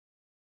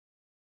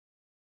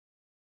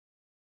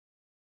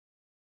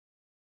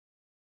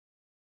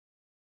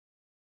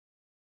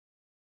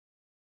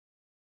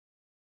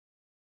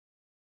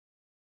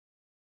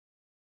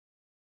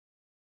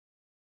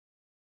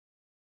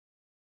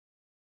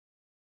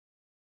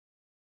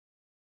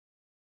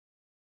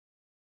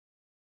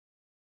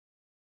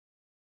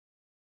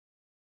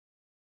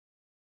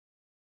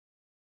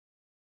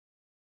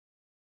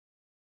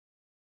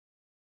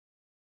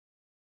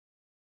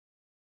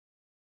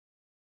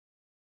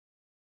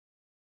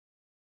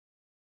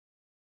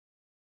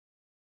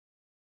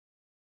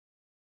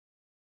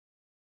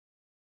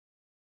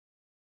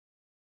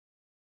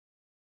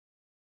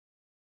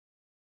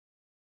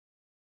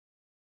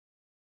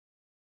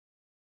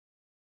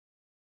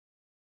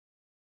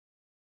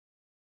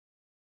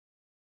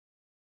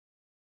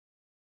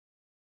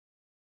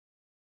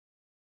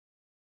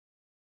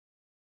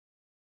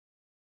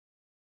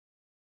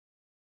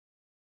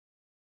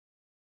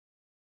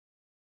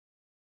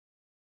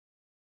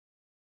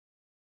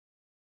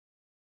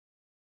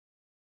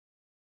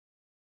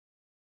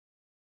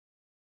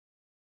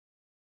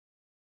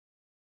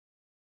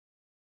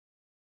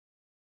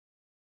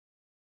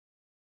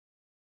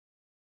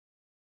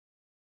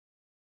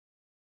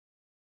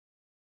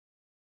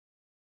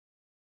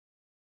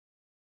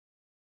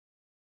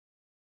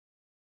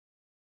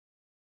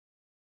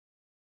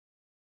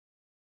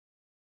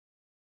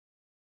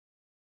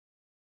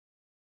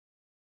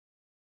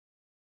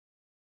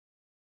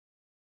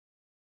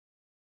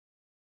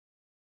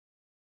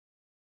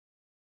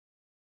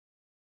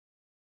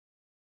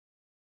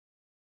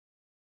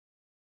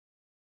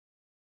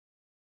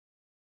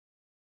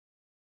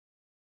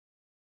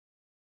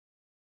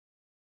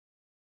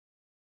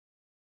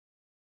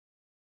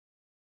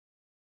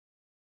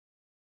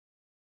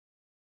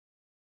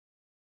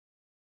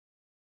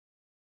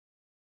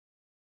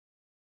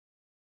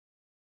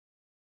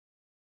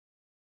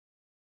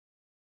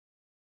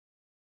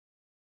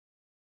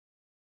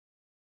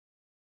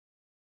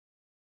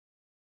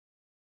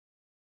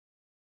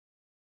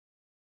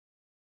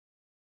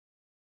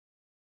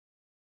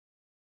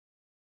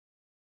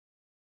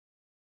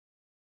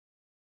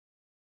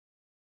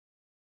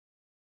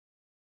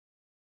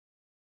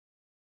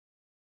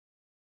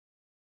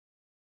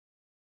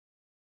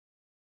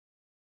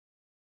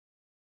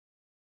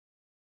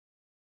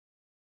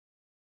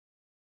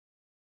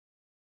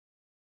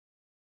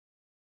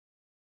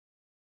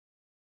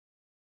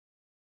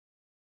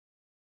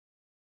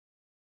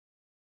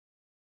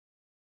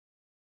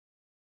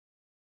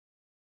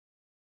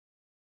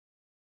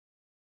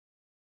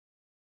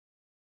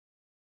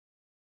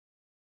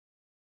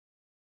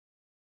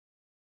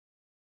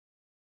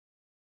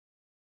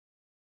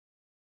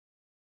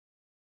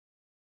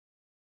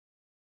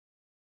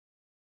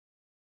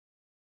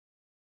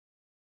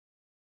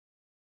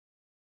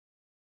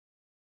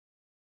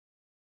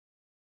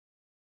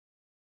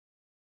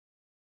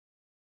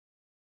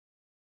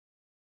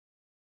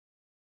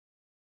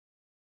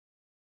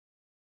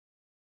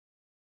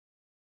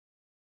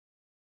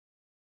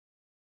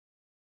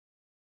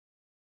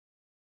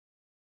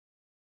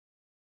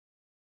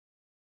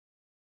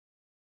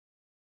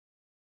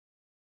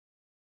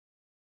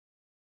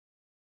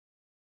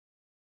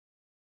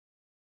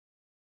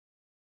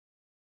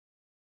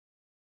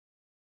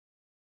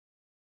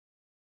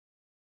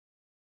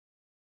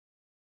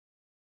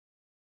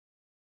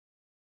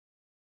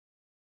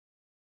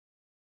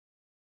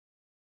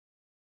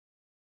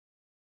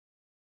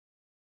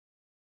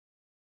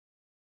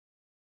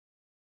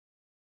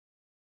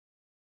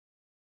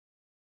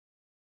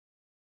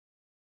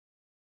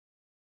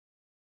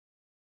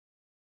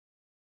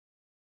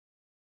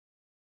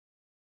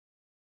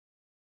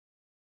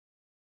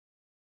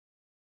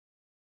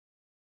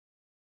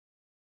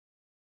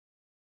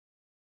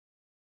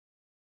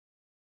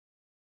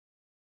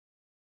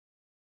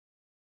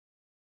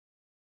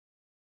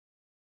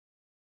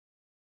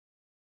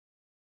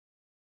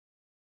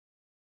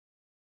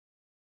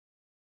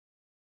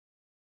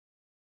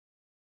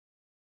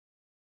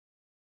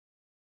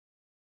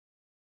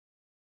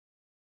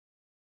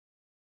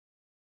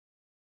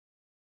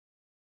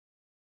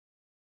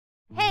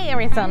Hey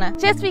Arizona,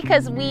 just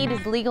because weed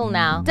is legal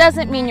now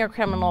doesn't mean your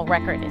criminal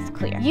record is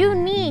clear. You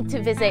need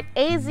to visit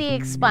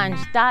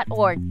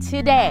azexpunge.org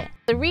today.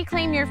 The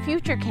Reclaim Your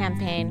Future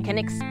campaign can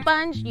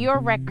expunge your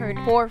record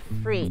for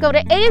free. Go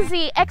to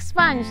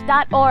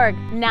azexpunge.org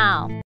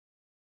now.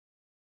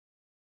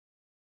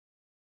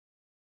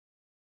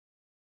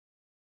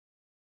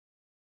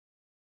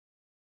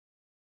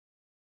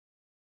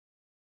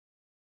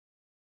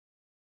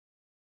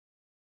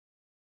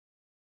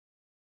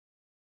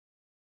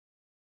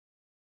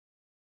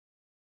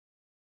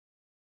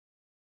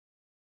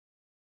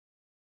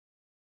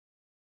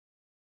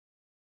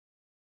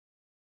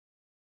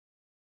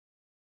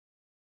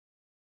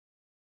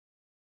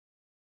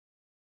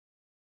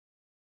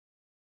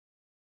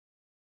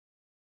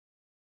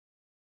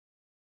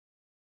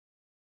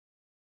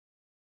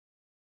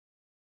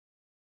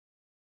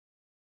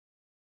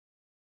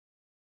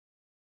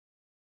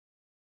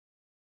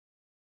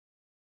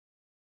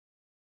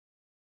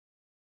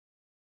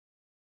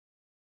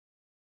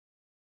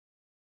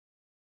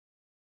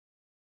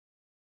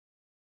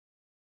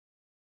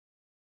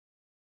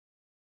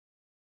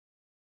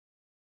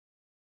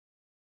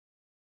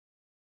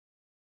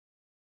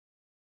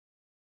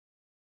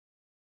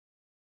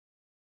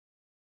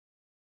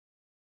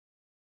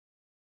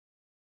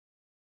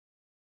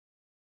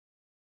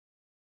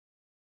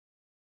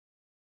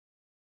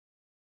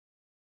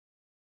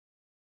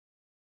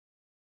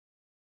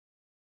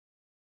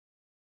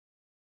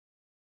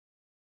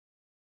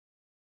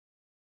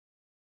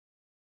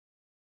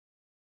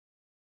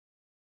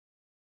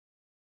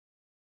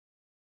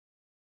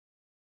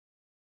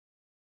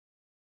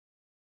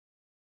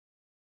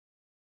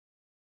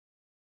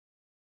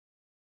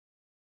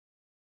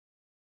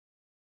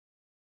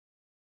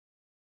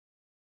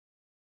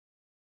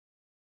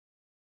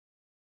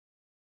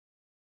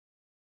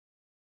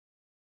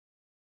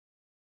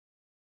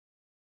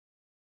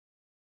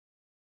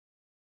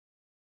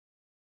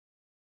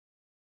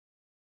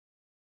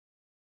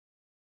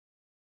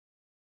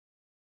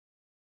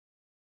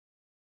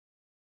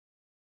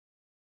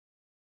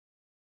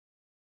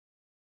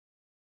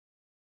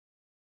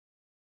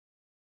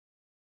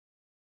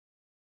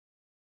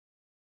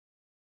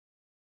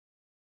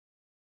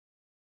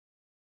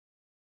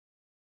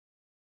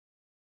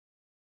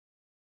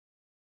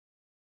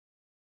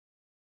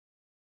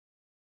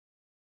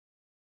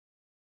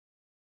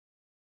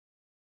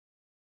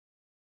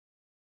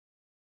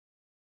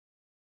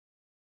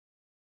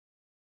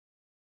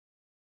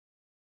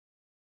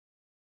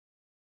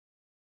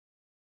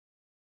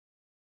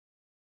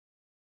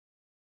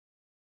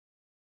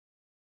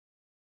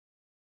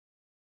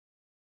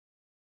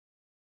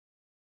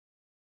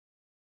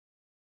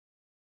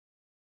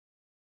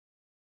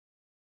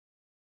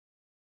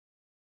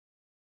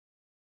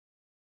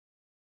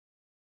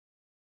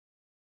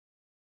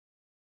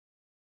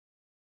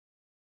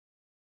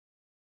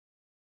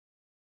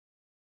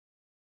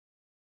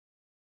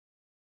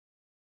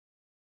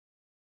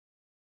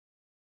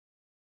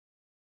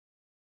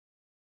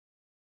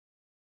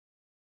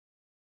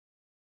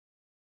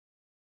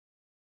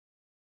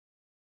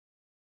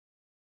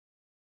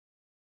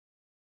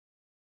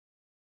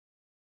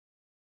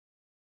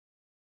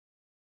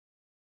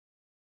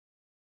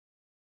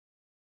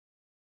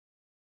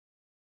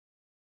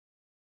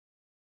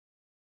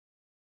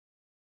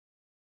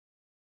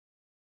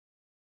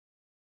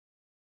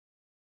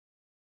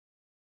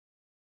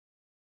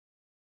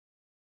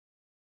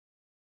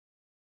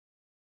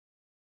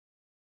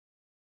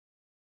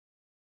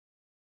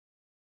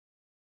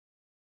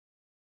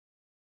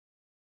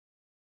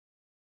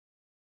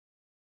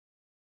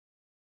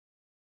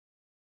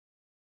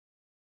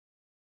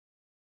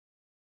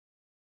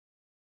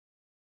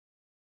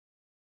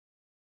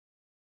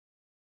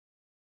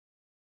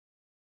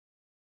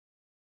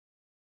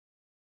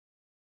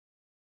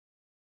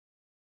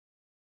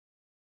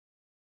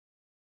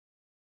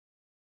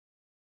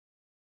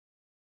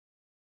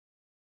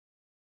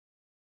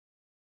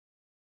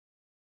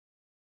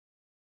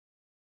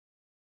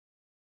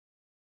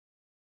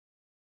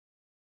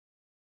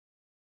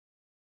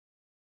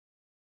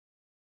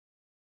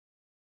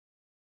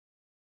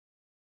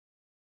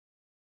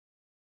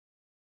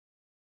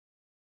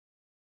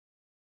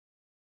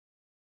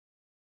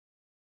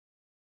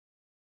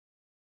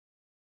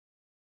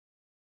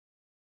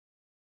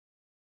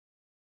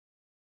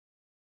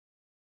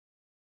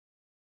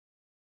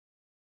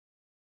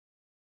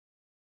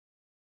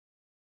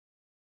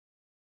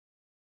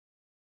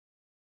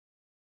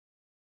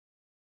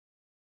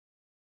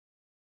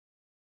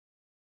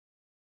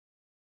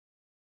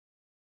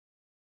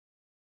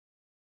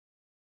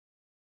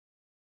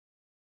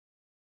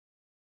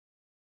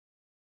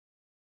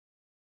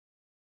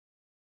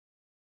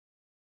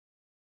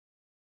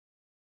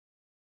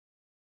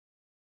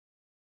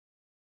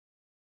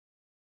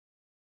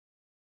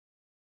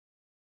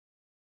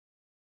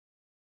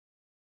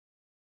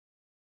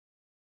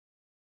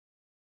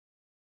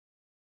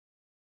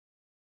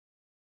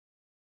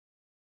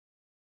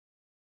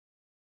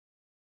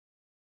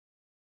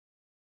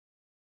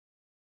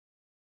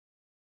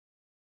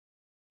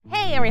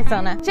 Hey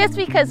Arizona, just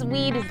because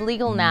weed is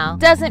legal now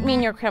doesn't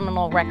mean your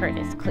criminal record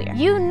is clear.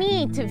 You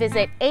need to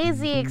visit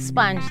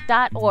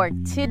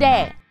azexpunge.org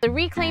today. The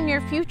Reclaim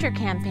Your Future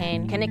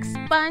campaign can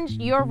expunge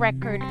your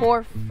record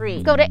for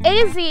free. Go to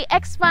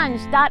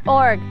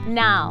azexpunge.org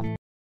now.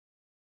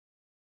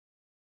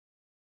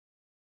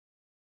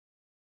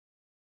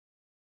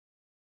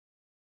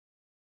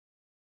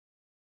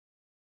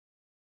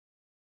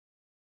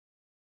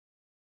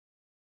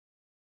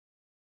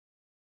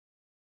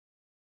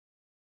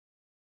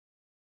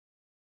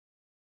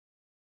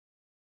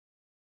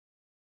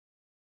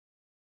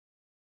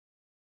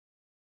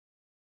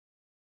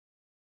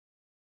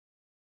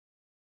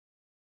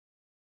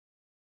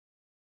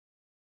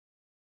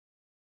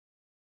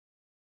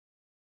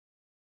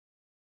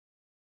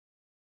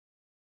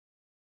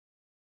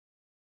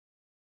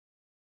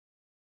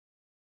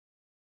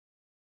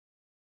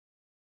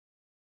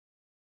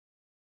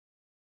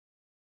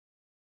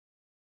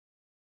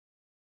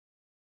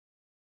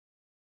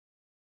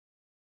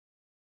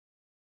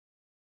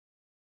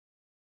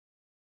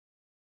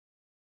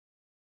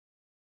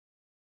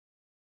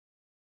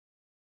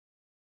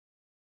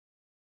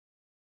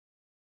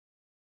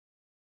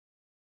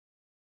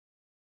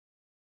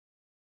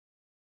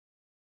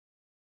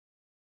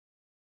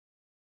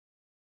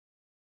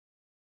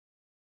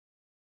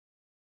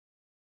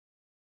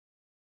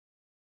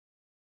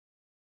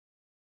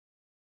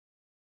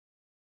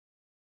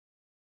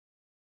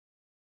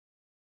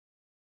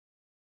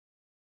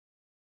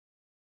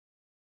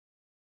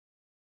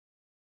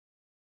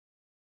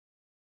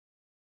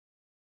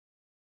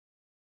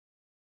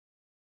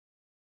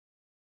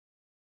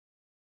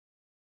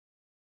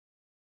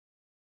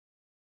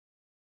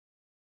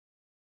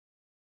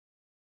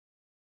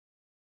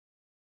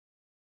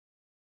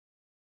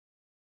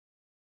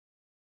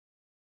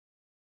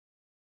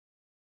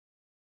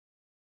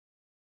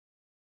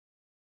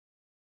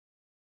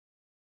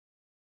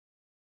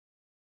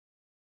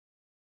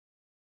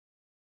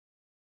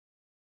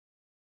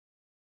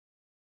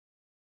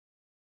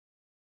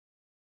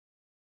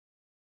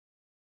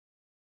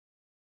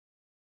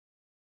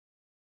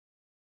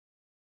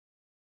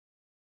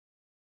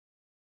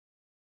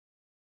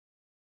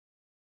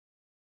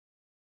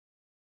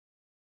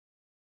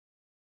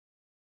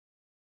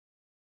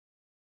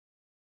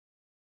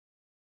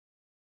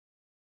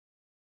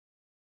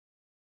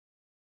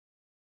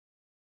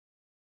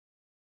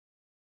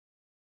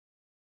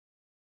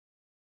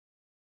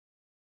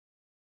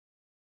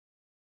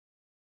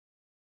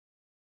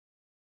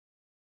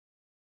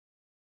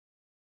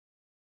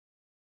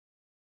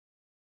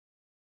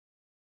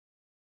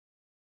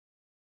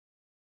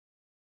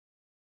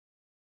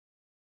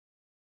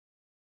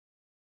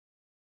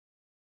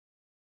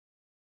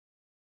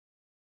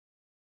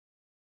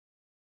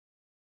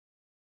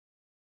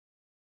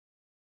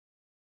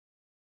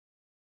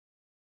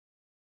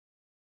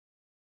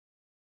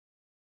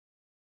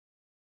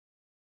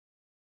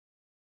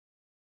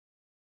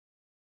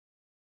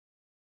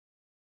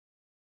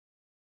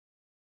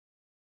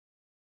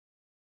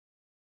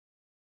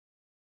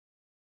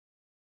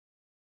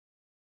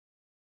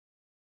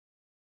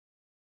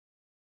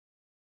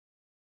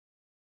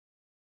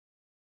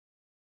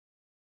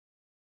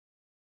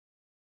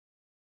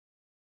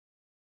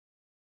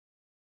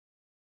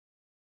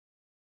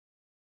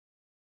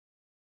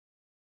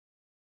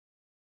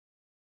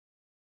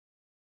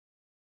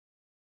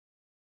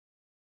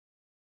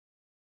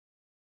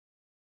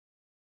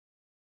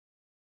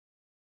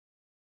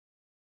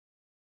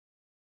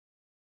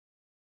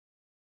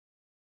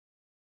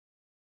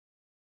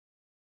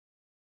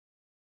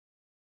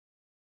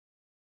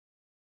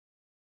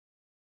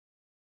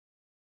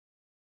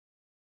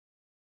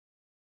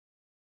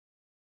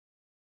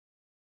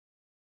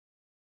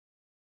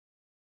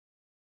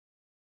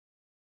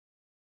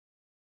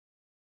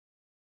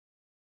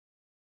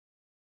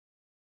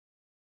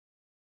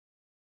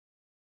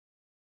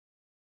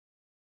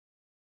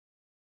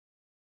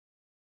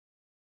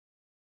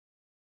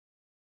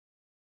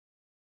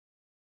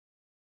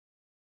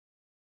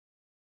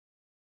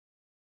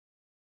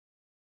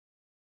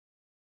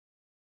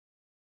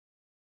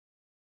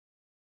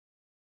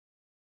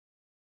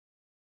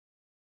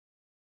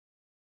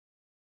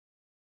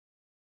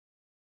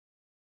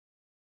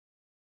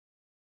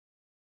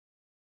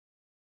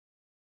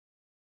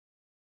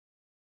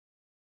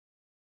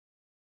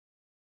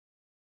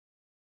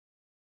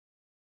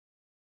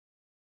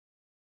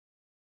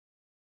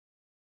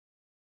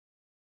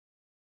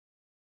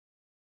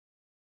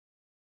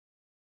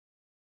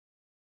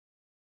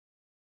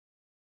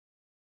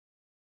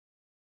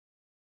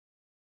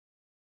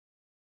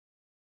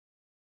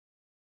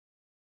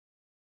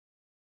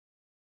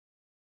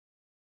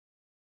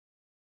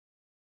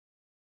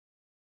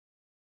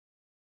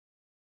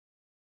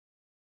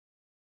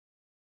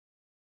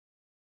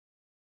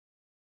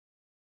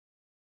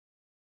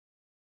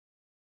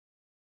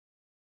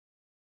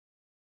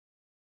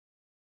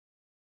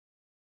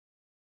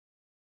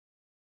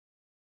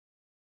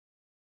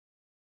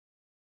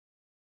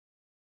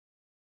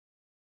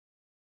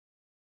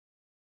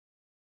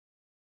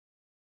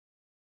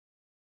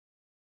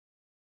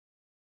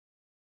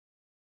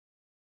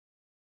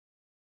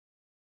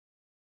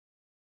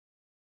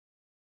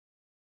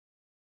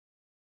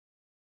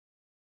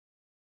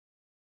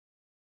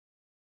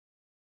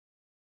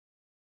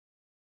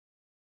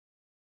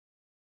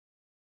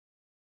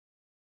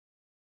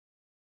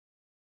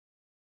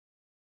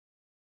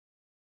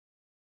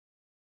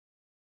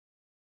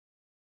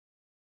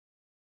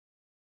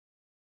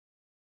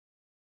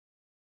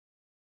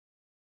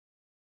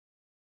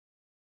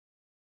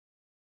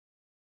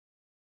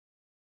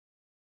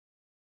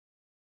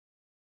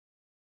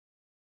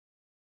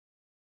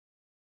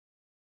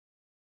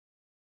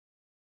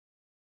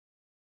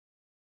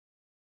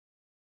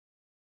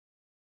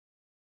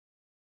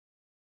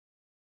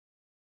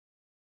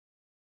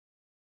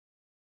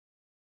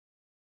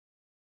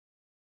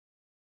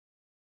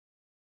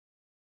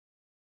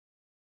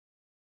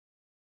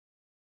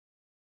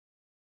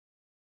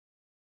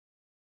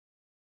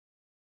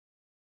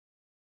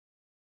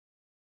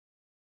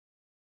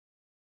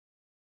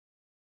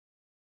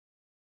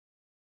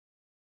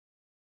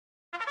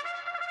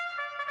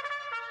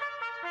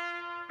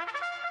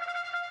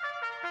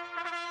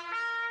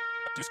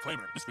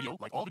 Disclaimer. This video,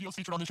 like all videos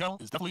featured on this channel,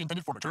 is definitely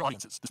intended for mature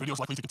audiences. This video is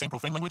likely to contain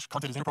profane language.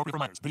 Content is inappropriate for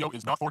minors. Video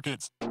is not for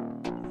kids.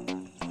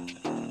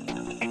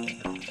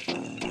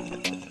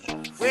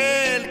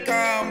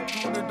 Welcome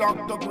to the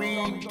Dr.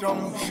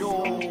 Greenthumb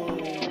Show.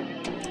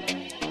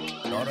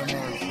 Lord of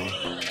mercy.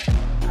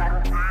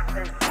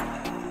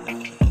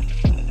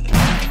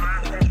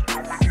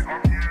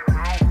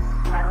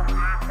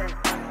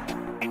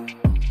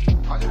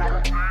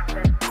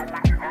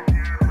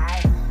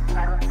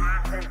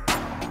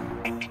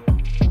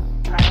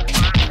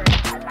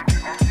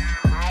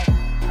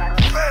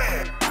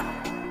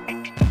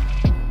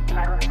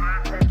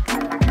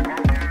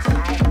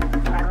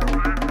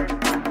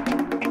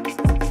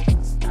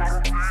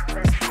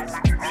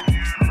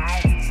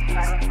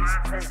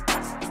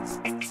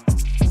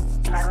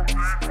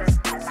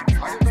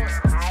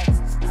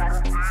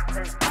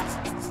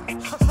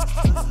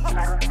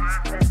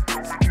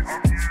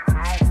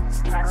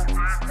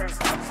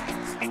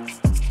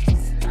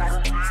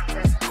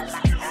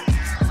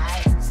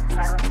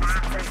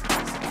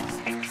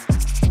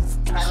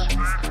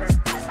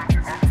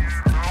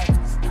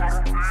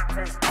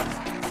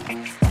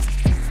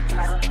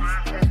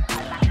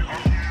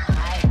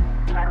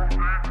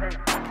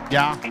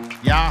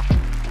 Yeah.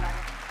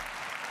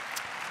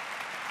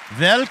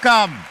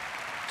 Welcome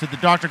to the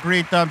Dr.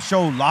 Greenthumb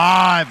Show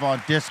live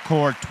on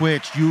Discord,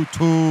 Twitch,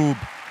 YouTube,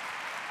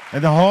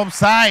 and the home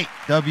site,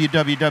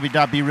 www.breal.tv.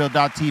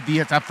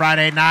 It's a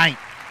Friday night.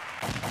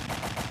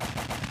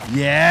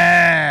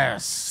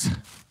 Yes.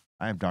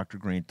 I am Dr.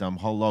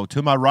 Greenthumb. Hello.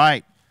 To my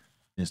right,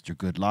 Mr.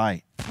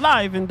 Goodlight.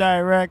 Live and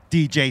direct.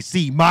 DJ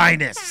C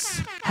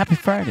minus. Happy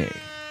Friday.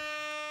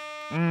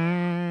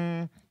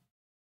 And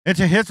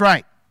to his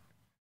right,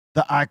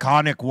 the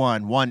iconic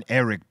one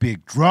Eric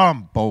Big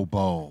Drum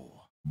Bobo.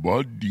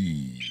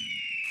 Buddy.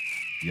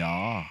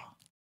 Yeah.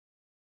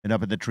 And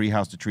up in the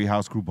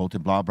treehouse crew,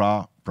 Bolton, blah,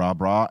 blah,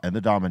 and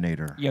the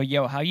Dominator.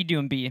 Yo, how you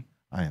doing, B?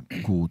 I am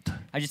good.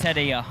 I just had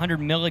a 100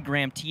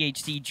 milligram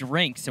THC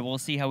drink, so we'll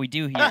see how we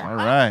do here. All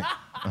right.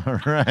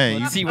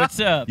 Let's see what's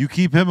up. You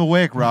keep him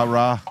awake,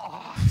 rah.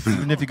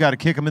 Even if you got to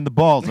kick him in the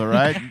balls, all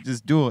right? You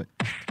just do it.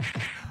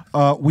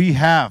 We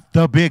have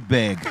the big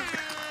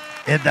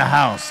in the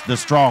house, the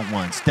strong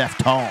one, Steph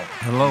Tone.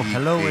 Hello,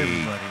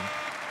 everybody.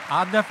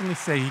 I'll definitely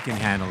say he can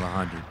handle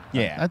 100.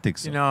 Yeah, I think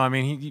so. You know, I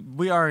mean,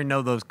 we already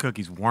know those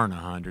cookies weren't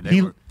 100.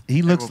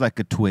 He looks like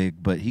a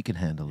twig, but he can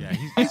handle it.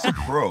 He's a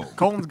pro.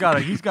 Colton's got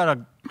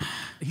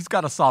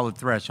a solid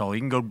threshold. He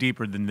can go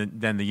deeper than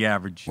the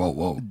average.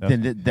 Whoa.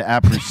 Than the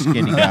average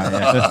skinny guy.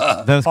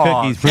 Yeah. Those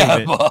cookies prove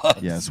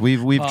it. Yes,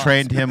 we've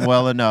trained him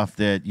well enough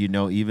that, you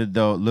know, even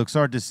though looks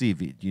are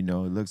deceiving, you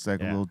know, it looks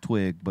like a little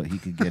twig, but he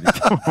can get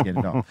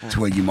it off.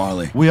 Twiggy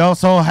Marley. We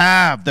also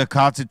have the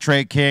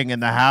Concentrate King in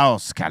the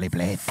house, Cali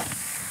Blade.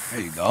 There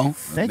you go.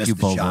 Thank you,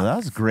 Bobo. That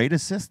was great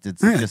assistance.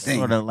 Just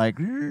sort of like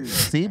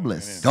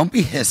seamless. Don't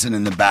be hissing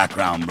in the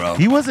background, bro.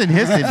 He wasn't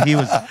hissing. He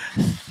was.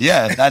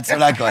 Yeah, that's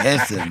what I call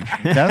hissing.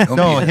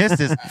 Hiss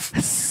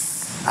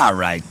is. All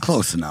right,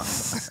 close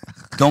enough.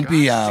 Don't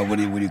be what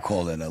do you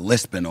call it? A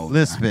lisping over.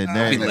 Lisping.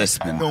 Don't be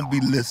lisping. Don't be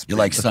lisping. You're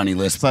like Sonny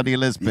Lisp. Sonny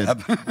lisping.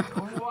 Yep.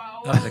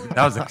 That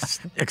was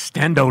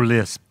extendo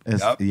lisp.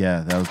 Yep.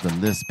 Yeah, that was the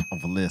lisp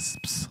of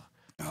lisps.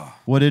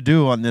 What it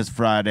do on this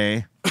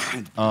Friday?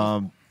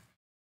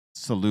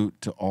 Salute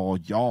to all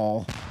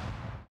y'all.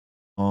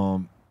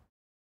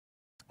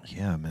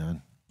 Yeah,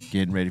 man.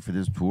 Getting ready for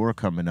this tour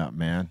coming up,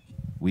 man.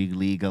 We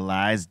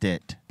legalized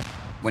it.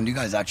 When do you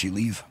guys actually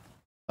leave?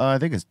 I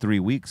think it's 3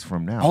 weeks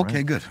from now. Okay,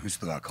 right? good. We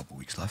still got a couple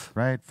weeks left.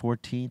 Right?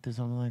 14th or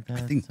something like that?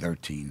 I think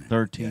 13.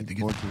 13, Yeah, I think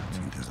 14th.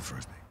 13th is the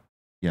first day.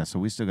 Yeah, so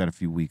we still got a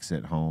few weeks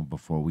at home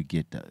before we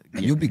get to.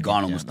 And you'll be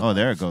gone almost. Oh,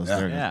 there it goes. Yeah.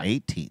 There it goes.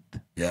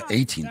 18th. Yeah,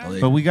 18th.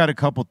 Oh, But we got a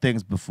couple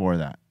things before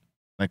that.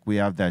 Like we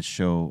have that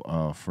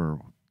show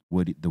for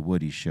the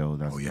Woody show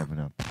that's coming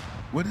up.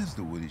 What is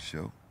the Woody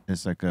show?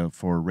 It's like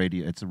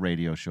it's a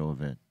radio show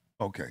event.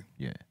 Okay.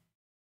 Yeah.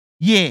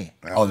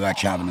 Oh, they're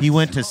actually having He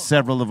went to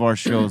several of our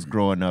shows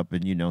growing up,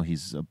 and you know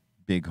he's a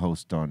big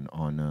host on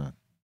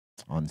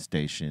the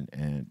station,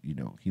 and you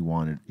know he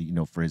wanted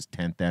for his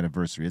 10th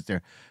anniversary. It's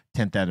their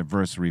 10th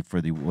anniversary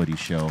for the Woody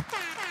show,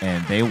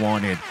 and they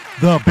wanted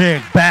the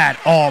big bad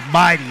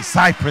almighty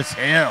Cypress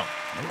Hill.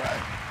 All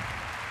right.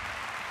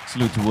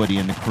 Salute to Woody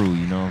and the crew.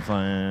 You know what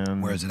I'm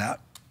saying? Where is it at?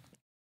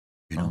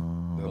 You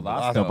know,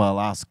 The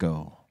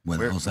Belasco.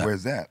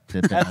 Where's that?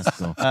 The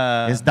Belasco.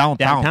 It's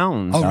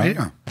downtown. Oh, right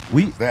here.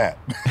 Where's that?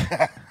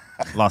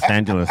 Los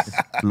Angeles.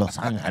 Los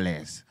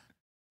Angeles.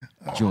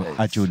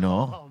 You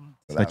know?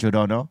 But you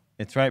don't know?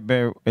 It's right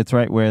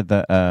where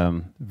the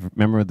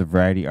remember the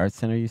Variety Arts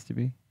Center used to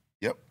be?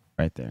 Yep.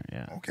 Right there,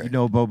 yeah. Okay. You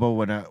know, Bobo,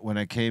 when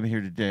I came here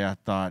today, I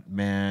thought,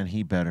 man,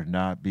 he better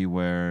not be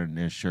wearing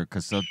this shirt,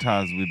 because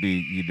sometimes we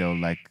be, you know,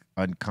 like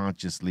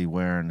unconsciously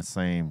wearing the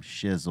same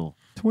shizzle.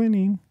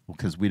 Twinning.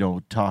 Because we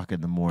don't talk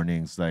in the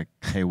mornings like,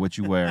 hey, what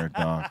you wearing,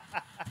 dog?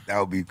 That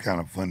would be kind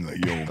of funny.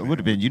 Like, yo, It would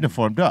have been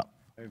uniformed up.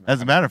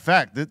 As a matter of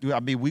fact,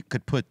 we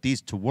could put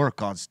these to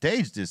work on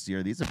stage this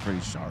year. These are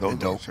pretty sharp. Those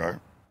dope,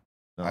 sharp.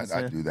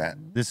 I do that.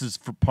 This is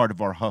for part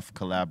of our Huff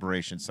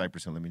collaboration,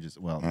 Cypress Hill. Let me just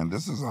And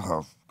this is a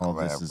Huff. all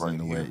this is right in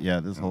the way. here. Yeah,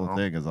 this whole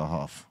thing is a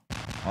Huff.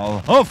 I'll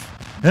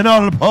huff and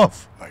I'll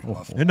puff Like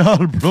Buffalo. and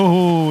I'll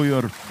blow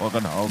your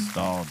fucking house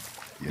down.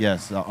 Yeah.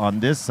 Yes, on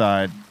this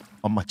side,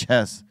 on my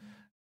chest,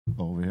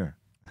 over here.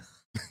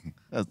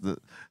 That's the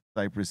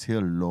Cypress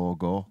Hill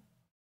logo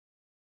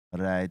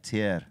right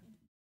here.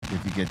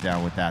 If you get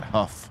down with that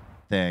Huff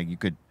thing, you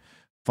could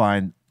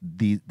find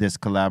this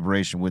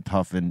collaboration with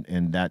Huff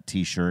in that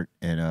T-shirt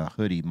and a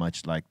hoodie,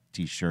 much like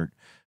T-shirt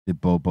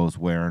that Bobo's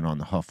wearing on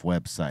the Huff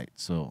website.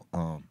 So,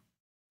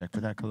 check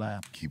for that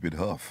collab. Keep it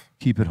Huff.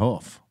 Keep it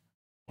Huff.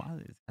 Why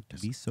does it have to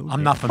be so?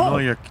 I'm not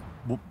familiar.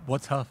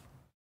 What's Huff?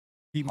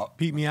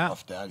 Peep me out.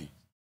 Puff Daddy.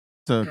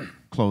 It's a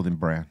clothing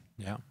brand.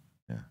 Yeah.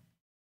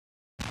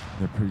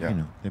 They're pretty, Yeah, you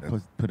know, they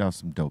that's- put out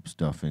some dope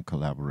stuff in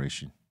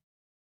collaboration.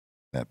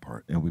 That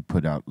part. And we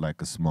put out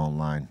like a small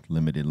line,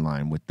 limited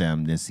line with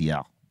them this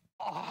year.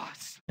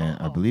 And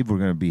I believe we're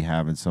going to be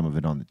having some of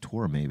it on the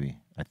tour, maybe.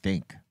 I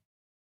think.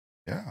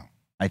 Yeah.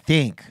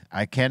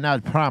 I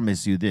cannot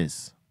promise you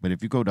this, but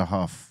if you go to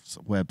Huff's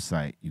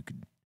website, you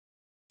can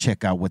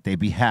check out what they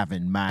be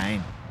having,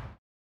 man.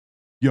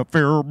 You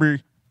feel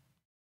me?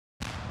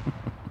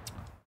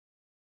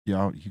 you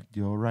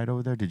all right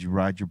over there? Did you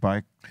ride your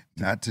bike?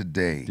 Not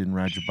today. Didn't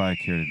ride your bike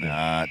here today.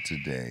 Not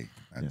today.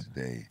 Not Yeah.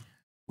 today.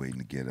 Waiting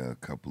to get a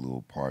couple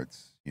little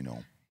parts, you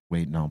know,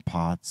 Waiting on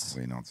pots.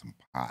 waiting on some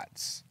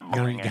pots. You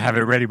gonna have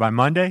it ready by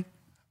Monday?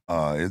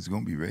 It's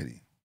going to be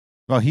ready.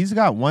 Well, he's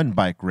got one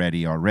bike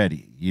ready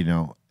already. You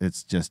know,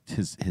 it's just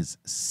his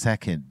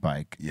second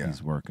bike Yeah.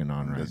 he's working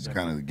on right That's now.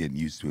 kind of getting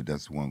used to it.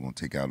 That's the one I'm going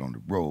to take out on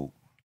the road,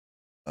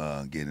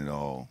 getting it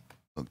all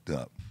hooked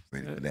up,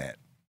 ready for that.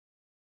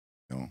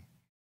 You know?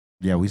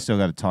 Yeah, we still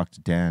got to talk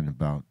to Dan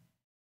about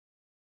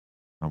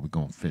how we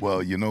gonna fit.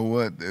 Well, you know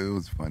what? It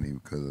was funny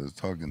because I was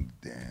talking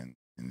to Dan,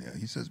 and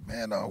he says,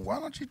 "Man, why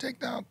don't you take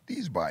down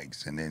these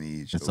bikes?" And then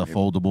he it's a showed him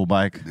foldable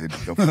bike. the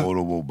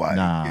foldable bike.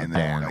 Nah, and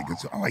Dan.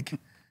 I'm like,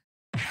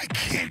 I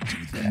can't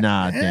do that.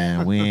 Nah,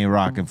 Dan, we ain't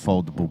rocking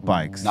foldable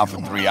bikes. Not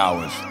for 3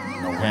 hours.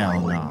 No Hell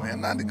no.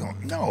 Man, not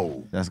going.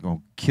 No. That's gonna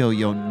kill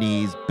your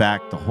knees,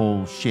 back, the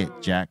whole shit,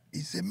 Jack. He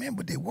said, "Man,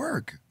 but they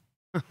work."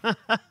 I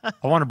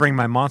want to bring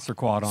my Monster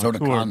Quad on So the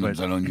tour, condoms,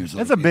 but I don't use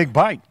those. it's a big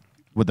bike.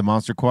 With the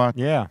Monster Quad?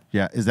 Yeah.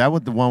 Yeah. Is that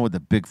with the one with the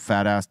big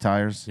fat ass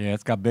tires? Yeah,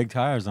 it's got big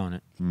tires on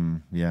it.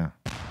 Yeah.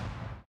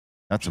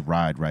 That's a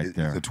ride right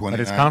there. The But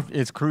 29.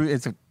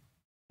 it's a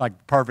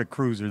like perfect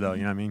cruiser though,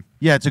 you know what I mean?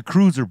 Yeah, it's a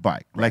cruiser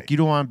bike. Like Right. you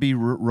don't want to be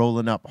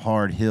rolling up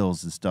hard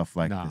hills and stuff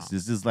like No. this.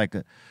 This is like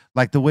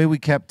the way we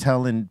kept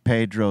telling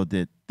Pedro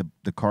that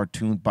the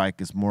cartoon bike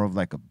is more of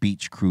like a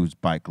beach cruise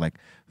bike, like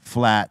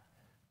flat,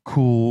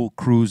 cool,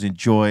 cruise,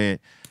 enjoy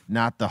it,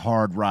 not the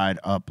hard ride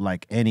up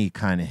like any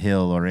kind of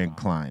hill or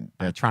incline.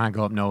 I try and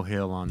go up no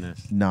hill on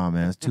this. No,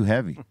 man, it's too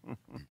heavy.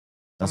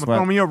 That's Someone throw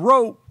why. me a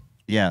rope.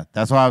 Yeah,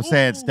 that's why I was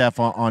saying, Steph,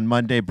 on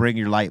Monday, bring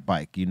your light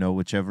bike. You know,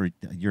 whichever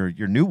your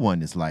new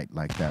one is light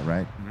like that,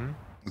 right?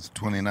 It's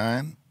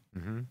 29.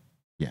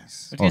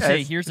 Yes. I was gonna say,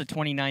 yes. here's a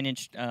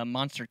 29-inch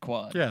Monster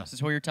Quad. Yeah. Is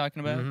this what you're talking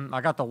about? Mhm. I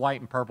got the white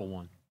and purple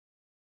one.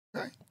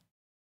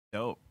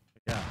 Dope.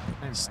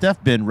 Yeah.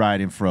 Steph been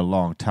riding for a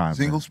long time.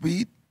 Single man.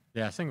 speed.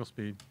 Yeah, single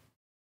speed.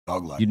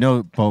 Dog life. You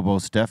know, Bobo,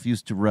 Steph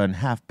used to run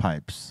half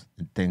pipes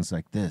and things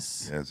like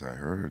this. Yes, I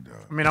heard.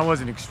 I mean, I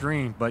wasn't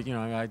extreme, but you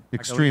know,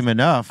 Extreme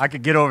enough. I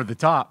could get over the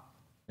top,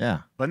 Yeah.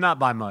 but not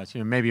by much.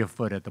 You know, maybe a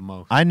foot at the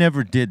most. I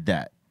never did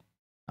that.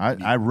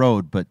 I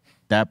rode, but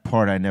that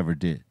part I never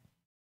did.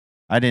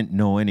 I didn't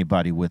know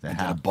anybody with a I did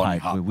a half bunny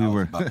pipe. hop. We That was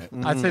were. about it.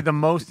 I'd say the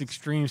most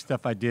extreme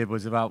stuff I did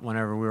was about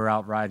whenever we were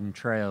out riding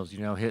trails. You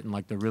know, hitting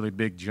like the really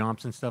big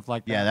jumps and stuff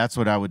like that. Yeah, that's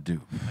what I would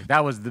do. Like,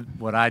 that was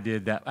what I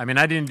did. That I mean,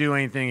 I didn't do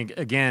anything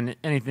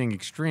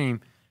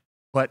extreme,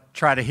 but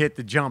try to hit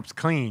the jumps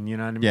clean. You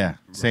know what I mean? Yeah,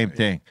 same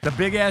thing. The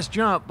big ass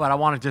jump, but I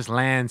want to just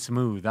land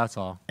smooth. That's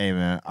all. Hey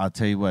man, I'll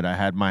tell you what. I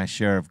had my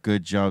share of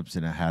good jumps,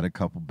 and I had a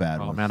couple bad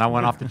Oh ones. man, I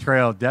went off the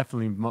trail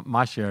definitely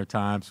my share of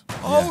times.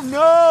 Oh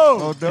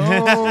no!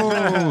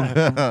 Oh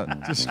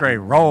no! Just straight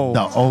roll.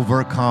 The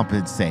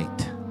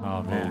overcompensate.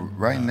 Oh man.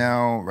 Right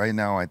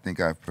now, I think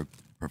I've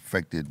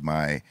perfected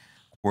my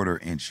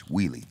quarter-inch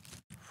wheelie.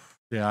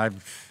 Yeah,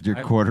 Your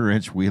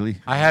quarter-inch wheelie.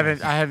 I haven't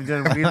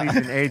done wheelies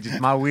in ages.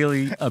 My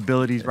wheelie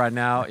abilities right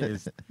now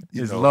is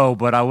low,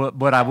 but I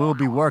will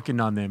be working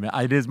on them.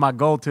 It is my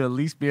goal to at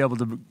least be able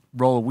to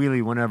roll a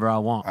wheelie whenever I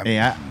want. Hey,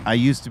 I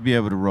used to be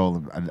able to roll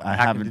them. I Back in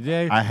haven't. the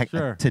day?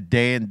 Sure.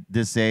 Today in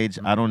this age,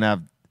 I don't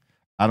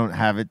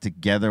have it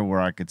together where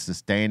I could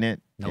sustain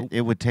it. Nope.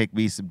 It would take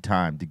me some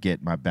time to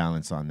get my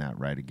balance on that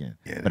right again.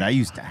 Yeah, but I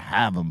used to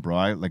have them, bro.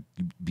 I like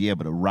be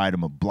able to ride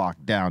them a block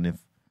down if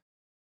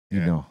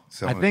you know.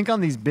 I think on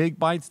these big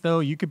bikes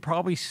though, you could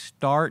probably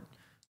start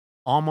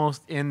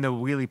almost in the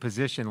wheelie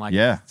position, like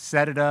Yeah.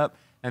 set it up,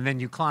 and then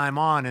you climb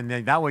on, and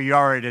then that way you're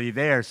already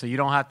there, so you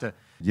don't have to.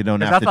 You don't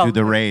 'cause have to that's do a-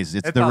 the raise.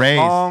 It's the a raise.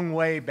 long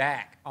way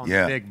back on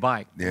Yeah. the big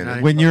bike. Yeah, You know that- what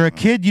I When mean? you're a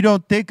kid, you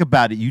don't think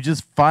about it. You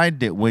just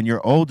find it. When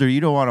you're older, you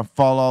don't want to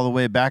fall all the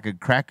way back and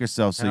crack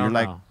yourself. So Hell you're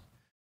like, no.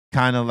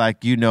 kind of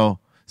like,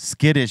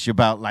 skittish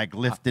about like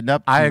lifting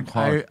up too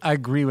hard. I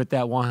agree with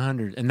that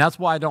 100, and that's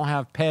why I don't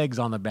have pegs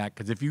on the back.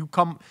 Because if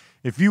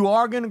you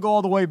are gonna go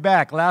all the way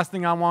back, last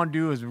thing I want to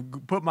do is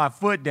put my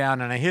foot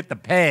down and I hit the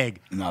peg.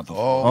 Not the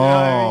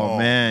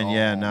Man,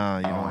 yeah, no,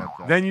 you don't have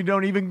to. Then you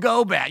don't even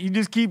go back. You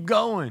just keep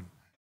going.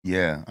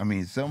 Yeah, I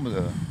mean, some of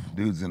the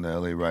dudes in the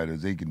LA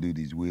Riders, they can do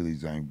these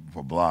wheelies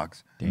for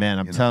blocks. Man,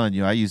 I'm telling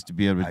you, I used to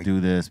be able to do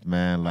this,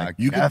 man. Like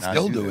You can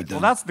still do it.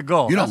 Well, that's the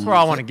goal. That's where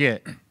I want to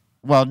get.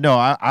 Well, no,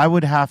 I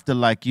would have to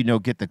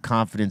get the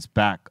confidence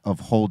back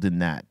of holding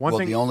that.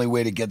 The only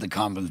way to get the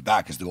confidence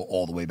back is to go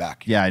all the way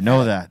back. Yeah, I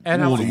know that.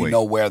 And so you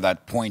know where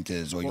that point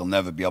is, or you'll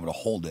never be able to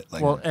hold it.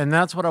 And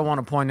that's what I want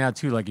to point out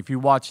too. Like if you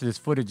watch this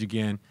footage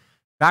again,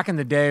 back in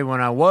the day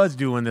when I was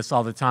doing this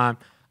all the time,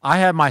 I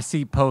had my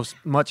seat post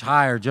much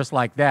higher, just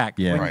like that.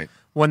 Yeah,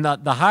 When the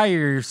higher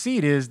your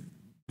seat is,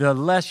 the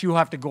less you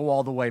have to go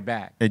all the way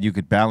back. And you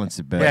could balance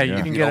it better. Yeah,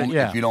 you can get it.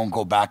 Yeah. If you don't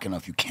go back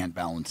enough, you can't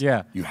balance it.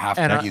 Yeah. You have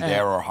to be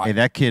there or higher. Hey,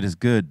 that kid is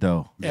good,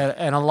 though.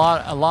 And a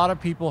lot of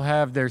people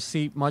have their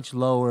seat much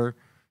lower,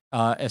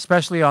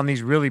 especially on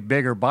these really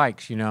bigger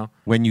bikes,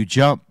 When you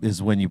jump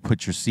is when you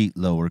put your seat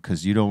lower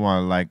because you don't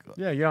want to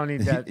Yeah, you don't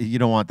need that. You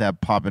don't want that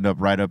popping up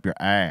right up your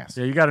ass.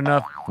 Yeah, you got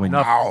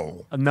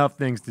enough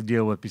things to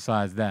deal with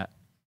besides that.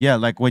 Yeah,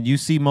 like when you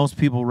see most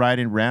people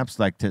riding ramps,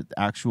 like to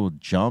actual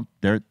jump,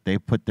 they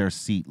put their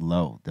seat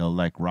low. They'll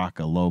like rock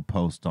a low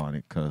post on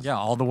it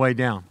all the way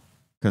down.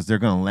 Because they're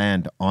gonna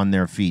land on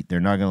their feet.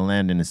 They're not gonna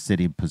land in a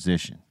sitting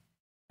position.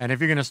 And if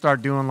you're gonna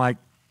start doing like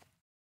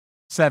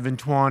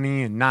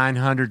 720 and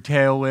 900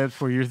 tail whips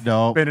where you're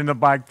spinning the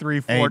bike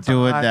 3-4 times, ain't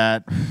doing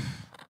that.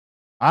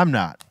 I'm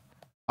not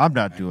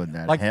doing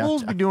that. Like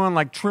fools be doing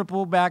like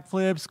triple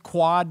backflips,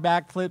 quad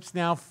backflips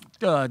now,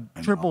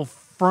 triple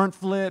front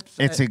flips.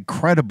 It's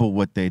incredible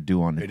what they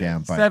do on the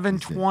damn bike.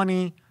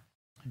 720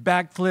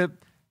 backflip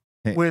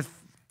with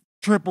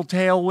triple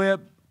tail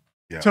whip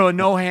to a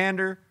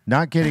no-hander.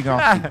 Not getting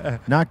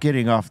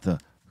off the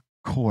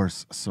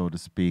course, so to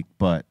speak,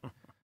 but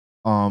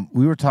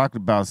we were talking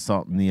about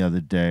something the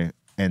other day,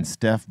 and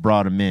Steph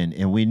brought him in,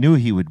 and we knew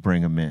he would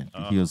bring him in.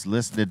 He was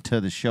listening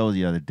to the show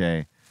the other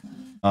day.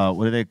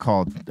 What are they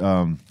called?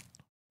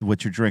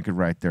 What you're drinking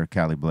right there,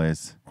 Cali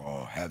Blaze?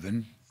 Oh,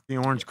 heaven. The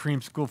orange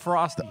creamsicle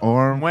frosty.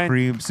 Orange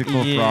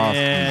creamsicle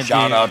frosty.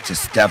 Shout out to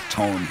Steph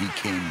Tone. He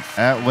came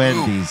at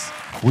Wendy's.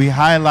 We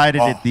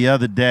highlighted it the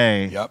other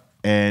day. Yep.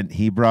 And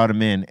he brought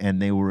them in, and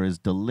they were as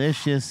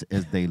delicious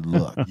as they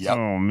looked. Yep.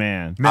 Oh,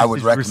 man. I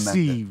would recommend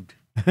received.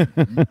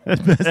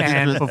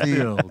 And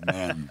fulfilled.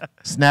 Man.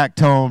 Snack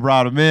Tone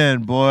brought them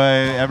in, boy.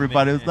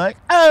 Everybody was like,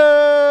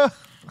 oh.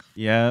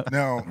 Yeah.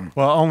 Now,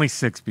 Well, only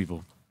 6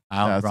 people.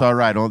 That's all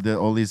right.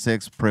 Only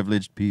 6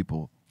 privileged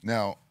people.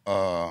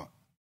 now,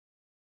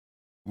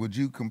 would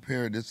you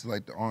compare this to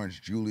like the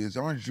Orange Julius?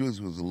 Orange Julius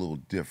was a little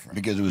different.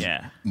 Because it was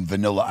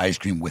vanilla ice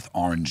cream with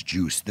orange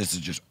juice. This is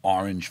just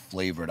orange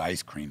flavored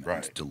ice cream. Right.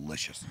 It's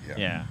delicious.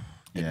 Yeah.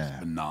 It's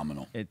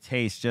phenomenal. It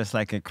tastes just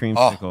like a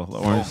creamsicle.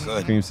 Orange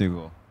good.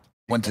 Creamsicle.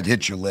 Once it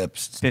hits your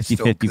lips,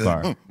 50-50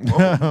 bar.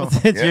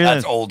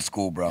 That's old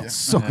school, bro.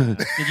 So good.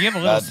 Did you have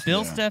a little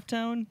spill, Steph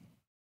Tone?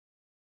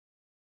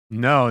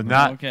 No,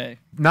 not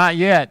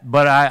yet.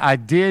 But I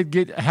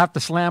did have to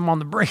slam on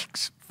the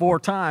brakes 4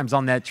 times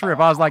on that trip.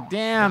 I was like,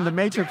 damn, the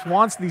Matrix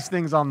wants these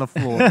things on the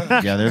floor.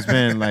 Yeah, there's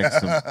been like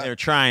some They're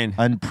trying.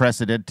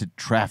 unprecedented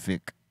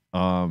traffic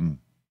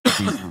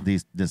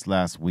this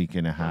last week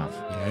and a half.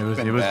 Yeah,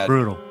 it was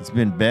brutal. It's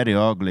been very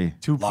ugly.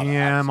 2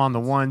 p.m. on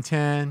the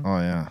 110. Oh,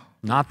 yeah.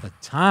 Not the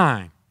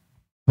time.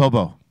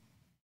 Bobo,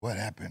 What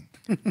happened?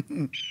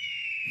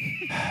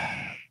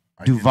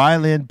 do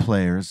violin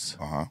players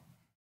Uh-huh.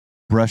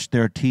 brush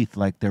their teeth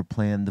like they're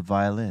playing the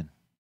violin?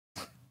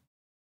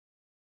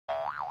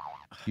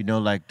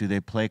 Like, do they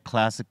play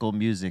classical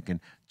music and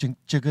chink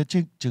chicka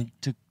chink chink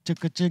chink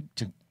chicka chink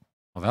chink?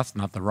 Well, that's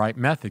not the right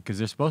method because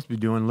they're supposed to be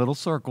doing little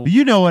circles.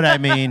 You know what I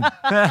mean.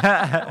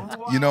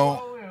 You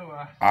know,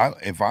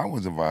 if I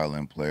was a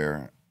violin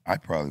player, I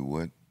probably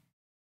would.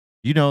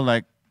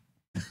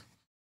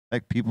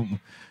 Like people,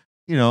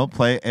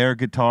 play air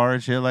guitar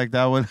and shit like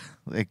that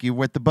like you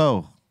with the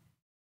bow.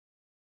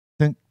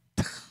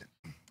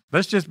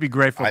 Let's just be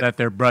grateful that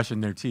they're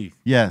brushing their teeth.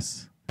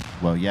 Yes.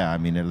 Well, yeah. I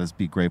mean, let's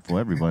be grateful.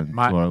 Everyone,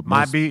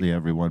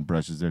 everyone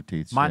brushes their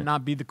teeth. Might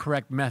not be the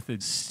correct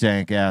method.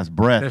 Stank ass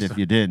breath if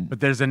you didn't. But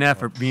there's an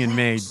effort being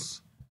made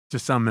to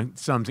some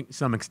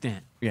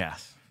extent.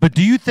 Yes. But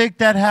do you think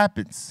that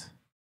happens?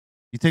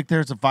 You think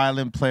there's a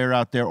violin player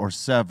out there or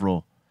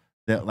several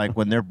that, like,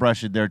 when they're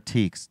brushing their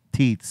teeth,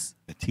 their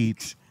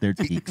teeth,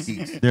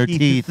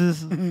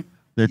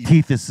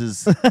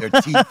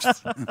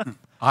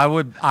 I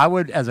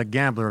would, as a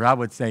gambler, I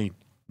would say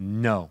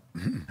no.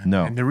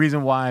 No. And the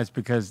reason why is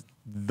because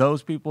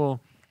those people,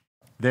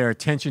 their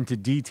attention to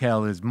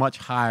detail is much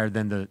higher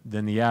than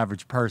the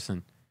average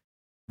person.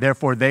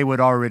 Therefore, they would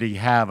already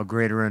have a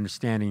greater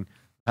understanding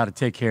how to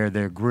take care of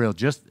their grill,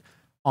 just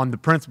on the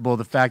principle of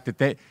the fact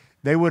that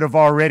they would have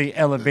already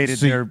elevated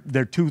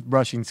their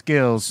toothbrushing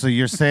skills. So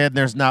you're saying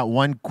there's not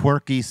one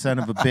quirky son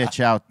of a bitch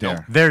out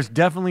there? There's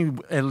definitely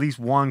at least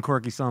one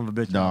quirky son of a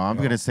bitch. No, I'm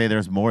going to say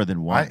there's more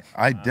than one.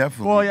 I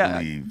definitely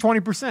believe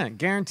 20%,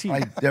 guaranteed. I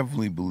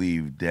definitely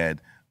believe that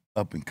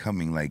up and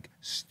coming like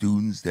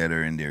students that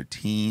are in their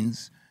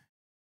teens,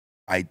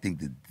 I think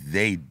that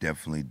they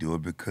definitely do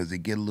it because they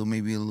get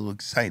maybe a little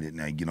excited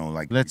now. You know,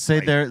 like let's say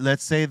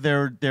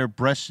they're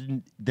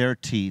brushing their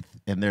teeth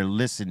and they're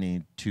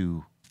listening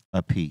to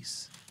a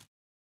piece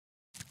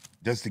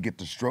just to get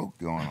the stroke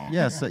going on.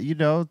 Yeah, so you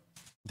know.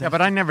 Yeah,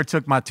 but I never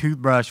took my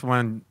toothbrush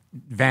when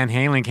Van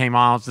Halen came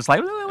on. I was just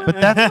like, but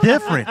that's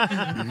different.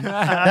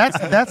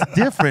 that's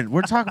different.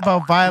 We're talking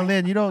about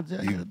violin. You know,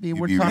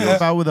 we're talking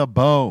about with a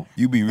bow.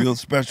 You'd be real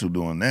special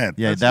doing that.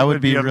 Yeah, that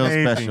would be real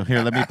special.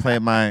 Here, let me play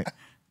my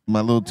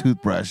little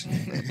toothbrush.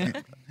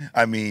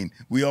 I mean,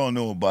 we all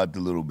know about the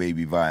little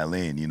baby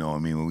violin. You know what I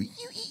mean? We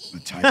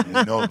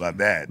know about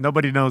that.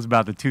 Nobody knows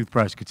about the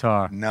toothbrush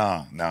guitar.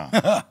 No.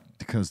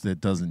 Because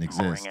that doesn't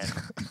exist.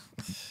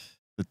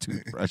 The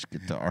toothbrush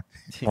guitar.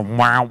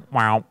 Wow.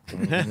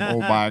 Oh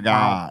my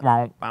God.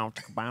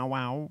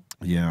 Wow.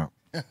 Yeah.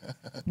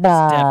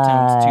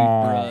 Deftones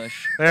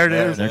toothbrush. There it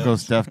is. There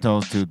goes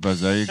Deftones toothbrush.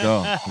 There you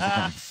go.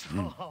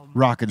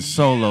 Rocking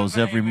solos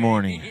every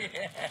morning.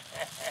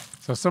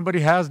 So somebody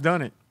has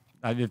done it.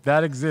 If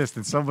that exists,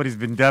 then somebody's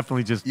been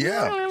definitely just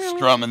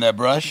strumming that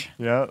brush.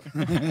 Yeah.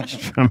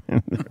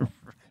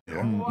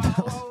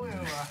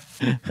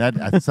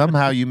 That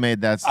somehow you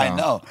made that sound. I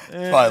know.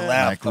 That's why I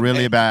laughed. Like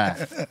really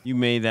bad. You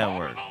made that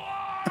work.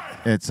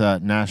 It's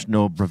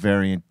National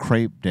Bavarian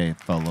Crepe Day,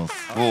 fellas.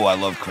 Oh, I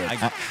love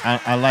crepes.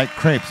 I like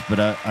crepes, but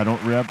I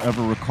don't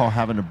ever recall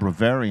having a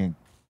Bavarian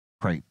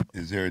crepe.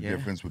 Is there a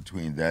difference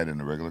between that and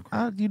a regular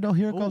crepe? You know,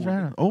 here it goes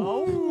right now.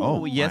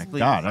 Oh, yes, my please.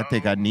 God. I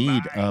think I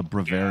need a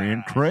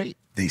Bavarian crepe.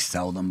 They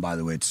sell them, by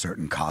the way, at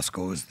certain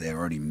Costco's. They're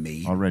already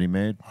made. Already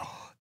made?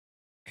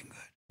 Good.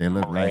 They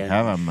look like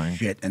heaven, man.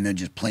 Shit, and then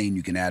just plain,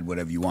 you can add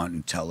whatever you want,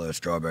 Nutella,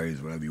 strawberries,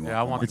 whatever you want. Yeah,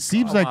 I want. It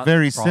seems like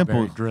very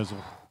simple.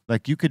 Drizzle.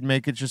 Like you could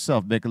make it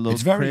yourself. Make a little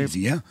It's very crepe. easy,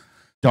 yeah.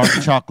 Dark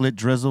chocolate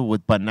drizzle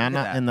with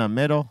banana in the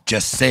middle.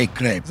 Just say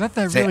crepe. Is that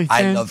that say, really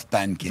I thin? love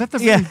pancakes. Is that the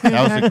really thin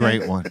That was a pancake?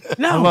 great one.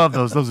 I love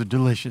those. Those are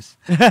delicious.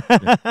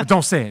 But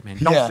don't say it, man.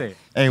 Don't say it.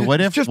 Hey,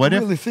 what if just what a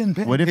if really thin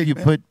what if pancake, you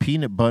man. put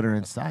peanut butter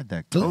inside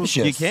that?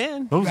 Delicious. You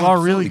can. Those are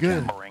really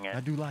Absolutely good. I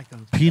do like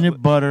those.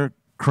 Peanut butter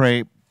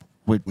crepe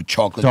with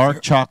chocolate dark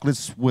syrup. chocolate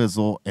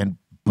swizzle and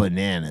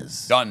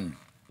bananas. Done.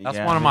 That's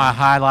one of my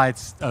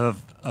highlights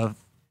of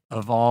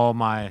all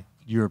my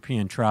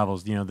European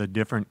travels. You know, the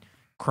different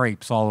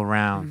crepes all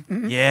around.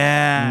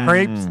 Yeah.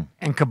 Crepes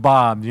and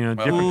kebab. You know,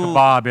 different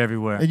kebab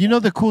everywhere. And you know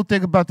the cool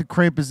thing about the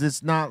crepe is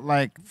it's not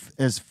like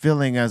as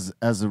filling as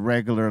a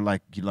regular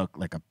like you look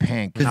like a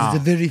pancake. Because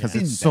it's a very Because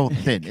thin it's so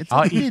pancake. thin. It's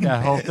I'll thin eat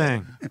that whole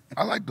pancake. thing.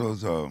 I like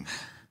those,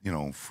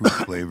 fruit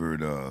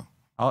flavored,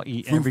 I'll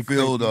eat every fruit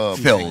filled,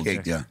 Filled,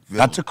 pancakes. yeah. Filled.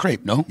 That's a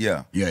crepe, no?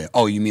 Yeah. Yeah.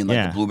 Oh, you mean like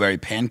Yeah. a blueberry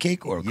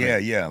pancake or a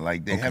crepe? Yeah.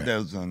 Like they have Okay.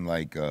 those on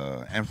like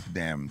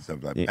Amsterdam and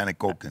stuff like Yeah.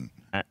 Panakoken.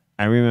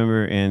 I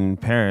remember in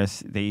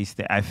Paris,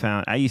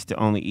 I used to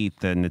only eat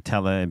the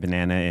Nutella and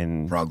banana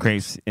and Frog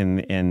crepes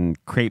and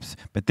crepes.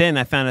 But then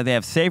I found out they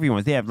have savory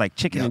ones. They have like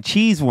chicken and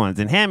cheese ones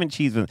and ham and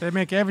cheese ones. They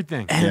make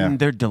everything. And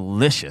they're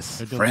delicious.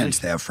 They're France, delicious.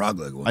 they have frog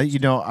leg ones. You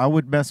know, I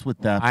would mess with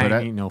that, I but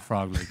ain't eat no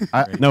frog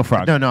legs. No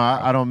frog. No,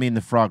 I don't mean the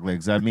frog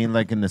legs. I mean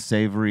like in the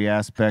savory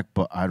aspect,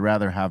 but I'd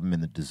rather have them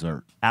in the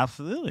dessert.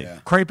 Absolutely. Yeah.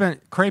 Crepe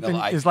Vanilla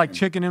ice is like cream.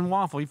 chicken and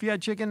waffle. If you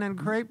had chicken and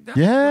crepe,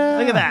 Yeah.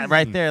 Look at that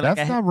right there. That's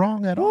Like not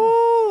wrong at all.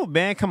 Ooh,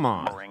 man, come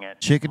on.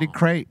 Chicken and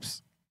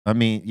crepes. I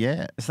mean,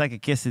 yeah. It's like a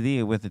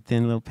quesadilla with a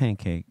thin little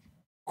pancake.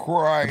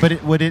 Cry.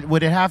 But would it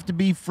have to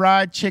be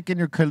fried chicken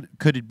or could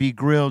it be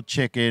grilled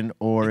chicken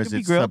or It is could be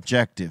it grilled.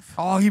 subjective?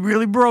 Oh, he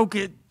really broke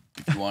it.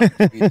 If you want it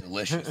to be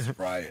delicious,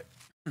 fry it.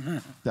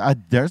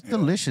 There's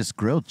delicious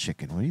grilled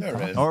chicken. What are you There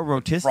talking is. Or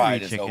rotisserie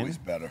Fried is chicken. always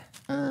better.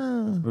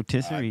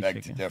 Rotisserie I beg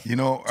to chicken. differ. You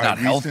know, It's not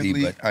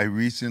healthy, but I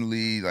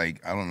recently,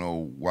 like, I don't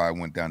know why I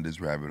went down this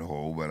rabbit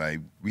hole, but I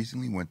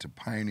recently went to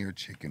Pioneer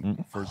Chicken for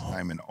the first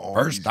time in all.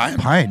 first these time.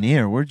 years.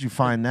 Pioneer, where'd you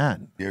find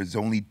that? There's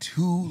only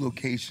 2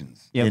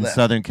 locations. Yeah, In left.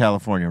 Southern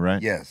California,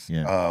 right? Yes.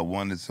 Yeah.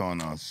 One that's on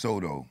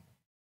Soto.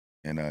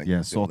 And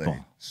Yeah,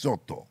 Soto.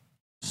 Soto.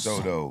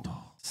 Soto.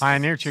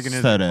 Pioneer chicken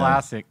is Soda. a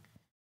classic.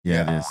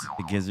 Yeah, it is.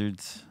 The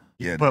gizzards.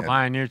 Yeah. Put that-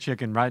 Pioneer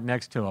chicken right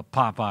next to a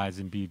Popeyes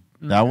and be.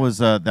 That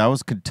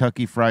was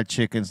Kentucky Fried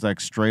Chicken's like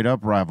straight up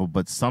rival,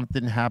 but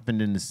something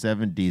happened in the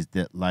 70s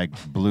that like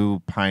blew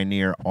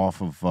Pioneer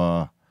off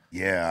of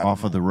yeah,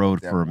 off of the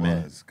road for a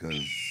minute.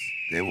 because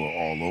they were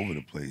all over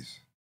the place.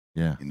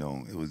 Yeah. You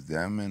know, it was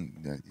them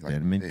and like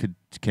Them in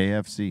they-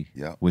 KFC,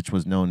 Yeah. which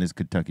was known as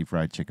Kentucky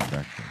Fried Chicken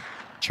back then.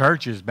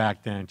 Churches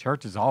back then.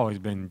 Church has always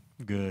been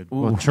good.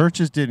 Well,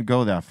 churches didn't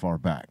go that far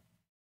back.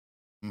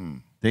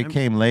 Mm, They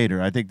came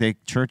later. I think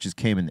churches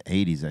came in the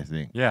 80s, I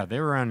think. Yeah, they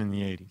were around in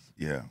the 80s.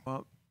 yeah.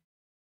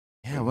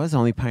 Yeah, it was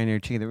only Pioneer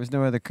Chicken. There was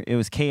no other. It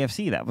was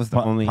KFC. That was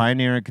the only.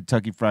 Pioneer and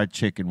Kentucky Fried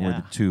Chicken were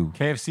the two.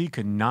 KFC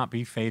could not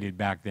be faded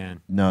back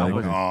then. No, That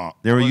was-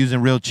 they were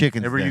using real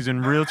chicken. They were using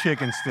real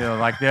chicken still.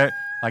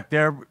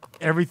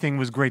 Everything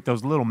was great.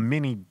 Those little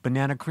mini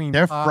banana cream.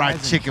 Their pies fried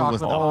and chicken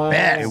was the chocolate-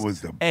 best. It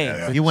was the Hey,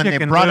 best. When they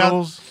chicken brought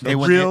littles, out the they,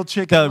 when real they,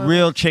 chicken. The littles.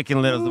 real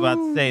chicken littles. About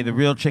to say the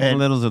real chicken And-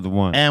 littles are the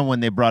one. and when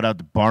they brought out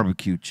the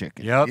barbecue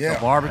chicken. Yep, Yeah. the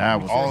barbecue.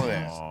 That was all of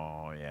that.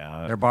 Oh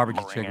yeah. Their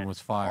barbecue chicken was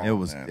fire.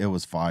 It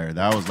was fire.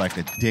 That was like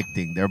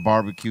addicting. Their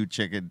barbecue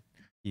chicken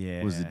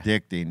Yeah. was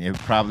addicting. It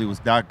probably was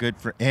not good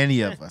for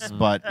any of us,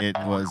 but it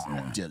was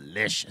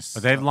delicious.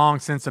 But they've long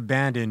since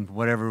abandoned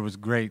whatever was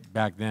great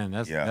back then.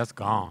 That's Yeah. that's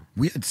gone.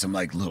 We had some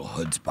like little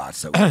hood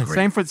spots that were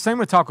great. Same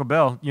with Taco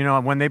Bell. You know,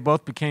 when they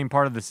both became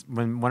part of this,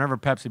 whenever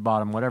Pepsi bought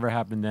them, whatever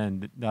happened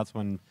then, that's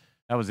when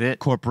that was it.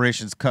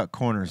 Corporations cut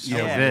corners. That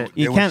was Yeah. it.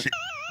 You can't.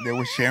 They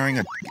were sharing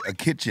a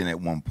kitchen at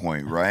one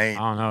point, right? I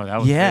don't know. That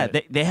was Yeah,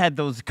 it. they had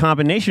those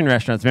combination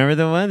restaurants. Remember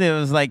the one that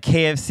was like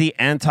KFC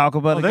and Taco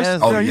Bell Oh, there's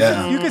together? Oh, you yeah.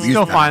 can, you can We still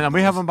used to find have them.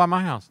 We have those. them by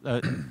my house.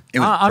 It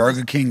was I'm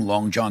Burger King,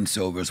 Long John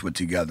Silver's were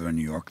together in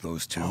New York.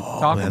 Those two.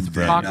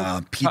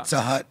 Taco-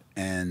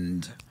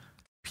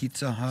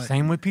 Pizza Hut.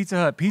 Same with Pizza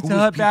Hut. Who Pizza was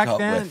Hut Pizza back Hut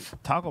then. with?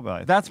 Taco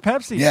Bell. That's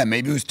Pepsi. Yeah,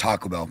 maybe it was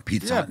Taco Bell.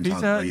 Pizza Yeah, Hut and Pizza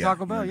Taco Hut Bell. and Yeah,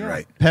 Taco Bell, you're yeah.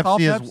 right. It's all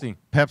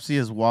Pepsi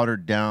has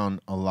watered down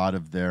a lot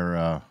of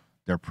their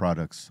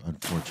products,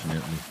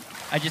 unfortunately.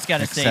 I just got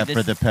to say, Except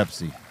for this, the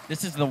Pepsi.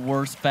 this is the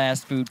worst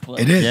fast food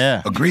place. It is.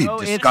 Yeah. Agreed. No,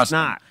 it's Disgusting.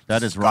 not.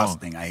 That is wrong.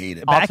 disgusting. I hate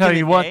it. I'll Back tell in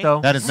you the what, day-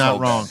 though. That is not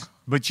So wrong. bad.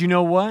 But you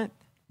know what?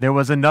 There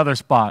was another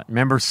spot.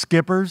 Remember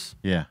Skippers?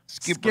 Yeah.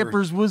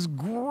 Skippers was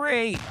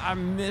great.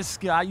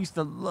 I used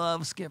to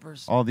love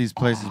Skippers. All these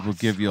places will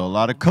give you a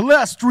lot of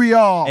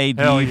cholesterol. Hey,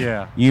 do Hell you,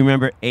 yeah. you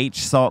remember H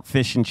Salt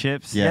Fish and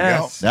Chips? Yeah.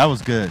 Yes. That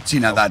was good. See,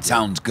 now that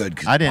sounds good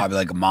because I it's didn't- probably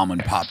like a mom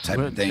and pop type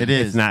of thing. It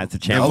is. It's not. It's a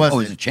chain. Oh,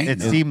 wasn't- it's a chain It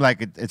now. seemed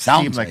like it. It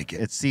Sounds seemed like like it.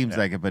 it seems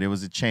like it, but it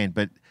was a chain.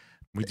 But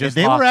We just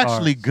they lost were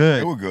actually ours.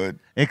 good. They were good.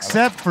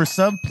 Except for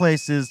some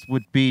places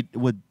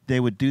they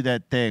would do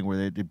that thing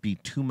where there'd be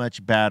too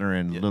much batter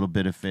and a little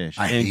bit of fish.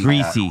 I And hate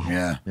greasy. That.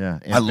 Yeah. Yeah,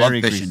 and I love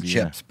very fish greasy, and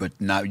yeah. chips, but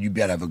now you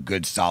better have a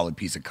good solid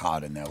piece of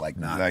cod in there, like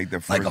not Like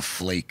the like a first-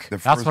 flake. The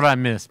That's first- what I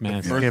miss, man.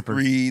 The first Skippers.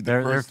 three,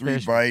 Their three fish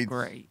was bites.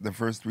 great. The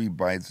first 3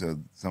 bites of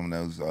some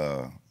of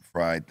those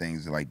fried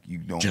things, like you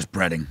don't Just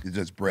breading. It's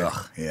just bread.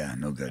 Ugh, yeah,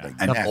 no good. Like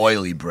And that.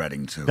 oily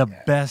breading too. The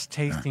best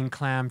tasting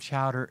clam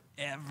chowder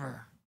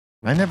ever.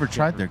 I never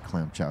tried their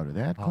clam chowder.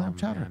 They had clam Oh,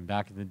 chowder. man,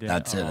 back in the day.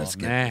 That's it, Oh, that's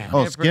Skippers. man.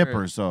 Oh,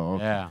 Skippers. Oh,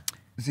 okay. Yeah.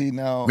 See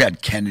now, We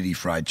had Kennedy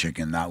fried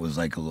chicken. That was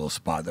like a little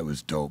spot that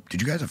was dope.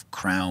 Did you guys have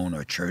Crown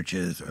or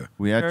Churches or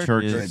We had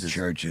Churches. we churches. had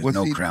Churches? well,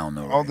 No see, Crown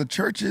though. all right? the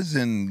churches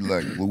in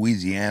like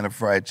Louisiana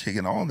fried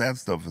chicken, all that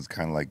stuff is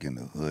kind of like in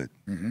the hood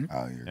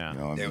out here. Yeah. You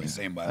know what They I were mean? the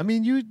same. I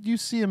mean, you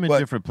see them in But-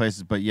 different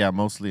places, but yeah,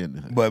 mostly in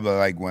the hood. But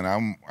like when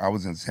I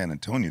was in San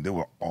Antonio, they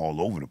were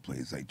all over the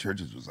place. Like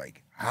churches was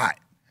like hot,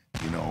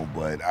 you know.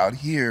 But out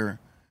here,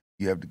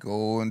 you have to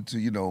go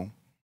into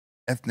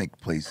ethnic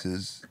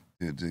places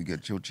to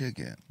get your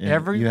chicken.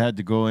 And you had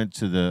to go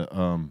into the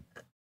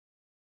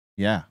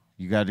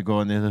you got to go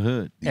into the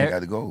hood. You got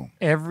to go.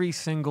 Every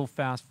single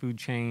fast food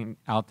chain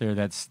out there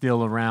that's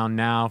still around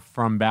now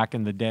from back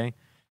in the day,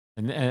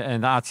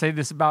 and I'd say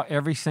this about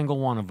every single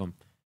one of them,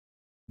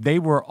 they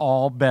were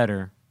all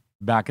better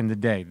back in the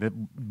day.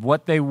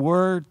 What they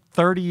were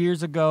 30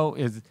 years ago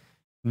is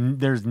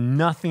there's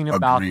nothing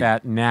about Agreed.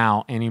 that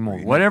now anymore.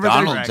 Agreed. Whatever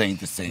McDonald's they're- ain't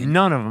the same.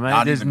 None of them.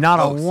 Not There's even not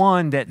close. a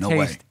one that No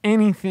way. tastes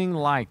anything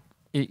like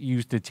it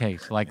used to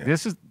taste. Like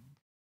this is,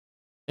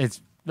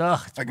 it's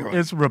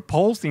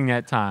repulsing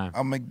at times.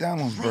 A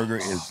McDonald's burger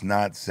is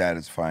not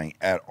satisfying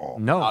at all.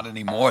 No, Not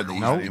anymore. They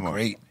used to be Nope.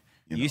 great.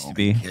 You Used know? to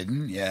be.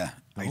 Kidding? Yeah.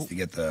 I used to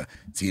get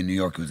in New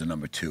York it was the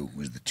number 2. It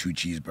was the 2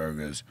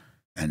 cheeseburgers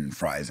and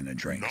fries and a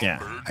drink.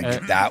 Yeah. I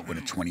get that with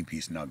a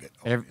 20-piece nugget.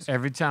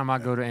 Every time I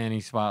go to any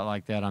spot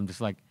like that, I'm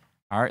just like,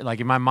 all right, like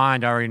in my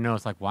mind, I already know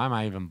it's like, why am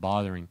I even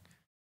bothering?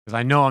 Because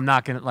I know I'm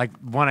not gonna like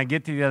when I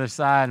get to the other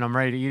side and I'm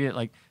ready to eat it.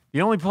 Like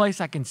the only place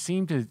I can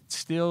seem to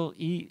still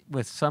eat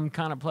with some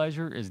kind of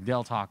pleasure is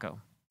Del Taco.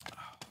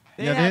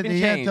 They haven't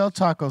changed. Del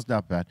Taco's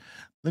not bad.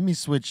 Let me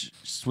switch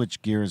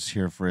gears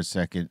here for a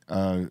second.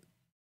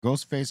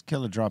 Ghostface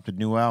Killer dropped a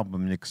new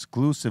album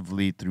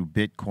exclusively through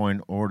Bitcoin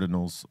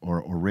Ordinals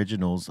or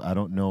Originals. I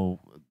don't know,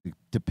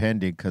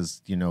 depending,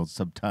 because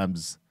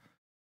sometimes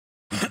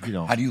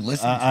How do you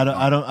listen? I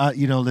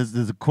don't.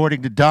 There's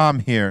according to Dom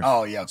here.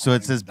 Oh yeah. So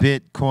it says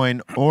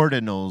Bitcoin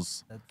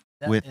Ordinals.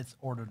 With it's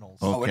ordinals.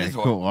 Oh, it Okay, is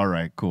cool. All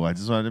right, cool. I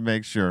just wanted to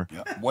make sure.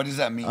 Yeah. What does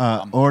that mean?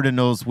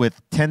 Ordinals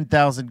with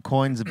 10,000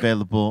 coins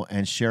available,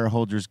 and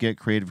shareholders get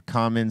Creative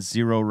Commons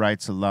 0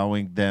 rights,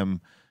 allowing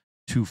them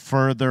to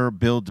further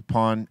build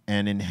upon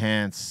and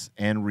enhance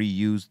and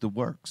reuse the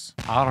works.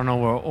 I don't know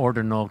where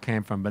ordinal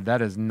came from, but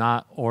that is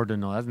not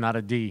ordinal. That's not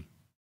a D.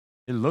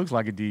 It looks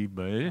like a D,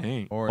 but it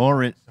ain't.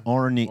 Orneals.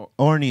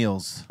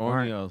 Oreos.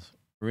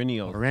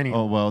 Perennials. Perennial.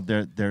 Oh well,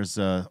 there's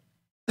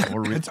It's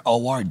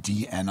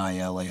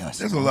ORDNILAS.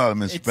 There's a lot of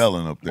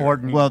misspelling up there.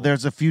 Ordinal. well,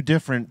 there's a few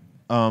different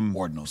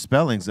Ordinals.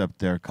 spellings up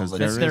there because Oh,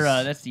 there That's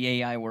is. that's the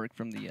AI work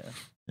from the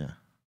Yeah.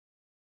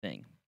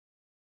 thing.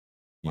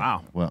 Yeah,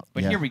 Wow. Well,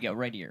 But yeah. here we go,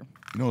 right here.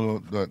 You know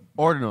the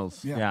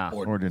Ordinals. Yeah.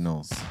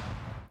 Ordinals.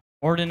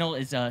 Ordinal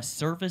is a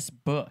service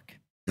book.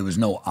 There was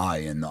no I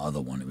in the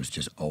other one. It was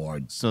just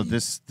ORD. So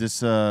this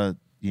is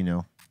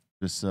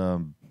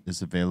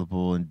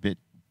available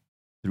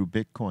through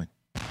Bitcoin.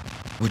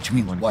 Which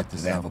means Wanna what? get Do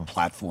this they have a album.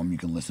 platform you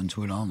can listen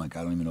to it on? Like,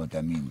 I don't even know what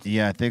that means.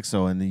 Yeah, I think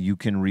so. And then you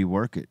can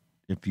rework it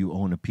if you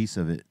own a piece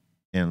of it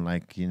and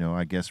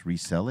I guess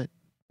resell it.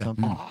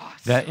 Something.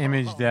 That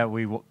image that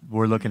we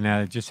were looking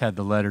at, it just had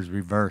the letters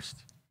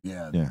reversed.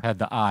 Yeah. Yeah. Had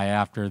the I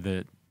after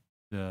the.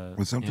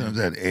 Well, sometimes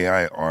that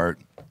AI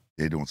art,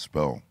 they don't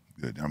spell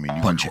good. I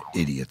mean, Bunch of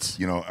idiots.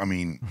 I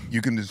mean,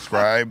 you can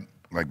describe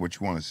like what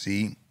you want to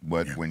see,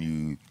 but when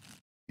you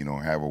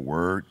have a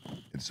word,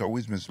 it's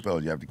always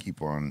misspelled. You have to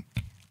keep on.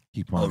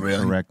 Oh,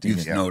 really? correcting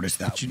You've it. noticed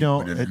that. But when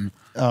you put it in.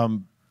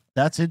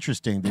 that's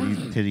interesting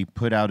that he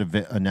put out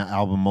an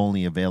album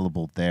only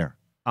available there.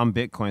 On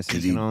Bitcoin, so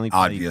Did you can he only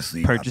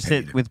obviously purchase got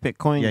paid? it with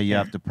Bitcoin. Yeah, you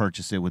have to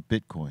purchase it with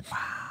Bitcoin,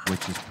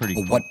 which is pretty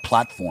But cool. what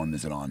platform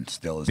is it on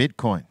still? Is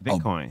Bitcoin.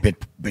 Bitcoin.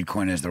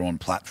 Bitcoin has their own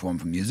platform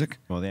for music?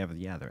 Well, they have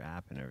their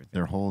app and everything.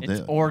 Their whole It's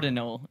deal.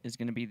 Ordinal is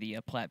going to be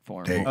the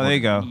platform. There you Oh, there you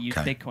go. You use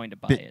Okay. Bitcoin to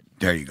buy Bit- it.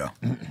 There you go.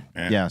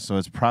 Yeah, so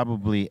it's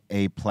probably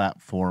a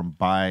platform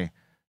by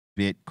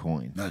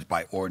Bitcoin. No, it's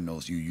by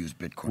ordinals. You use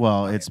Bitcoin.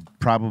 Well, to buy it's it.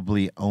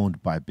 probably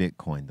owned by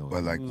Bitcoin though.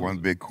 But like one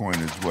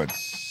Bitcoin is what,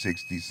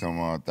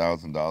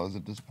 $60,000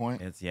 at this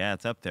point.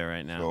 It's up there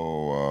right now.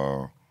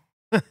 So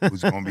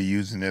who's going to be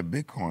using their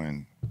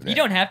Bitcoin? for You that?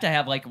 don't have to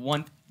have like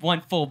one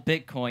full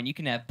Bitcoin. You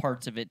can have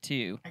parts of it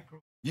too.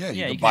 Yeah,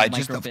 you Yeah, can you can buy have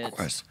just, of microbits.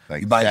 course.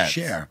 Like you buy a sats.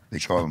 share. They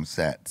call them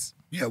sats.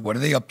 Yeah, what are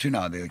they up to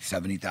now? They're like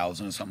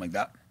 70,000 or something like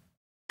that?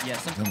 Yeah,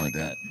 something like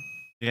that.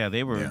 Yeah,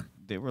 they were Yeah.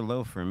 they were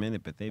low for a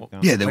minute, but they've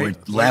gone. Yeah, they were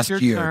Wait last your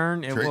year.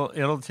 turn. Tra-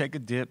 It'll take a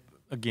dip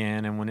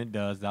again, and when it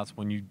does, that's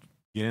when you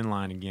get in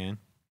line again.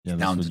 Yeah,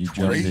 down that's to when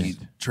you jump 20.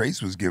 in.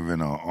 Trace was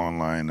giving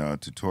online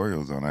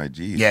tutorials on IG.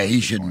 Yeah,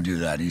 he shouldn't do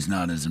that. He's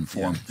not as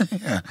informed.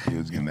 Yeah, He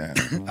was getting that.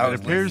 It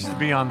appears to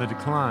be on the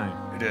decline.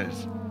 it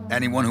is.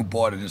 Anyone who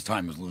bought it this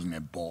time is losing their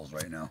balls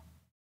right now.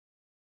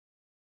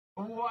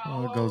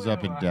 Well, it goes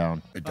up and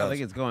down. It I does.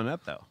 think it's going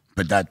up though.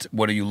 But that's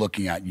what are you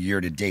looking at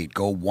year to date?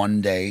 Go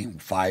 1 day,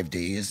 5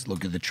 days.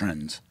 Look at the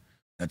trends.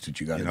 That's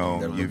what you got to You do. You know,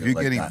 gotta look if at you're it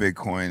like getting that.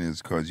 Bitcoin,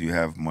 it's because you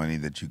have money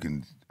that you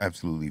can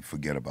absolutely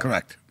forget about.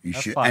 Correct. You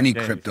That's should. 5 Any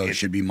days. crypto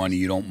should be money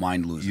you don't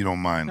mind losing. You don't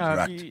mind. No,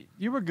 Correct.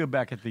 you were good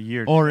back at the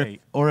year Or to if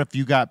date.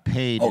 you got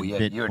paid Oh in yeah,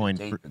 year to Bitcoin,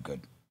 date, you're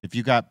good. if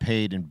you got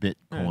paid in Yeah,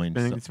 Bitcoin,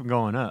 it's been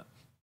going up.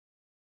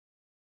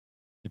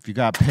 if you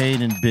got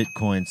paid in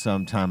Bitcoin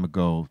some time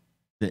ago,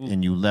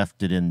 and you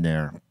left it in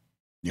there,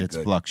 You're it's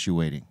good.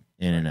 fluctuating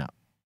in and out.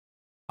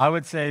 I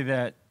would say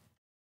that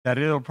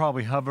it'll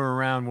probably hover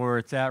around where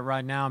it's at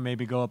right now,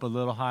 maybe go up a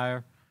little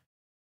higher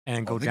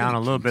and go they're down a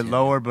gonna little keep bit it.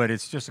 lower, but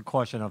it's just a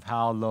question of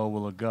how low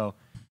will it go.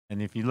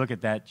 And if you look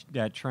at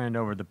that trend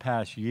over the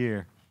past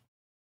year,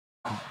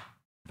 in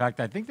fact,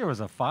 I think there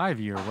was a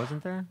 5-year,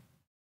 wasn't there?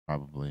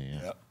 Probably,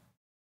 yeah. Yep.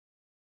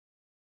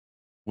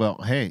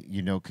 Well, hey,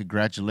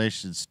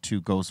 congratulations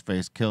to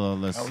Ghostface Killer.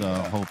 Let's Oh,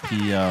 yeah. hope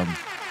he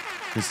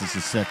this is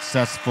a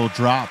successful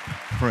drop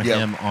for Yeah.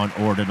 him on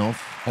Ordinal.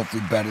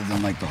 Hopefully better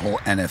than like the whole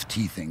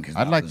NFT thing. 'Cause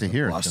I'd that like was to a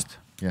hear it. bust.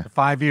 Yeah. The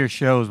 5-year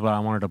shows what I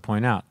wanted to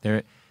point out.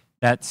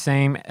 That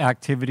same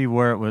activity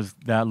where it was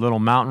that little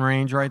mountain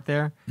range right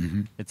there,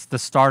 Mhm. it's the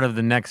start of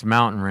the next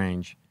mountain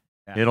range.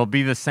 Yeah. It'll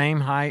be the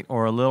same height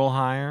or a little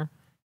higher,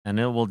 and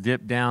it will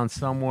dip down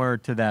somewhere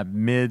to that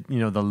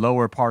the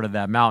lower part of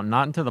that mountain,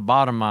 not into the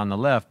bottom on the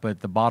left, but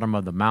the bottom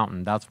of the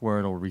mountain. That's where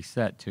it'll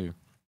reset to.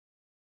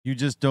 You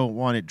just don't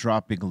want it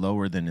dropping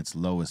lower than its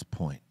lowest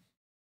point.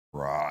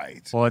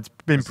 Right. Well, it's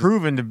been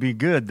proven to be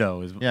good,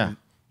 though. Yeah.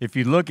 If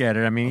you look at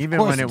it, I mean, Of even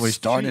course, when it was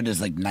started cheap-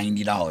 as like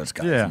 $90,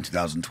 guys, Yeah. in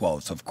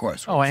 2012. So of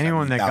course. Oh, we're at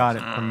anyone that got it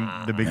 70,000.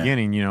 from the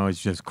beginning, is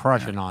just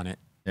crushing on it.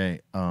 Hey,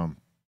 I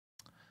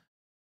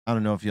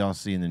don't know if y'all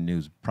seen the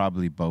news.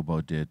 Probably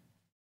Bobo did,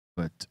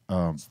 but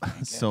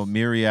so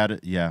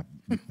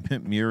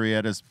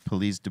Murrieta's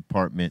police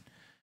department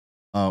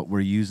were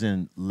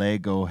using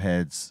Lego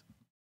heads,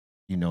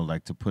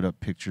 like to put up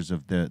pictures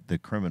of the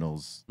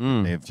criminals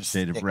Just they've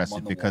stick 'em arrested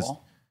on the because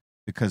wall?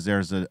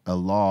 there's a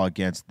law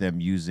against them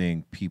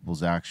using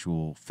people's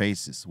actual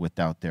faces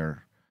without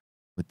their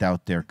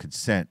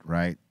consent,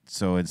 right?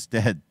 So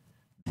instead,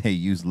 they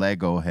use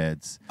Lego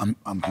heads. I'm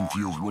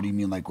confused. What do you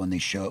mean? Like when they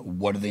show?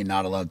 What are they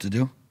not allowed to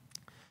do?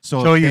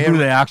 So Show if you they who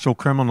the actual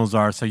criminals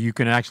are, so you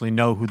can actually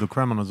know who the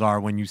criminals are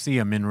when you see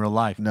them in real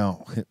life.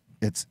 No,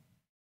 it's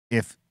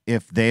if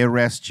they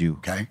arrest you,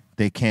 Okay.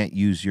 they can't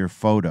use your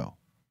photo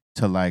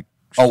to like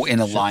Oh, in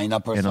a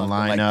lineup or in a something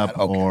like lineup that?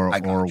 Okay, I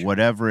got or you.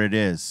 whatever it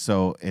is.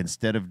 So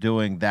instead of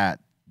doing that,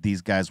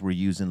 these guys were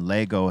using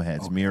Lego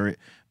heads. Okay.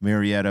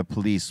 Murrieta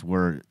police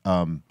were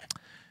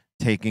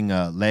taking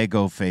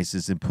Lego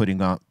faces and putting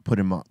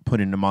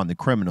them on the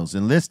criminals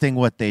and listing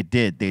what they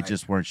did. They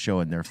just weren't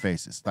showing their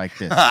faces like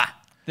this.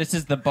 This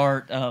is the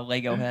Bart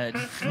Lego head.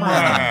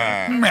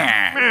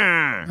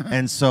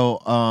 And so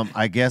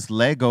I guess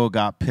Lego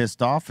got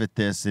pissed off at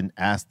this and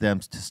asked them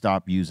to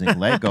stop using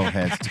Lego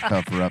heads to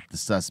cover up the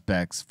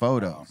suspects'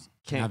 photos.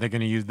 Now they're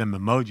going to use them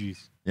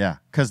emojis. Yeah,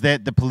 because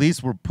the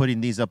police were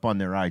putting these up on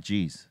their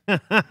IGs.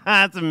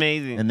 That's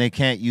amazing. And they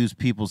can't use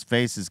people's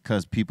faces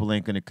because people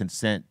ain't going to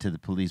consent to the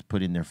police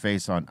putting their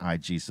face on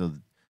IG. So,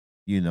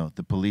 you know,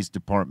 the police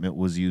department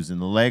was using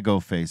the Lego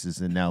faces,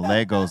 and now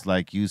Lego's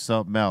like, use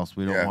something else.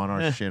 We don't want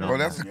our shit on. Well,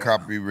 that's a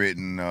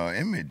copywritten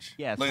image.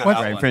 Yeah, Look it's at that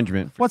copyright one.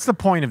 infringement. What's the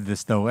point of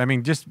this, though? I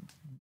mean, just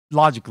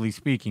logically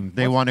speaking.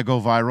 They want to go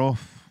viral.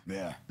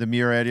 Yeah. The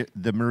Marietta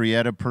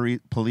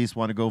police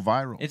want to go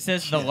viral. It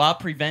says the law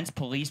prevents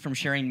police from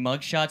sharing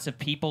mugshots of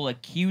people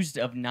accused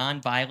of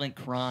nonviolent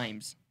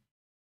crimes.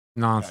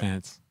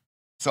 Nonsense.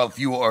 So if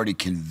you were already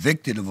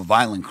convicted of a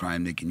violent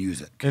crime, they can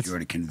use it because It's- you're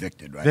already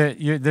convicted, right?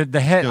 The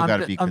head. Still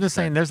gotta I'm, be I'm just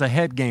saying, consent. there's a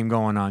head game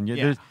going on.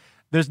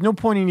 There's no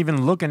point in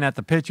even looking at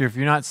the picture if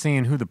you're not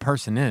seeing who the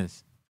person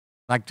is.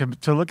 Like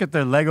to look at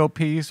the Lego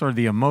piece or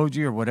the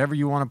emoji or whatever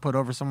you want to put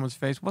over someone's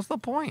face. What's the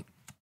point?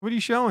 What are you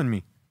showing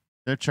me?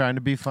 They're trying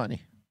to be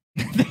funny.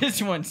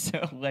 This one's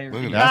so hilarious.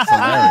 Look at That's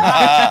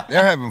hilarious.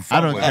 They're having fun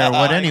I don't with care it.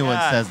 what my anyone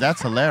God. says.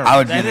 That's hilarious. I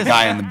would be the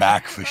guy in the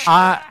back for sure.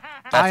 I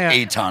That's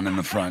am- Aton in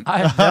the front.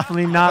 I am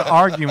definitely not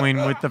arguing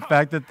with the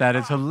fact that that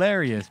is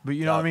hilarious. But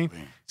you know what I mean?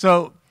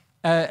 So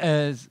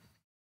as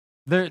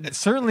there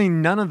certainly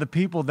none of the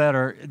people that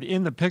are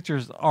in the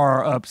pictures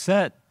are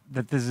upset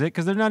that this is it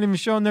because they're not even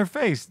showing their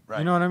face. You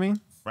Right. know what I mean?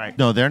 Right.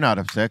 No, they're not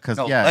upset because,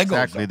 No, yeah, Lego's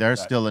exactly. They're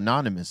upset. still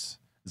anonymous.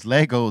 It's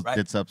Lego Right.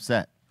 that's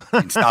upset.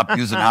 And stop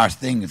using our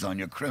things on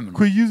your criminal.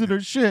 Quit using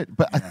their shit.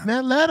 But,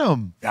 man, let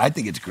them. I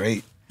think it's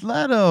great.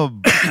 Let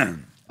them.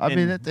 I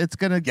mean, it's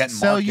going to Getting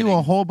sell you a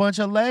marketing. whole bunch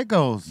of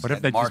Legos. What if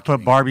And they just put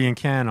marketing. Barbie and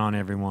Ken on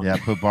everyone? Yeah,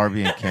 put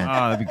Barbie and Ken.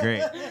 Oh, that'd be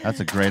great. That's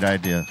a great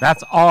idea.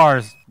 That's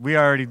ours. We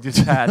already just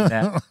had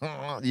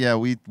that. Yeah,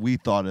 we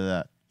thought of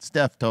that.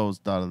 Steph Toes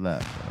thought of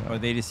that. Or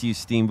they just use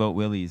Steamboat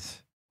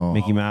Willies. Oh,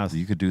 Mickey Mouse.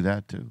 You could do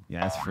that too.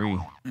 Yeah, it's free.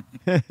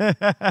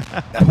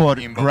 Por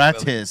Steamboat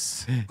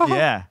gratis.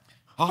 Yeah.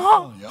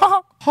 Oh,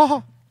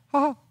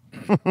 yeah.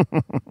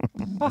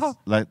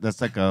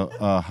 That's like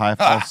a high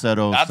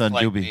falsetto That's Sun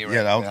like Doobie. me right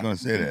Yeah, I was there. going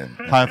to say that.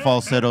 High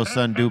falsetto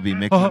Sun Doobie.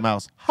 Mickey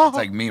Mouse. That's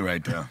like me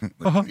right there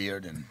with the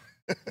beard and.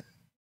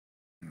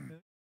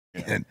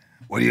 And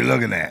what are you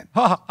looking at?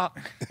 Fuck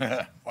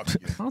you.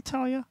 I'll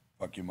tell you.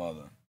 Fuck your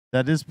mother.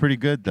 That is pretty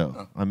good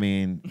though. I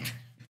mean,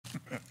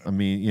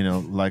 you know,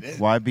 like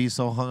why be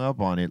so hung up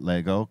on it,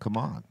 Lego? Come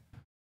on.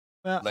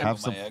 Label Have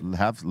my some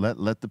egg.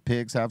 let the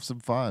pigs have some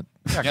fun.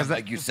 Yeah,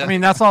 like you said. I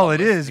mean, that's all it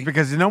is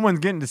because no one's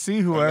getting to see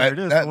whoever That, it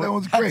is. that, What- that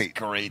was That's great.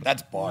 great.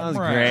 That's That Bart. was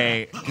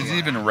great. He's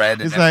even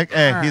red. He's and like,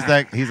 hey, he's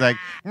like,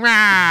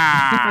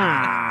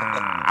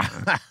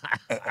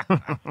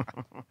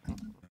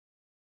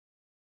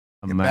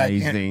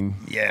 Amazing.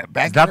 Yeah,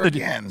 back Is that there the,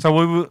 again.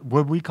 so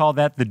would we call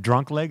that the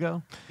drunk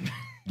Lego?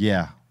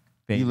 yeah.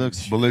 He Baby.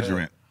 looks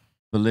belligerent.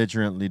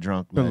 belligerently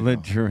drunk. Lego.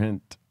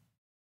 Belligerent.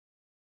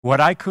 What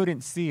I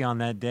couldn't see on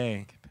that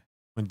day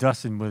when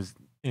Dustin was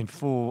in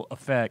full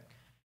effect,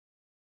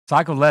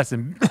 Psycho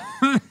Lesson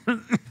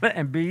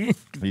and B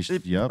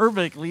Yep.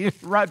 perfectly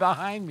right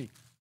behind me.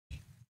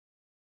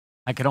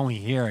 I could only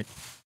hear it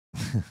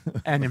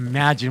and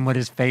imagine what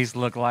his face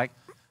looked like.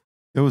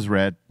 It was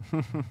red.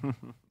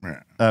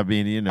 Yeah. I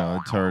mean, you know,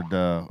 it turned.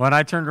 When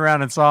I turned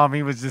around and saw him,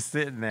 he was just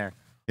sitting there,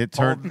 It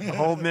turned.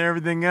 holding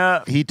everything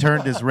up. He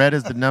turned as red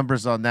as the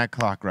numbers on that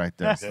clock right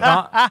there.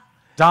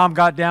 Dom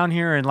got down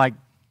here in like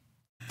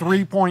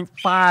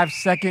 3.5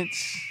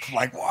 seconds.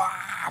 Like, wow,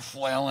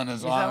 flailing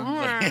his arms.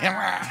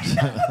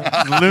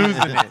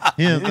 Losing it.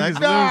 He was like,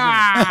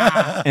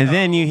 "Ah!" And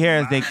then you hear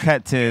as they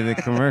cut to the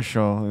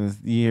commercial,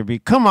 you hear,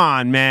 "Come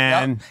on,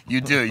 man!"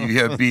 You do. You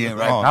hear being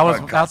right. That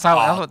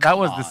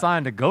was the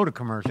sign to go to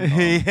commercial.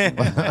 Yeah,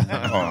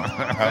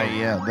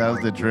 that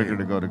was the trigger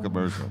to go to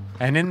commercial.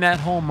 And in that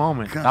whole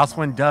moment, that's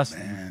when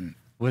Dustin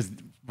Man,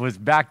 was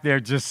back there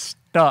just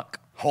stuck.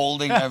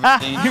 holding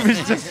everything. He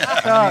was just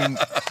stuck. I mean,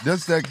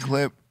 just that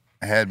clip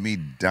had me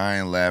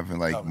dying laughing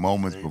like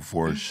moments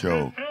before a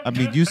show. I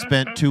mean, you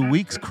spent 2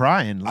 weeks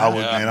crying. I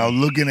was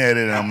looking at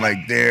it and I'm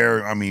like,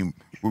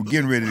 we're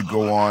getting ready to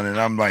go on and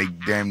I'm like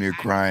damn near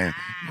crying.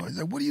 He's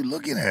like, what are you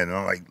looking at? And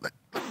I'm like,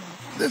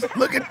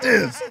 look at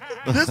this.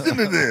 Listen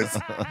to this.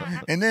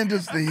 And then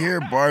just to hear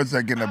Bart's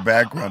like in the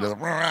background.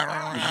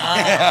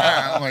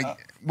 I'm like,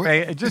 what? Hey,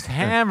 it just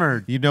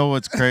hammered. You know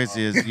what's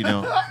crazy is, you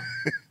know,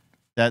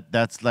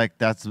 that's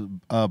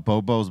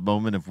Bobo's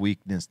moment of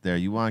weakness there.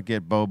 You want to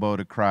get Bobo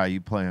to cry,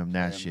 you play him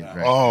that shit,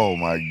 right? Oh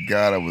my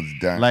God, I was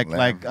dying.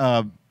 like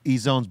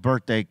Ezone's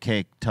birthday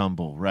cake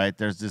tumble, right?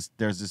 There's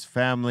this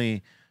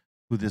family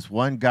who this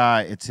one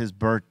guy, it's his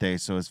birthday,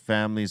 so his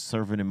family's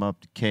serving him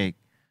up the cake,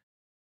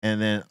 and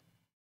then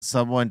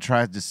someone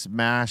tries to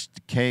smash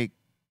the cake,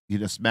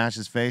 smash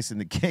his face in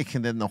the cake,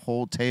 and then the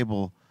whole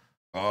table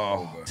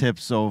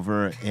tips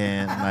over,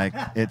 and like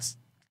it's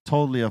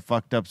totally a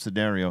fucked up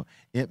scenario.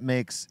 It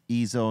makes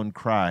E-Zone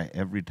cry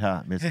every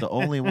time. It's the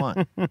only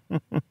one.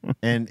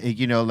 And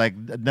you know, like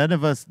none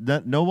of us,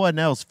 no one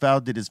else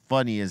found it as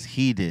funny as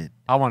he did.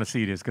 I want to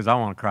see this because I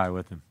want to cry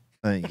with him.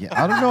 Yeah,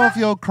 I don't know if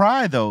you'll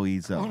cry though,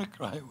 E-Zone. I want to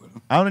cry with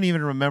him. I don't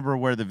even remember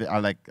where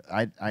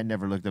I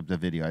never looked up the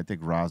video. I think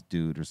Ross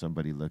Dude or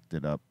somebody looked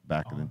it up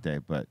back in the day.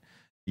 But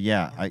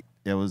yeah,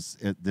 it was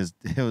this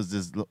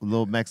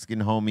little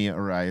Mexican homie,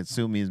 or I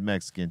assume he's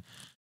Mexican,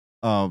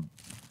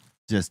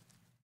 just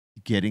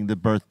getting the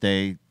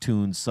birthday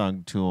tune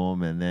sung to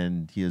him, and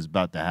then he was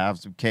about to have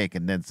some cake,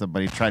 and then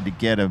somebody tried to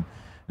get him,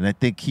 and I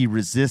think he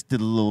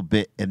resisted a little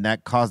bit, and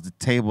that caused the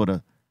table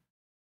to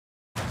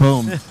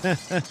boom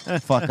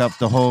fuck up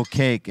the whole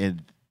cake,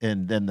 and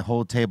then the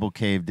whole table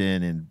caved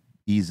in, and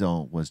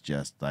E-Zone was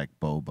just like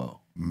Bobo.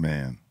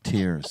 Man,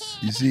 tears.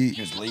 You see,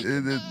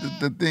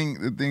 the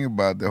thing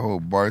about the whole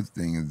Bart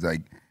thing is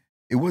like,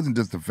 it wasn't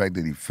just the fact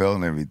that he fell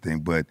and everything,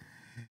 but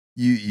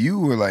you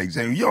were like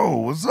saying, "Yo,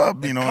 what's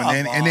up?" You know,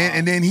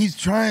 and then he's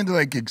trying to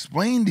like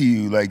explain to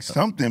you like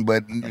something,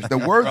 but the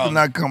words are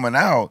not coming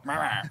out.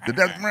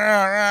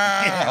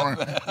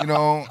 You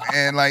know,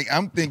 and like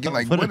I'm thinking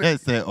like, what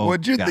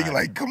you're thinking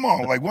like, come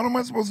on, like what am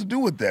I supposed to do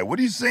with that? What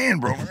are you saying,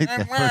 bro? I think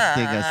the first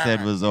thing I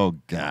said was, "Oh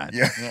God."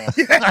 Yeah.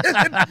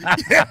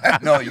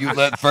 No,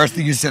 first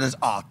thing you said is,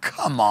 "Oh,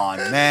 come on,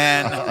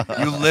 man."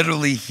 You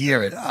literally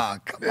hear it. "Oh,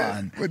 come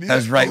on."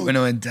 That's right when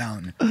it went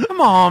down. Come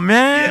on,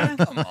 man.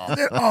 Yeah, come on.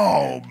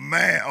 Oh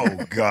man!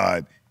 Oh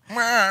God!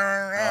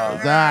 I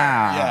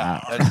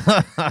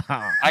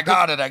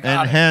got it.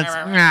 And hence,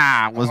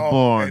 was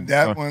born. And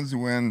that was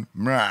when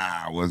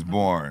was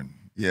born.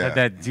 Yeah,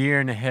 that deer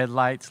in the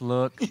headlights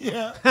look.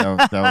 Yeah,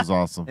 that was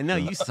awesome. And no,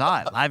 you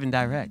saw it live and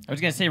direct. I was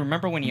gonna say,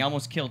 remember when he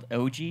almost killed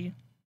OG?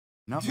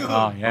 No.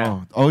 Oh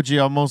yeah. Oh, OG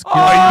almost killed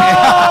him.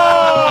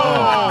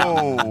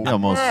 He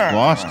almost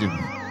squashed him.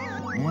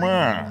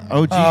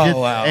 OG did.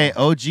 Wow. Hey,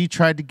 OG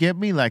tried to get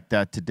me like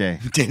that today.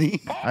 Did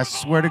he? I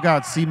swear to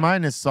God, C-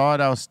 saw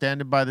it. I was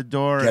standing by the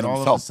door, and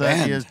all of a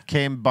sudden he just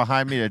came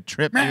behind me to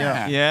trip me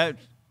up. Yeah.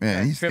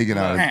 man, he's taking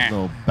out his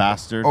Little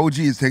bastard. OG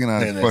is taking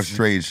out his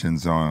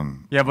frustrations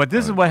on. Yeah, but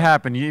this is what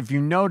happened. If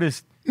you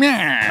notice,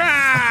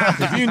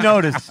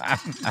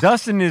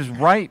 Dustin is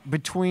right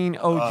between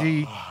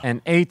OG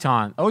and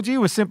Aton. OG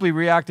was simply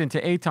reacting to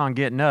Aton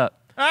getting up.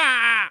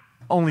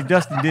 Only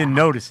Dustin didn't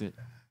notice it.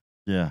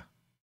 Yeah.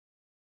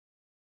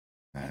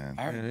 Man.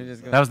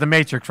 That was the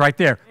Matrix right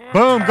there.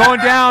 Boom, going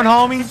down,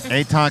 homie.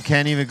 Aton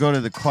can't even go to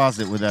the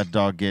closet without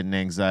dog getting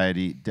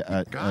anxiety,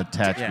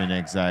 attachment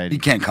anxiety. He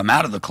can't come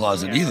out of the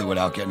closet either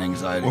without getting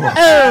anxiety.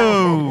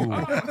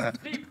 Oh!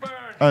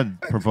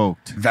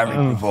 Unprovoked. Very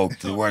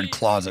provoked. The word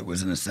closet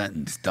was in a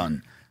sentence.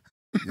 Done.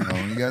 You know,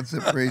 you got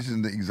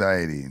separation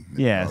anxiety.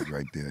 Yes.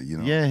 Right there, you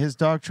know. Yeah, his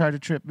dog tried to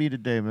trip me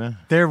today, man.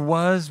 There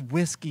was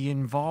whiskey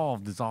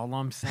involved, is all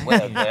I'm saying.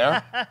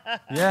 There?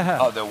 Yeah.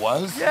 Oh, there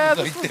was? Yeah,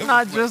 this was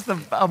not just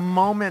a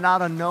moment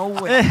out of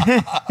nowhere.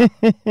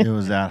 It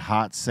was that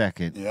hot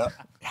second. Yeah.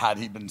 Had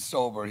he been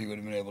sober, he would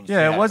have been able to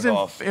Yeah,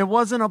 snap it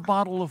wasn't a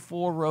bottle of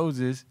Four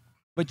Roses,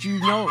 but you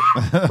know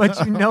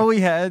he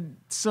had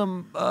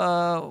some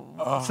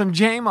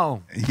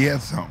JMO. He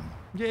had something.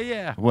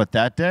 Yeah. What,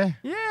 that day?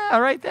 Yeah,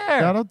 right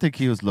there. I don't think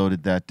he was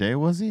loaded that day,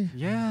 was he?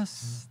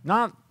 Yes.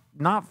 Not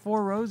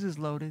Four Roses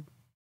loaded.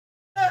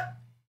 But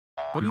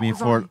You he mean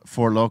was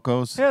four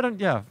Locos? he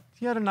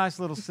had a nice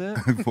little sip.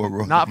 Four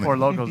Roses. Not Four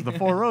Locos, the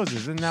Four Roses.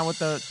 Isn't that what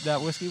that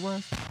whiskey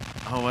was?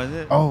 Oh, was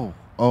it? Oh,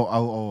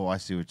 I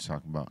see what you're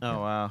talking about.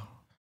 Oh, wow.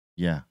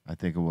 Yeah, I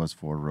think it was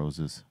Four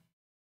Roses.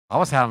 I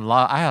had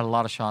a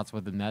lot of shots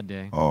with him that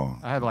day. Oh.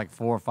 I had like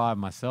 4 or 5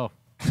 myself.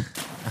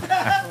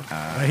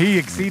 But he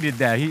exceeded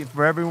that.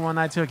 For every one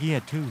I took, he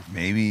had 2.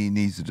 Maybe he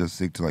needs to just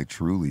stick to like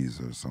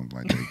Trulies or something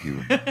like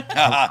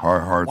that.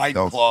 hard White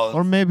seltzer. Claws.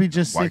 Or maybe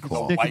just White stick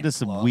Claw. to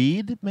some Claw.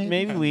 weed, maybe?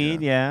 Maybe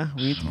weed, yeah.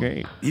 Weed's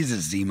great. He's a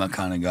Zima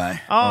kind of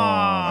guy.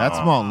 Oh,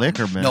 that's malt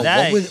liquor, man. No,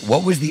 Nice.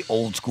 what was the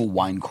old school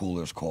wine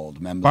coolers called?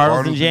 Remember?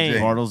 Bartles and James.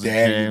 Bartles and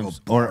There you go,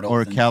 James. Or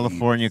Bartles and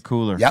California James.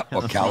 Cooler. Yep,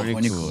 or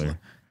California cooler.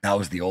 That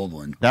was the old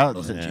one.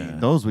 Bartles and James.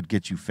 Those would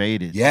get you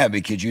faded. Yeah,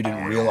 because you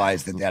didn't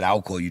realize that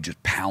alcohol, you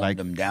just pound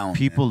them down.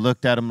 People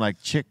looked at them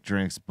like chick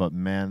drinks, but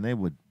man, they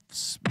would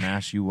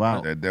smash you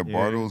out. That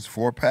Bartles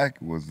 4-pack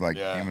was like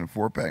came in a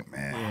 4-pack,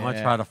 man. I'm going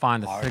to try to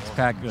find a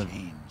 6-pack of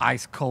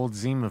ice cold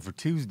Zima for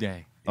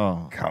Tuesday.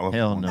 Oh, California.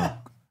 hell no.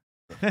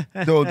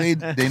 So they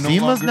no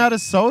Zima's longer, not a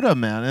soda,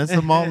 man. It's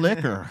a malt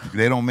liquor.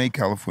 they don't make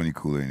California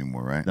Cooler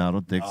anymore, right? No, I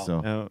don't think so.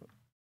 No,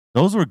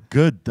 Those were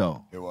good,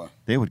 though. They were.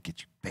 They would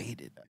get you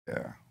faded.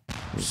 Yeah.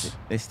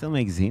 they still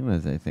make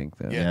Zimas, I think,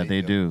 though. Yeah,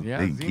 they do. Yeah,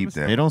 They can keep Zima's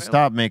that. They don't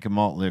stop making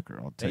malt liquor,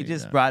 I'll tell They you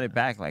just that. brought it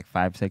back like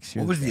 5-6 years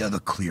What was the ago. other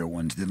clear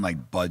ones? Didn't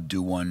like Bud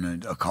do one?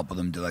 And a couple of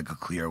them did like a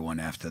clear one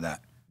after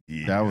that.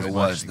 That was There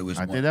much, was- there was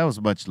I one. think that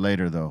was much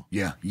later, though.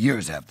 Yeah,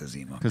 years after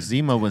Zima. Because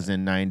Zima was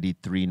in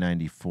 93,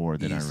 94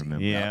 that I Easy.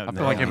 remember. Yeah. I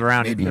feel like it was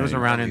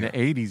around in the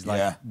earlier. 80s. Like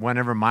Yeah.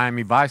 whenever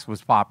Miami Vice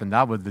was popping,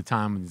 that was the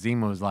time when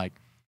Zima was like,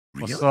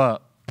 what's Really?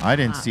 up? I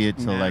didn't see it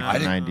till like I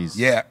the didn't- 90s.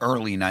 Yeah,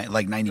 early night,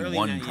 like Early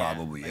 91 night,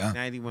 probably. like Yeah,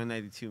 91,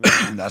 92.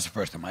 that's the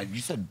first time.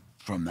 You said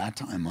from that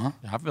time, huh?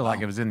 I feel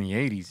like it was in the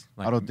 80s.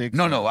 Like, I don't think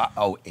No, so.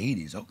 no.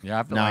 80s. Okay. Yeah,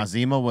 I feel Nah, like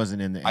Zima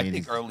wasn't in the 80s. I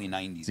think early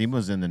 90s. Zima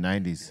was in the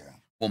 90s.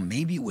 Well,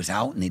 maybe it was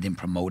out and they didn't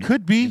promote it.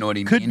 Could be. You know what I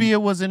mean? Could be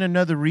it was in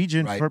another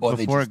region Right, for, or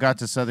they before it just- got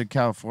to Southern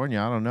California.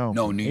 I don't know.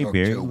 No, New Hey, York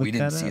Barry, too. We look didn't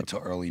that see up. it till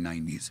early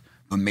 90s.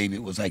 But maybe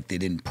it was like they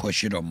didn't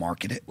push it or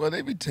market it. Well,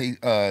 they be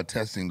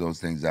testing those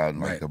things out in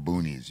like Right. the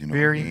boonies, you know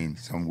Beery. what I mean?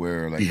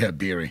 Somewhere like Yeah,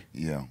 Beery,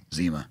 yeah.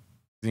 Zima.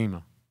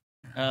 Zima.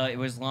 It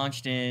was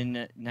launched in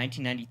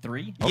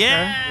 1993.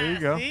 Yeah. there you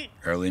go. see?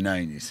 Early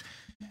 90s.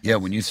 Yeah,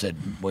 when you said,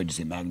 what did you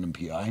say, Magnum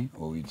PI?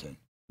 Or what did you say?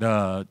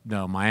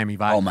 No, Miami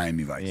Vice. Oh,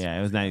 Miami Vice. Yeah,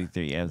 it was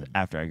 93. Yeah, it was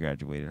after I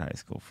graduated high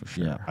school for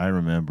sure. Yeah, I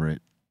remember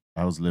it.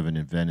 I was living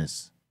in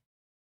Venice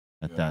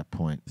at that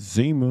point.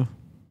 Zima.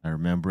 I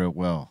remember it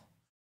well.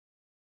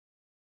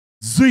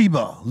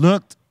 Zima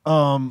looked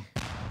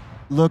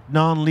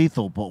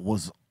non-lethal, but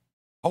was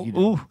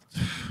Ooh.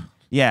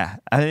 Yeah,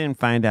 I didn't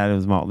find out it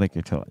was malt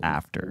liquor till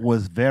after.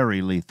 was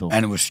very lethal.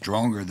 And it was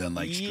stronger than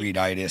like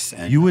streetitis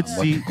and You would what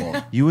see you call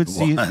it. you would It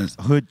see was.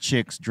 hood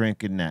chicks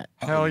drinking that.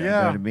 Hell You know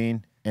yeah. what I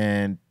mean?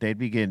 And they'd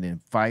be getting in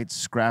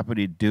fights,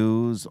 scrappity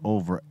doos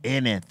over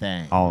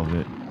anything. All of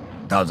it.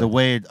 That was The a,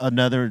 way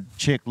another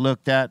chick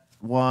looked at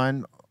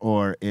one,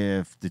 or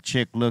if the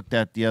chick looked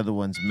at the other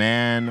one's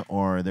man,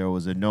 or there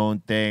was a known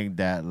thing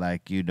that,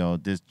 like, you know,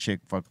 this chick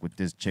fucked with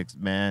this chick's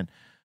man,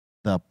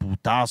 the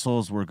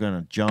putazos were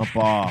gonna jump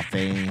off,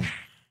 eh?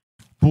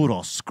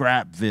 Puro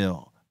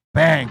Scrapville.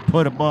 Bang,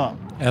 put them up.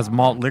 As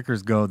malt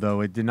liquors go,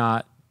 though, it did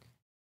not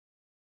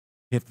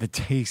hit the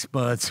taste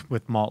buds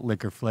with malt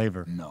liquor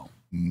flavor. no.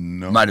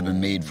 No. It might have been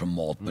made from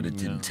malt, but it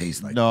didn't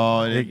taste like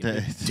No,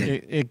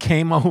 It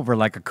came over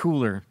like a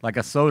cooler, like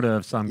a soda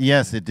of some.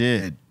 yes, it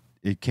did.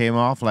 It came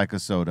off like a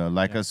soda,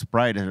 like a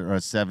Sprite or a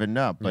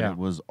 7-Up, but Yeah. it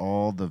was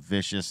all the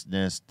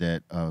viciousness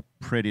that a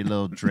pretty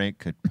little drink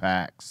could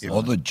pack. So.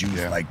 all the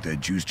juice, like the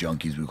juice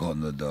junkies, we call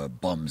them the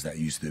bums that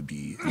used to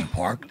be in the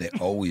park. They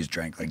always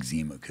drank like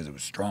Zima because it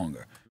was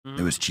stronger. It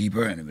was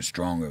cheaper and it was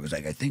stronger. It was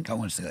like, I think I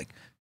want to say like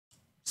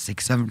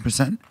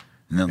 6-7%.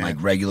 And then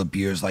like regular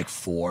beers, like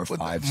 4 or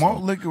 5.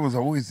 Malt liquor was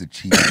always the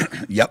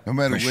cheapest. Yep. No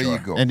matter for where sure. you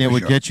go. And it For would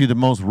sure. get you the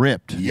most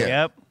ripped. Yeah.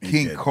 Yep.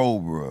 King did.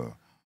 Cobra.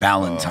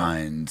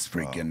 Valentine's,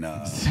 freaking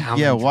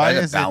Yeah, why Right,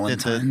 is it that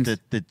Valentine's.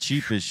 the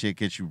cheapest shit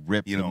gets you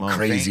ripped You the know, most?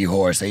 Crazy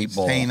Horse, 8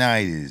 Ball.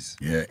 Saint-itis.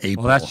 Yeah, 8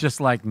 Well, Ball. that's just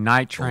like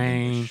Night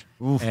Train.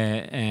 Oof.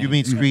 And You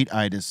mean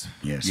street-itis.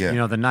 Yes. Yeah. you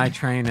know, the Night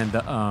Train and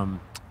the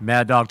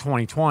Mad Dog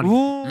 2020.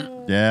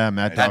 Yeah,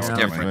 Matt. That's Dog.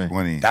 different.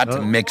 20. That's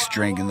a mixed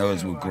drink, and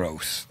those were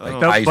gross. Like,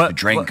 But- I used to but-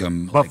 drink but-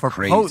 them but like for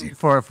crazy.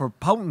 for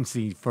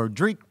potency, for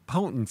drink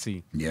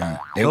potency, Yeah.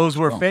 They those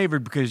were strong.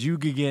 favored because you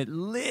could get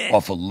lit.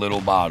 Off a little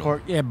bottle.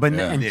 Or, yeah, but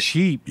Yeah. and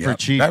cheap. Yeah,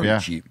 cheap, very yeah.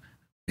 cheap.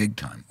 Big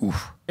time.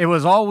 Oof. It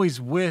was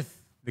always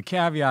with the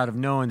caveat of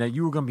knowing that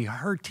you were going to be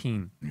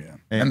hurting Yeah.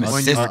 And And the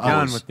when you were Cisco's.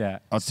 done with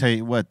that. I'll tell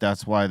you what.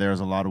 That's why there's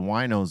a lot of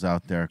winos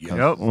out there. 'cause-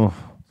 Yep.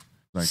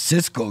 Like-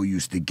 Cisco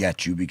used to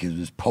get you because it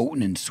was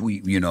potent and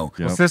sweet, you know.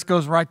 Yep. Well,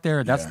 Cisco's right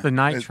there. That's Yeah. the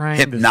Night Train.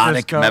 the Hypnotic,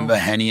 Cisco. remember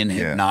Henny and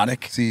Yeah.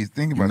 Hypnotic? See,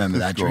 think about remember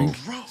that Cisco. drink?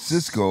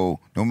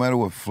 Cisco, no matter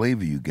what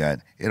flavor you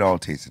got, it all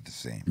tasted the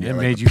same. It like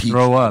made a you peach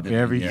throw up dip in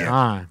every it.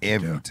 time.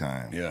 Every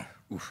time. Yeah.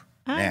 Oof.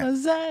 Now,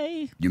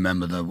 You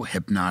remember the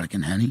Hypnotic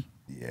and Henny?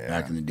 yeah.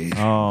 Back in the day?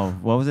 Oh,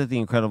 what was it? The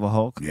Incredible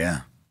Hulk? Yeah.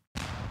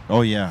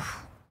 Oh yeah,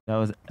 That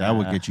was that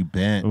would get you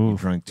bent. You oof.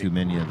 drank too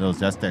many of those.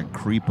 That's that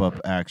creep up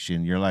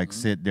action. You're like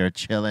sitting there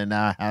chilling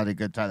out, having a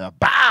good time.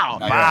 Bow,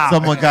 Yeah.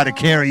 Someone got to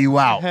carry you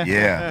out.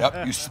 Yeah.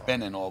 Yep, you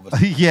spinning all of a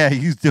sudden. Yeah,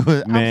 you do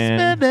it. Man.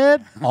 I'm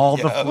spinning. All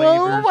the Yeah.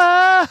 flavors,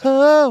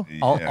 Whoa.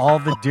 all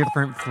the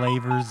different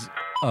flavors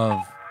of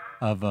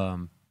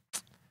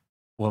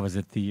what was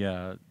it?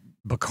 The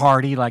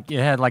Bacardi. Like it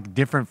had like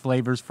different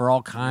flavors for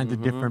all kinds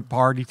of different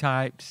party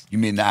types. You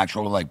mean the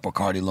actual like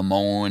Bacardi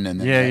Limon and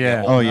then Yeah, they had yeah.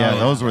 the Oh whole- yeah,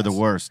 those were the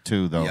worst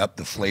too, though. Yep,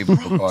 the flavor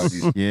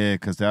Bacardis. Yeah,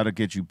 because that'll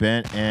get you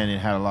bent, and it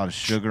had a lot of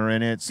sugar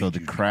in it, so the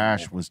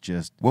crash was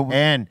just What was-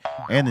 and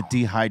the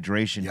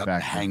dehydration Yep, the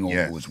factor hangover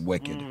Yes. was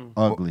wicked.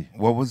 ugly.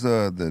 What was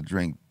the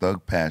drink?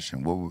 Thug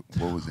Passion. What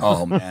was it?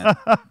 Oh man.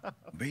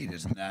 Wait,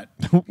 isn't that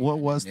What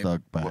was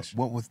Thug What, Bash?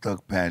 what was Thug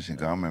Passion?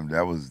 'Cause I remember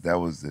that was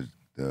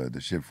the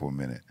shit for a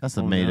minute. That's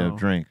a Oh, made no. up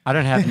drink. I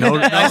didn't have no.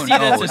 I see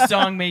that's no. a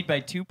song made by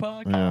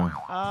Tupac. Yeah.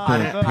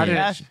 I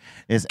didn't-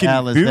 It's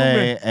Can you feel Alizé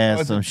it? and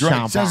It's some a drink.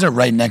 It says champagne. it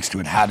right next to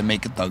it, how to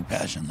make a Thug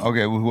Passion.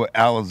 Okay, well,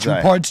 Alizé.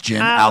 2 parts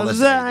gin, Alizé.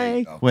 There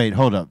you go. Wait,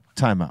 hold up.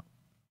 Time out.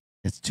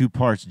 It's 2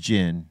 parts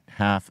gin,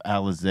 half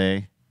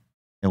Alizé,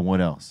 and what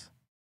else?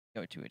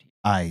 Go to it.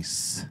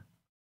 Ice.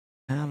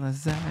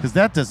 Alizé. Because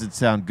that doesn't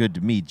sound good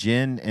to me.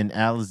 Gin and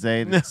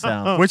Alizé, that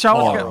sounds Which I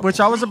was horrible. which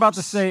I was about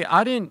to say.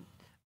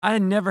 I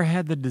had never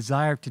had the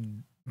desire to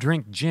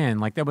drink gin.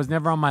 Like that was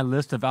never on my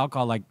list of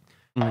alcohol. Like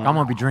I'm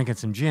gonna be drinking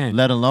some gin.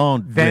 Let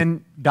alone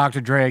Then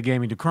Dr. Dre gave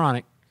me the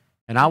chronic,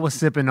 and I was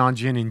sipping on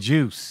gin and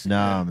juice.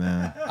 Nah,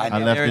 man. I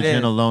know. left There the it gin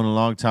is. alone a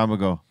long time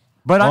ago.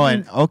 But Oh, I mean,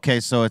 and okay,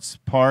 so it's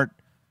part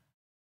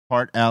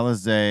Part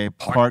Alizé,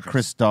 part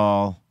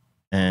Cristal,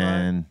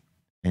 and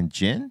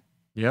gin.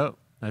 Yep,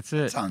 that's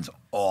it. Sounds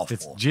awful.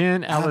 It's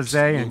gin, Alizé, and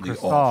Absolutely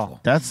Cristal. awful.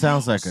 That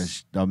sounds like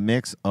a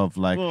mix of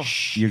like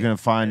you're gonna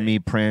find me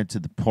praying to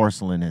the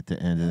porcelain at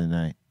the end of the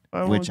night,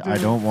 which I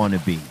don't want to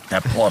be.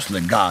 That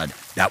porcelain god,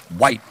 that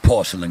white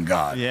porcelain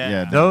god.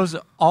 Yeah,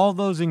 All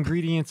those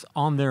ingredients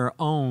on their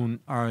own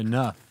are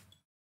enough,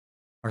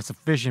 are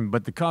sufficient.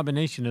 But the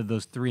combination of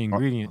those three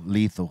ingredients,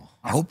 lethal.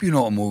 I hope you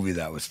know what movie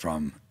that was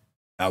from.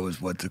 That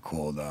was what's it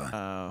called?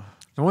 And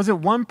was it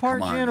one part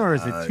Come on, gin or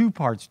is it 2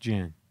 parts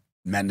gin?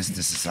 Menace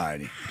to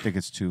Society. I think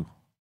it's 2.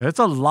 That's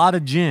a lot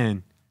of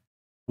gin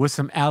with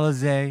some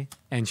Alizé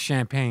and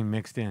champagne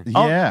mixed in.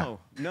 Yeah,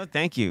 No,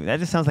 thank you. That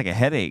just sounds like a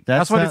headache.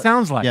 That's what it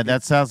sounds like. Yeah,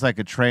 that sounds like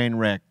a train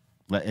wreck.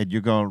 And you're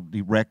gonna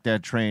wreck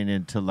that train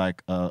into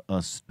like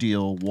a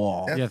steel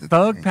wall. Yeah,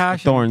 Thug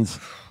Passion. Thorns.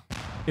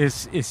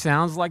 It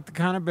sounds like the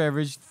kind of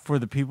beverage for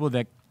the people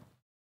that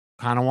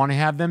kind of want to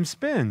have them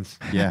spins.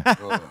 Yeah,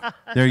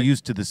 they're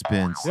used to the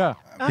spins. Yeah,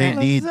 They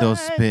need those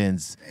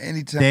spins.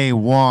 Anytime, They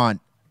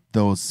want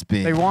those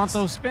spins. they want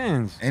those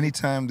spins.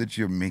 anytime that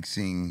you're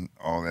mixing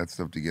all that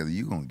stuff together,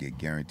 you're gonna get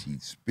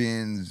guaranteed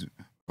spins,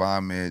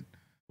 vomit,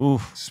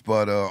 Oof.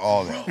 sputter,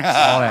 all that,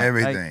 that.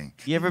 everything.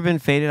 You ever been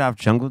faded off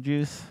Jungle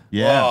Juice?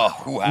 Yeah.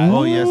 Oh, wow.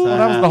 Oh yes, Well, I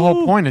that was have. the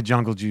whole point of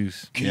Jungle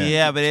Juice.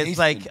 Yeah, but it's Tasted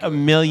like a good.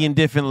 million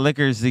different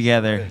liquors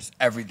together. It's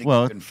everything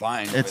Well, you can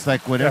find. It's with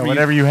like whatever,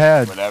 Whatever you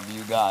had. whatever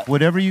you got.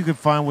 whatever you could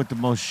find with the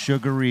most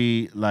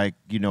sugary, like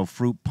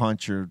fruit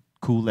punch or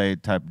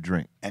Kool-Aid type of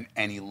drink. And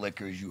any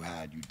liquors you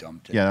had, you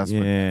dumped it. Yeah, that's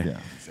what. Yeah. Yeah.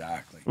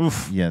 Exactly.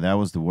 Yeah, that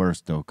was the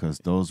worst though, because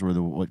those were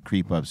what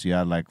creep ups. You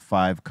had like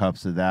 5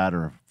 cups of that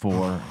or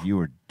 4, you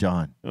were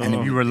done. And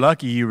if you were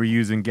lucky, you were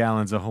using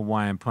gallons of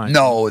Hawaiian Punch.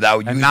 No, that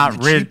would and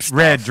not red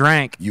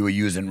drank. You were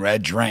using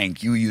red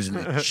drank. You were using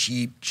the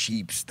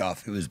cheap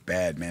stuff. It was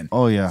bad, man.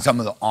 Oh yeah. Some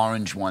of the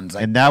orange ones,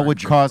 like And that would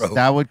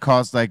orange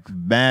cause like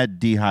mad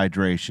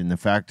dehydration. The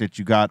fact that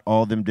you got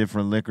all them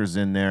different liquors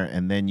in there,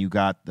 and then you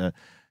got the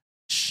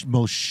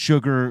most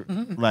sugar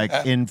like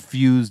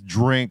infused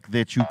drink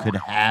that you could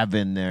have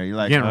in there. You're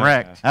like Getting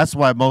wrecked. That's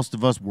why most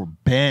of us were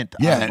bent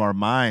out of our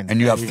minds.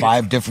 And you have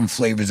 5 different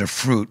flavors of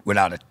fruit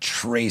without a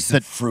trace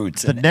of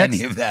fruits in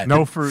any of that.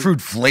 No fruit.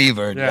 Fruit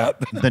flavored. Yeah.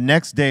 Yep. The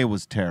next day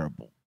was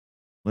terrible.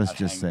 Let's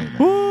just say that.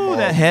 Ooh,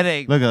 that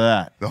headache. Look at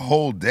that. The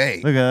whole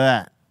day. Look at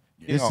that.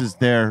 You This know, is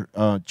their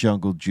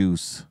jungle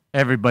juice.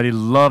 Everybody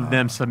loved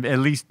them some at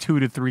least 2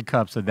 to 3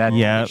 cups of that.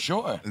 Yeah.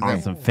 Sure.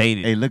 On some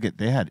faded. Hey, look at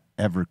they had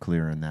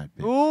Everclear in that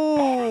bitch.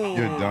 Ooh.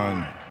 you're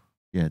done.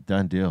 Yeah,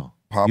 done deal.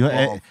 Pop You-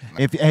 off.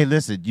 hey,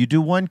 listen, you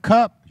do 1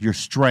 cup, you're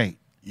straight.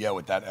 Yeah,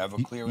 with that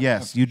Everclear. in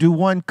Yes, there. you do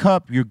 1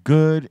 cup, you're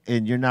good,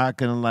 and you're not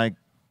gonna like,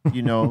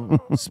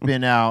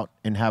 spin out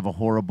and have a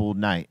horrible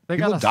night. They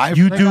People got a, die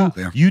You from do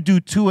Everclear. you do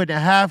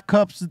 2.5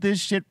 cups of this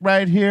shit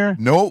right here.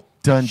 Nope.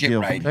 Done Shit deal.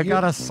 right they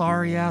got a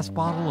sorry ass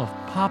bottle of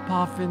Pop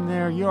Off in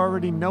there. You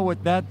already know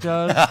what that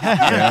does.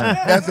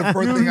 That's the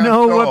first You thing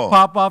know I saw. what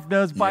Pop Off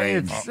does by Yeah.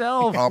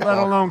 itself, Pop let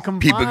Off. alone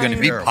combined. People are going to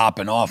be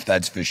popping off,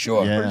 that's for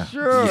sure. Yeah.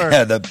 Sure.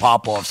 Yeah, the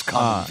pop-offs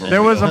coming. for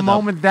There was real. a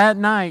moment that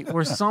night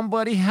where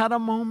somebody had a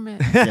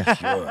moment.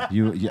 Sure.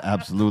 You're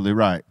absolutely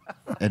right,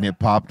 and it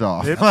popped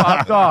off. It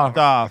popped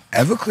off.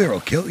 Everclear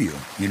will kill you.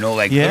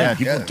 Yeah.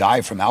 People Yeah.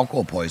 die from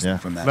alcohol poisoning Yeah.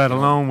 from that. Let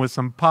alone with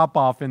some Pop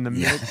Off in the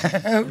mix.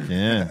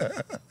 Yeah,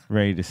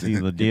 Ready to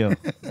seal the deal.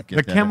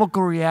 The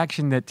chemical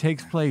reaction that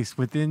takes place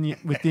within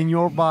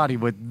your body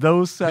with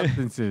those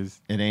substances.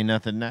 It ain't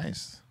nothing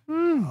nice.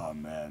 Oh,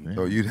 man.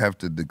 So you'd have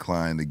to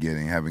decline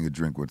to having a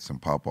drink with some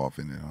pop off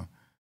in it, huh?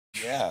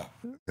 Yeah.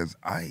 Because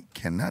I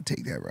cannot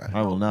take that ride.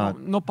 I will not.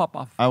 No Pop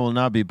Off. I will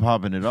not be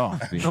popping it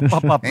off. No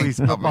Pop Off, please.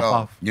 No Pop it Pop off.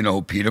 Off. You know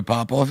who Peter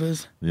Popoff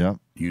is? Yep.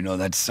 You know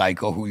that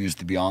psycho who used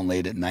to be on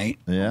late at night?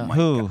 Yeah.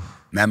 Who?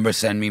 Remember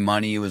Send Me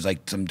Money? It was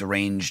like some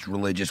deranged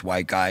religious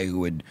white guy who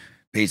would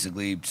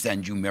basically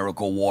send you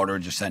miracle water,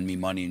 just send me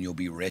money and you'll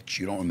be rich.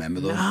 You don't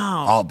remember those?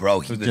 No. Oh, bro,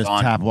 he was Just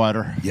on. tap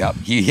water. Yep.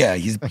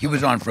 He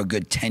was on for a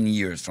good 10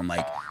 years from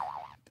like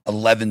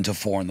 11 to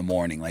 4 in the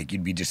morning. Like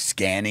you'd be just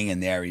scanning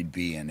and there he'd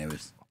be. And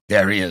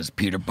there he is,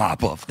 Peter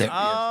Popoff. There he is.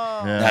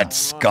 Yeah. That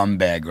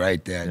scumbag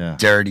right there. Yeah.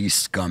 Dirty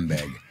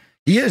scumbag.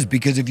 He is,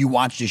 because if you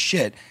watch his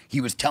shit,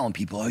 he was telling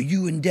people, are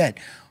you in debt?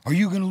 Are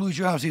you going to lose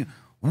your house?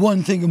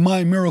 One thing of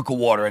my miracle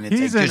water. And it's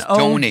He's like, an just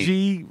donate.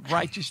 OG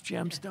righteous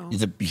gemstone.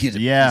 He's a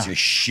Yeah. piece of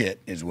shit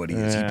is what he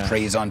is. He Yeah.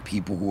 preys on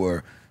people who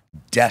are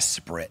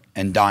desperate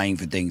and dying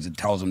for things and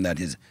tells them that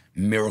his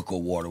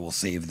miracle water will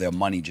save their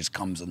money, just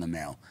comes in the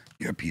mail.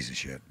 You're a piece of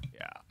shit.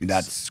 Yeah.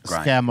 That's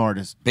grind. Scam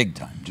artist. Big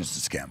time. Just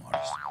a scam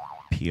artist.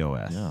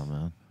 POS. Yeah,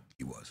 man.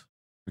 He was.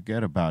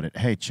 Forget about it.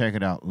 Hey, check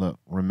it out. Look,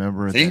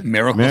 remember See? that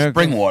Miracle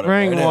spring water.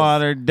 There it Spring is.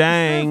 water,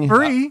 dang.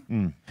 Free.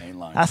 Ain't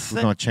lying. I we're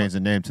said, gonna change the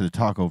name to the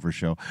Talkover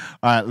Show.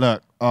 All right,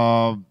 look,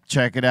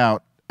 check it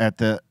out. At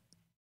the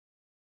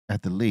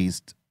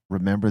least,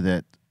 remember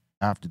that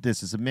after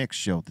this is a mix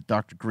show. The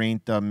Dr.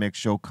 Greenthumb mix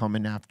show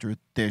coming after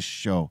this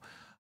show.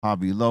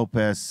 Javi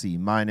Lopez, C-,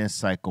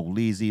 Psycho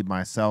Lizzy,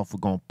 myself, we're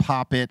gonna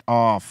pop it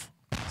off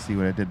See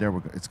what I did there?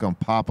 It's going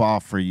to pop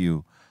off for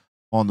you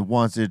on the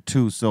ones and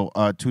twos. So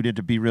tune in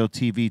to Be Real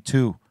TV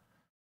too.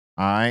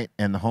 All right.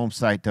 And the home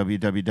site,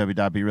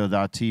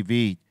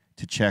 www.bereal.tv,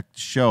 to check the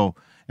show.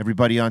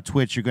 Everybody on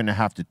Twitch, you're going to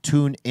have to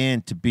tune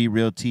in to Be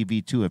Real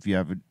TV too. If you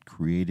haven't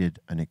created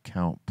an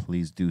account,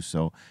 please do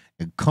so.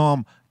 And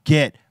come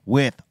get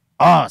with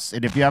us.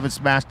 And if you haven't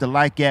smashed the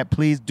like yet,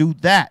 please do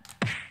that.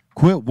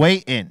 Quit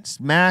waiting.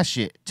 Smash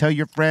it. Tell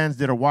your friends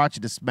that are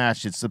watching to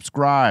smash it.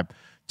 Subscribe.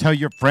 Tell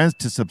your friends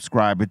to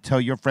subscribe. And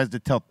tell your friends to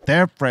tell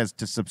their friends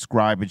to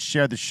subscribe. And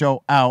share the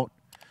show out.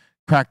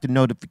 Crack the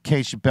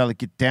notification bell and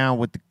get down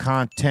with the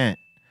content.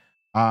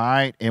 All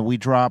right. And we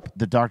drop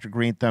the Dr.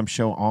 Greenthumb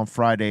Show on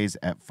Fridays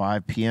at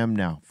 5 p.m.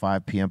 now.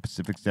 5 p.m.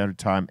 Pacific Standard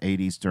Time, 8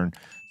 Eastern.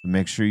 So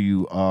make sure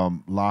you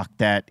lock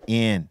that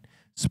in.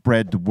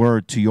 Spread the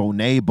word to your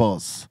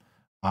neighbors.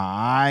 All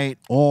right.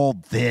 All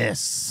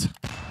this.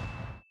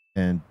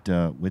 And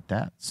with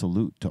that,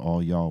 salute to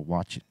all y'all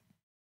watching.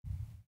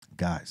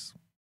 Guys,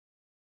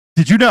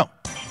 did you know?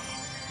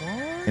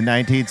 In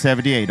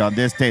 1978, on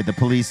this day, the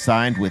Police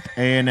signed with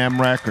A&M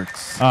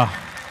Records. One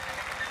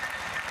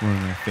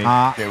of my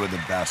favorite. They were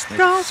the best. They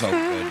were so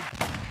good.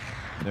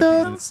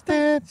 Don't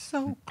stand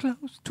so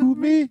close to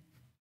me.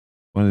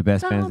 One of the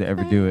best bands to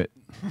ever do it.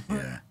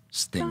 Yeah.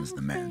 Sting's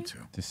the man, too.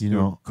 Just,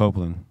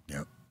 Copeland.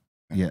 Yep.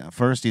 Yeah,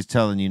 first he's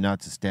telling you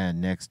not to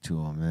stand next to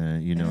him,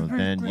 and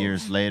then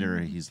years later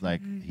he's like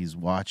he's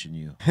watching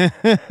you.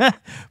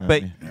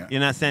 But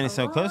you're not standing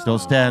so close. Don't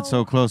stand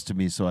so close to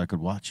me so I could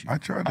watch you. I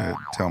tried to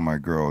tell my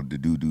girl to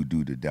do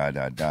the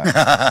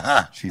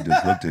da. She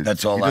just looked at.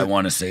 That's all I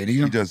want to say to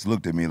you. She just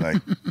looked at me like,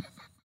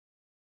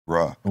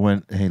 bruh.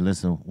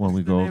 When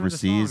we go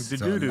overseas,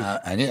 do da.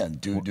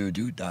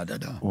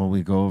 When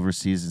we go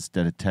overseas,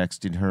 instead of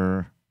texting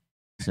her,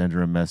 send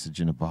her a message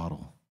in a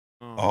bottle.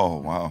 Oh,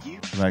 wow.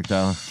 Like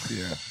that one?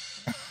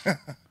 Yeah.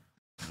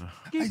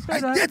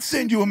 I did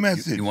send you a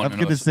message. I'm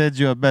going to send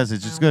you a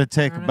message. It's going to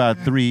take about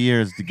 3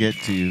 years to get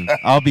to you.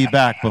 I'll be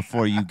back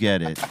before you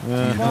get it.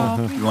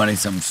 You want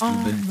something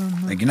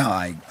stupid?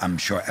 Like, I'm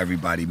sure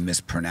everybody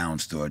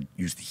mispronounced or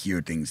used to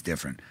hear things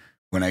different.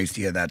 When I used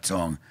to hear that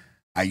song,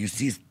 I used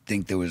to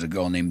think there was a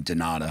girl named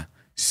Donata.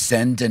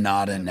 Send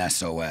Donata an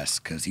SOS,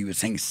 because he was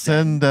saying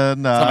send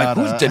Donata. So I'm like,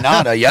 who's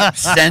Donata? Yep,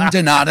 send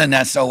Donata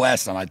an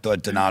SOS. And I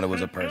thought Donata was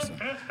a person.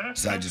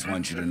 So I just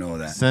want you to know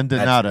that. Send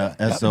Donata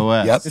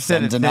SOS. Yep,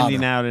 Instead of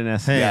sending out an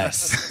SOS.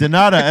 Yes.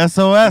 Donata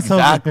SOS.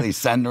 Exactly,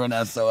 send her an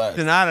SOS.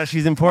 Donata,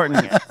 she's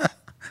important.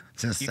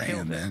 Just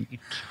saying, man.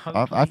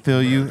 I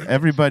feel you.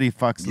 Everybody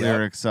fucks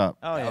lyrics up.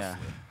 Oh, yeah.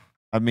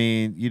 I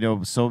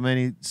mean, so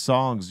many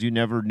songs, you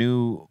never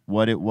knew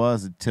what it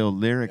was until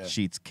lyric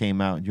sheets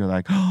came out, and you're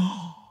like,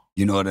 oh.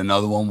 You know what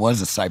another one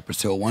was? A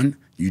Cypress Hill one?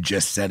 You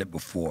just said it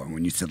before.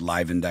 When you said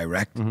live and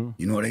direct, you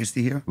know what I used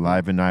to hear?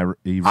 Live and direct.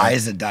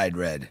 Eyes that died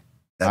red.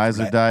 Eyes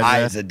that died red?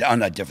 Eyes that, oh,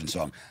 not different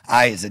song.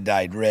 Eyes that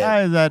died red.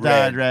 Eyes that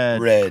died red.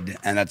 Red.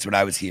 And that's what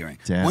I was hearing.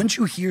 Damn. Once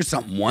you hear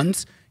something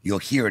once, you'll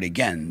hear it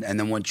again. And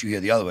then once you hear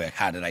the other way,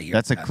 how did I hear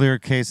That's that? a clear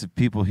case of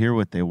people hear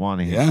what they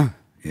want to hear. Yeah.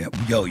 Yeah.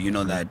 Yo, you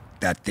know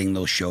that thing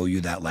they'll show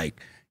you that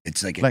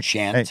it's like a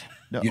chant. Hey,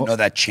 no, you know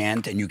that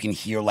chant, and you can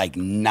hear like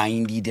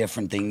 90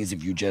 different things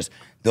if you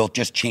they'll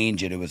just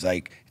change it. It's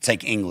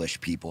like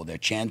English people. They're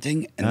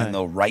chanting, and then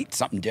they'll write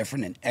something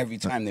different, and every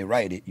time they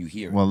write it, you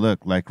hear it. Well,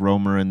 look, like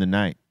Romer in the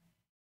Night,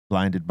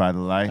 blinded by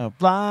the light.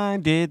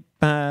 Blinded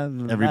by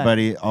the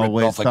Everybody light.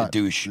 always like a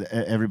douche.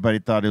 Everybody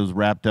thought it was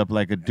wrapped up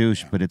like a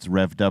douche, but it's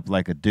revved up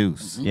like a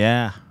deuce.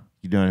 Yeah.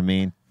 You know what I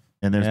mean?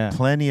 And there's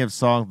plenty of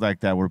songs like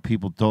that where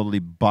people totally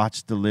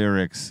botch the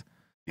lyrics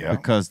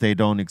because they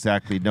don't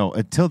exactly know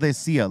until they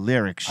see a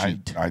lyric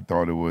sheet. I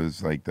thought it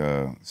was like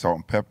the Salt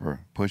and Pepper,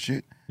 Push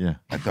It. Yeah.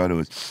 I thought it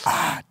was,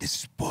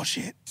 this is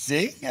bullshit.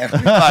 See?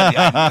 Everybody,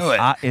 I knew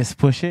it. It's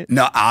Push It?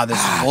 No, this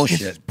is bullshit.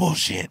 This is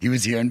bullshit. He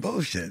was hearing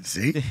bullshit,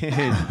 see?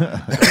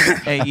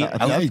 Hey,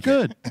 That's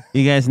good.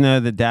 You guys know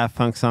the Daft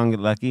Punk song "Get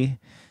Lucky"?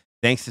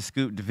 Thanks to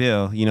Scoop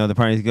DeVille, the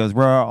part he goes,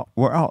 "We're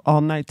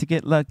all night to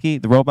get lucky."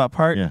 The robot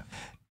part. Yeah.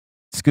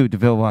 Scoop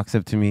DeVille walks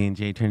up to me and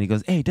Jay Turney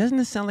goes, "Hey, doesn't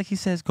this sound like he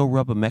says go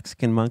rub a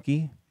Mexican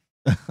monkey?"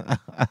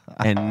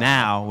 And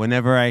now,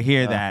 whenever I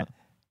hear that,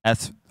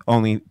 that's the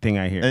only thing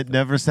I hear. It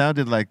never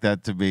sounded like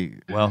that to me.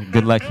 Well,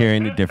 good luck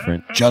hearing it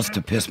different. Just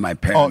to piss my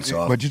parents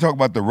off. But you talk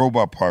about the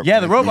robot part.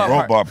 Yeah, the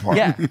robot part.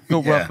 Yeah,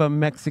 go Yeah. rub a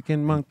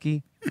Mexican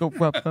monkey. Go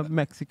rub a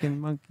Mexican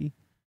monkey.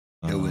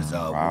 It was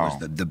what was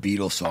the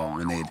Beatles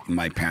song, and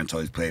my parents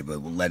always played,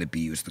 but Let It Be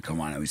used to come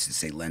on. I used to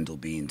say lentil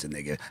beans, and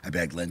I'd be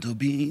like, lentil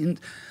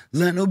beans,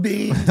 and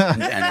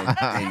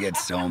they get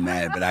so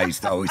mad. But I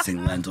used to always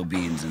sing lentil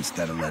beans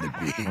instead of Let It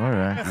Be. All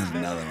right. That's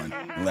another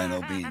one,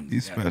 lentil beans.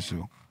 He's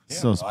special.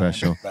 So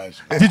special.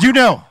 Did you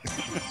know?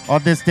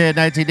 On this day in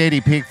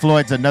 1980, Pink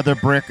Floyd's Another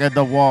Brick in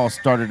the Wall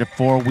started a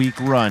 4-week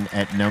run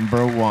at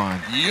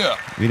 '1. Yeah.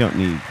 We don't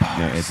need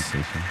no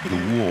education.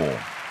 The Wall.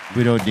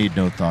 We don't need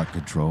no thought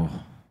control.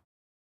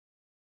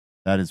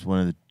 That is one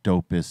of the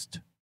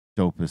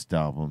dopest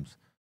albums.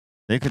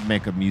 They could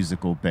make a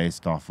musical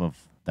based off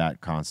of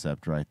that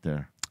concept right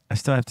there. I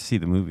still have to see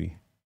the movie.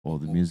 Oh,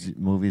 the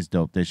movie's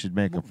dope. They should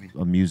make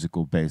a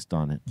musical based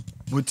on it.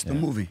 What's the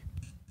movie?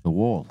 The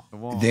Wall.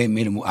 They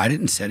made a movie. I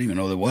didn't even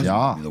know there was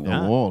a movie, The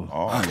Wall.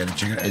 Oh, I gotta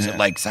check it out. Is it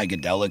like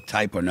psychedelic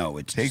type or no?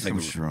 It's Take just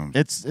like some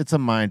shrooms. It's a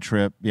mind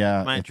trip.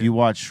 Yeah, Mind if trip. you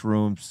watch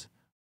Shrooms,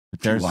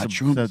 but there's watch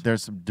some Shrooms?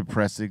 there's some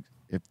depressing.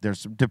 If there's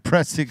some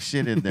depressing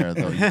shit in there,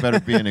 though, you better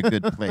be in a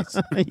good place.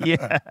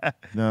 Yeah. You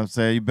know what I'm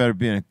saying? You better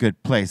be in a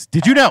good place.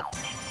 Did you know?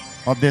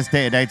 On this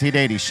day in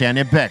 1980,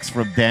 Shannon Bex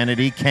from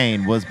Danity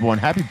Kane was born.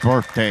 Happy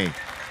birthday,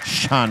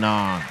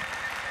 Shannon.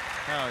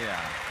 Hell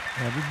yeah.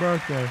 Happy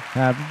birthday.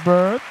 Happy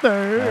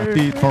birthday.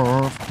 Happy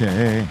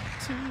birthday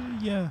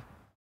to ya.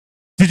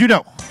 Did you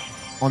know?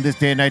 On this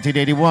day in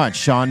 1981,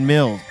 Sean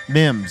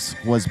Mims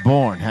was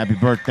born. Happy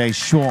birthday,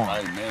 Sean.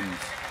 Hi, Mims.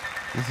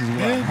 This is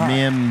what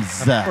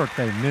Mims. Happy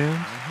birthday,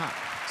 Mims.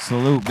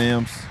 Salute,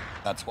 Mims.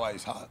 That's why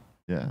he's hot.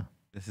 Yeah.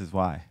 This is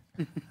why.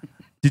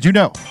 Did you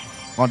know?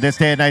 On this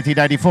day in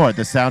 1994,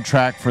 the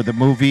soundtrack for the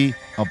movie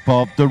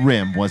Above the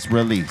Rim was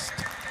released.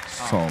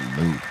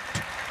 Salute.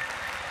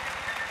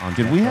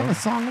 Did we have a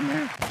song in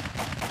there?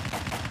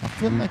 I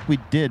feel like we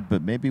did,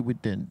 but maybe we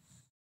didn't.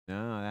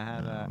 No, that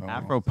had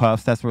Afro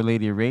Puffs. That's where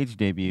Lady of Rage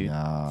debuted.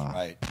 Yeah.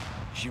 Right.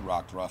 She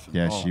rocked rough. And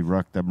Yeah, she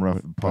rocked them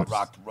rough puffs.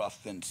 rocked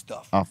rough and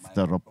stuff.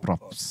 After man. the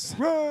props.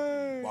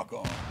 Walk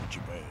on with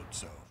your bed.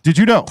 So Did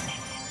you know?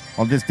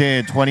 On this day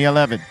in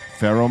 2011,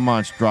 Pharoah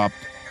Monch dropped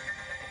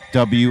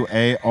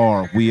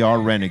WAR, We Are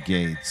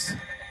Renegades.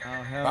 Oh,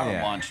 hell Power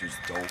yeah. Launch was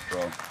dope,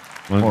 bro.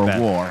 One of the Or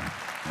best. War.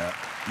 Yeah.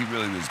 He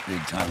really was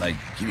big time. Like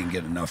he didn't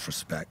get enough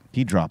respect.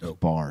 He drops Dope.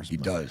 bars. He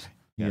bro. does.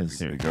 He is.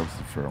 Big ups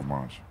to Pharoah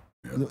Monch.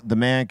 The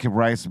man can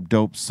write some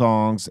dope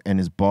songs, and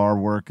his bar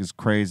work is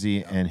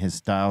crazy, and his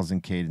styles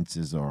and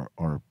cadences are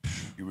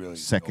He really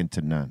is second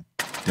to none.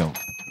 Dope.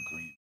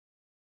 Agreed.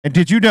 And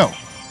did you know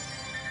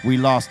we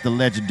lost the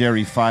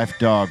legendary Fife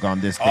Dog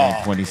on this day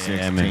in 2016?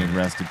 yeah, man.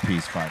 Rest in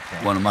peace, Fife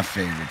Dog. One of my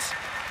favorites.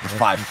 The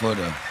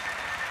 5-footer.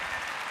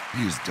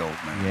 He was dope,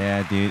 man.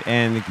 Yeah, dude.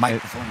 And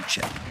Microphone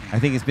check. I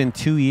think it's been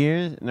 2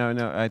 years.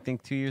 No, I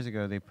think 2 years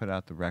ago they put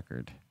out the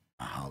record.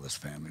 Hollis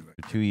family.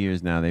 For 2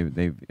 years now, they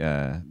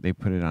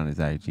put it on his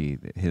IG.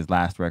 His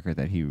last record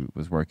that he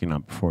was working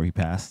on before he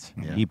passed.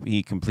 Yeah.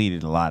 He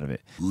completed a lot of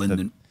it.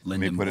 Linden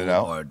put it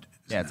out? Boulevard.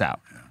 Yeah, it's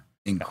out. Yeah.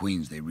 In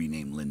Queens, they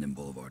renamed Linden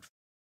Boulevard.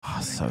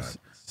 Oh,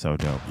 so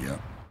dope. Yeah.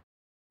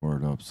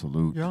 Word up,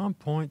 salute. You're on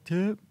point,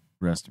 Tip.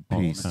 Rest in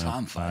peace.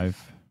 Tom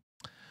Five.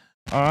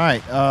 All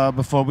right,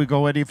 before we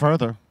go any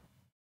further,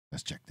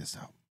 let's check this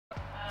out.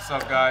 What's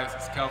up, guys?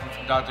 It's Kelvin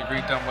from Dr.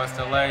 Greenthumb, West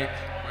LA.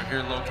 We're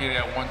here located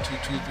at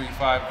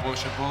 12235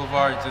 Wilshire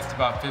Boulevard, just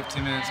about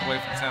 15 minutes away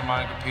from Santa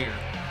Monica Pier.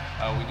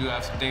 We do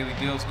have some daily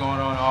deals going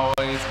on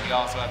always. We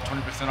also have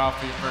 20% off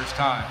for your first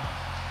time.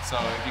 So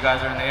if you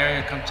guys are in the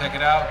area, come check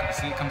it out.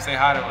 Come say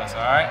hi to us,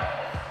 all right?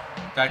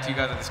 Back to you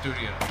guys at the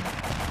studio.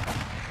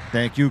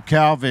 Thank you,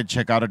 Calvin.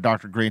 Check out our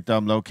Dr.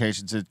 Greenthumb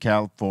locations in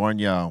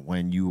California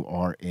when you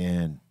are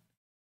in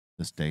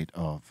the state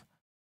of.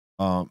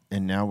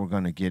 And now we're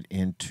going to get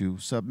into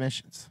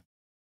submissions.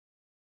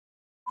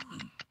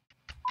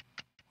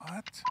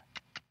 What?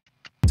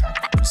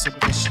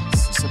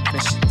 Submissions.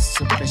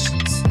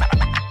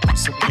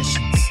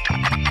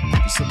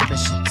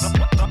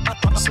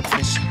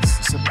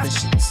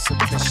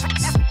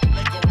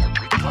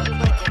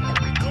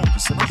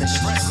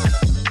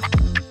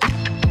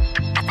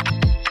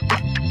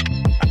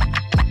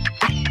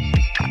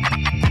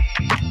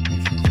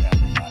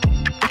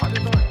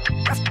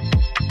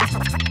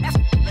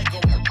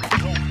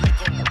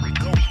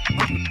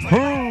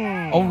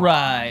 All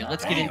right,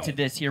 let's get into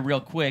this here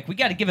real quick. We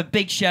got to give a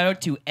big shout out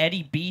to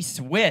Eddie B.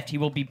 Swift. He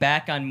will be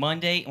back on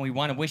Monday, and we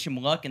want to wish him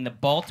luck in the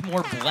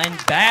Baltimore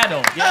Blend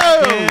Battle.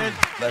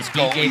 Let's The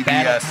go, DJ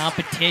Battle EBS.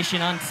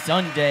 competition on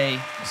Sunday.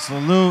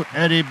 Salute,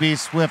 Eddie B.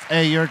 Swift.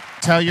 Hey,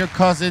 tell your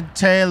cousin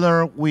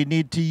Taylor we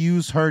need to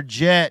use her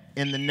jet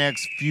in the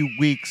next few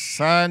weeks,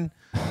 son,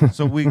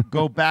 so we can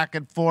go back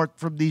and forth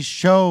from these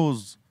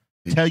shows.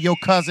 Tell your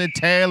cousin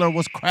Taylor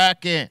what's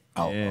cracking.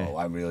 Oh,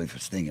 I really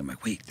was thinking,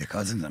 like, wait, they're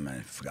cousins? I mean, I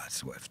forgot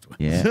Swift.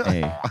 Yeah,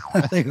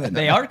 hey.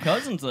 They are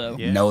cousins, though.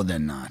 No, they're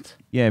not.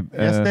 Yeah.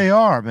 Yes, they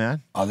are,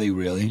 man. Are they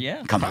really?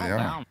 Yeah. Come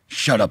on.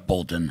 Shut up,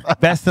 Bolton.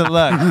 Best of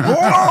luck,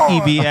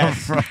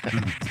 EBS.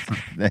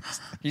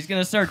 Next. He's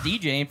going to start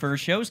DJing for her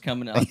shows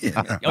coming up.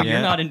 Yeah. Oh, you're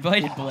not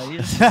invited,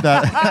 Blaze.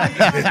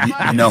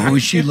 You know who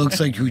she looks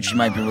like? Who she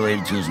might be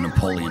related to is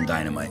Napoleon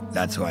Dynamite.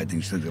 That's who I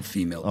think she looks like a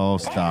female. Oh,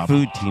 stop.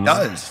 Food She team.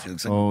 does. She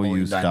looks like Oh, Napoleon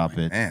you stop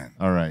Dynamite. it. Man.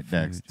 All right,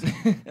 next.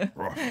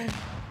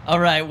 All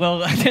right, well,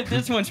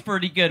 this one's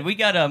pretty good. We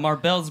got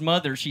Marbell's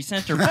mother. She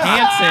sent her pants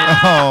in.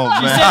 Oh,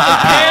 She man. sent her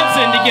pants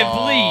in to get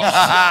bleached.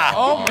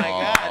 Oh my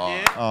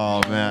God, dude.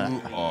 Oh,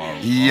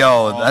 man.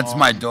 Yo, that's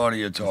my daughter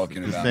you're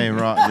talking This about. ain't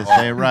right. This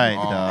ain't right,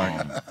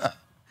 dog.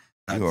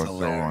 That's You are so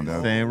wrong.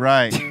 hilarious. This ain't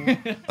right.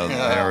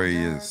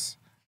 Hilarious.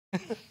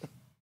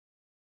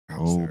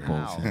 Oh,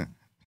 bullshit.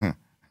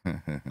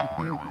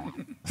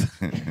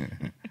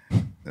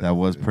 That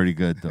was pretty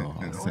good, though.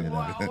 I'll say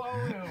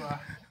that.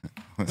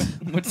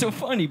 What's so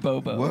funny,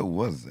 Bobo? What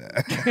was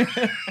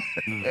that?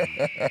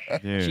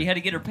 She had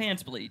to get her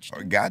pants bleached.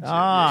 Gotcha.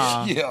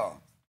 Ah. Yeah.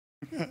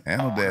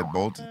 Handle that,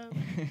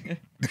 Bolton.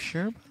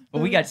 Sure.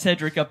 Well, we got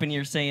Cedric up in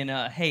here saying,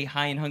 hey,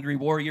 High and Hungry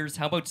Warriors,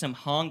 how about some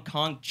Hong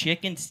Kong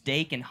chicken,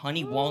 steak, and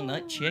honey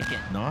walnut chicken?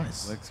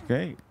 Nice. Looks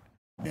great.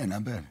 Yeah,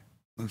 not bad.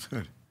 Looks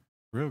good.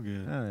 Real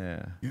good. Oh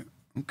yeah. Yeah.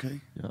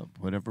 Okay. Yep.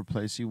 Whatever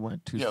place you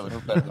went to. Yeah, it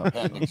looks better than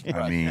Panda Express.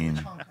 I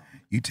mean,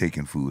 you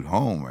taking food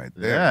home right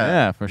there.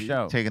 Yeah, for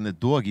sure. Taking the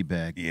doggy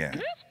bag. Yeah.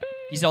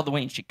 He's all the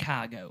way in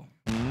Chicago.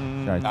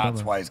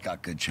 That's why it's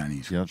got good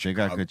Chinese food. Yep, they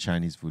got good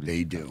Chinese food.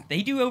 They do.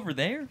 They do over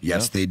there?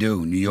 Yes, they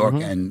do. New York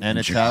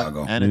and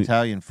Chicago. And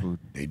Italian food.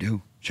 They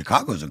do.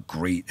 Chicago's a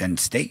great, and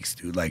steaks,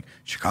 dude. Like,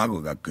 Chicago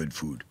got good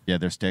food. Yeah,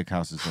 their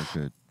steakhouses are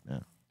good. Yeah.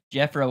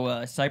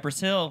 Jeffro, Cypress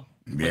Hill.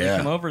 When they Yeah.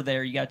 come over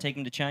there, you got to take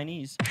them to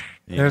Chinese.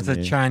 There's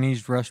a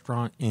Chinese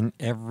restaurant in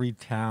every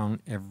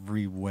town,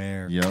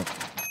 everywhere. Yep.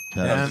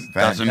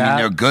 Doesn't mean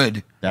they're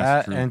good. That's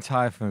That true. and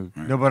Thai food.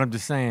 No, but I'm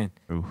just saying,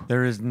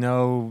 there is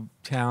no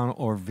town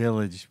or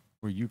village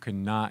where you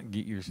cannot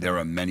get your. There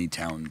are many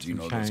towns, you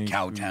know, those Chinese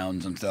cow food.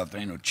 towns and stuff.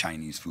 There ain't no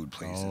Chinese food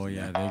places. Oh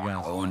yeah, they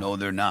got. Oh, no,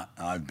 they're not.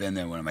 I've been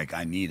there when I'm like,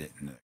 I need it.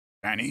 And they're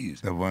like,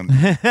 Chinese. The one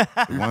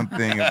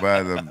thing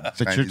about the But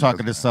you're Chinese talking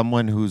to restaurant-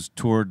 someone who's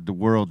toured the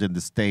world in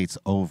the States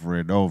over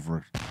and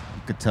over.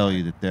 You could tell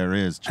you that there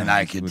is Chinese And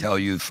I could food. tell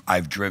you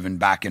I've driven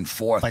back and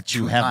forth. But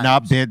you 2 have times.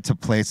 not been to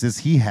places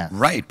he has.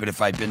 Right, but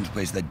if I've been to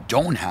places that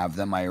don't have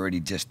them, I already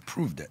just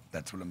proved it.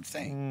 That's what I'm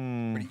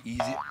saying. Pretty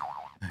easy.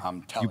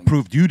 I'm telling You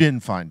proved you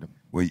didn't find them.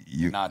 Well,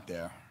 you not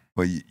there.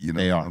 Well, you know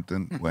They are.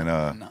 something. When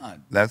Not.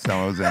 last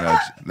time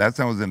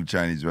I was in a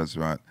Chinese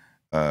restaurant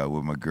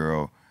with my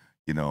girl.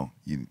 You know,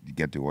 you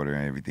get the order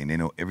and everything. They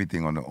know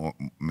everything on the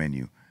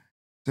menu.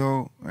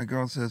 So my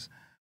girl says,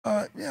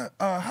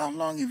 how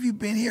long have you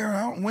been here?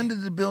 When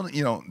did the building?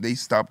 You know, they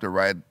stopped her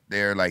right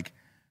there. Like,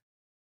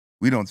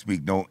 we don't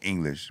speak no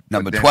English. but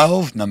Number then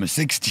 12, number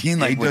 16,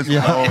 They like what?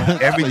 just know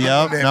everything.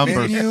 Yup, on that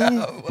numbers.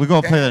 menu. We're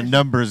going to play the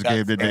numbers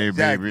game today,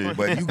 Exactly. baby.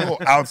 But you go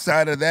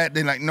outside of that,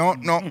 they're like, no.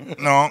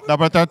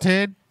 Number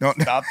 13? No.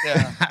 Stop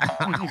there.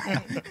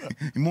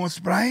 More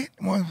Sprite?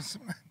 More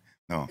Sprite?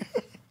 No.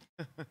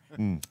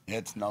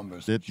 It's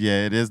numbers. It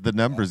is the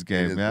numbers It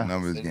game, is yeah. the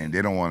numbers game.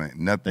 They don't want it.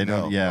 Nothing They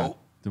don't, else. yeah. Nope.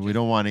 We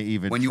don't want to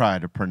even When you- try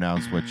to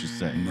pronounce what you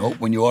say. Nope.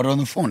 When you order on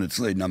the phone, it's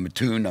like number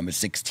 2, number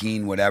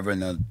 16, whatever,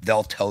 and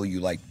they'll tell you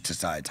like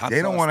decides.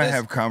 They don't want to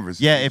have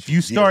conversation. Yeah, if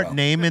you start Zero.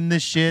 naming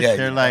this shit, Yeah,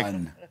 they're you're like,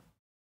 done.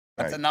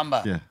 What's Right. the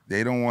number? yeah.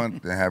 They don't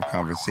want to have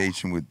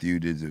conversation with you.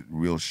 There's a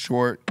real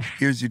short.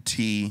 Here's your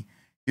tea.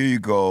 Here you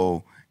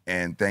go.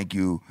 And thank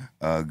you.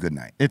 Good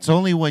night. It's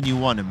only when you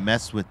want to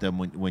mess with them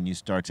when you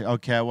start to,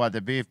 okay, I want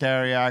the beef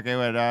teriyaki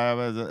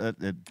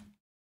with,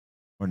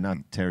 or not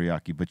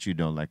teriyaki, but you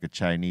know, like a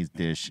Chinese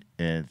dish.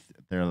 And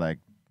they're like,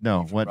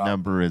 no, what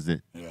number is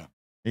it? Yeah.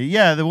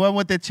 Yeah, the one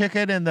with the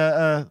chicken and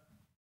the,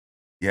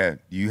 Yeah,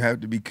 you have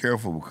to be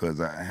careful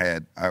because I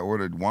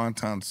ordered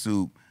wonton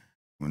soup.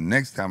 Well,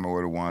 next time I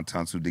ordered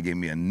wonton soup, they gave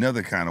me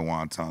another kind of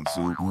wonton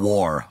soup.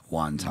 War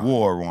wonton.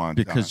 War wonton.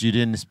 because you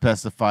didn't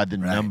specify the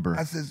Right. number.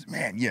 I says,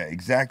 man, yeah,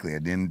 exactly. I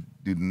didn't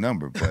do the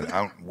number, but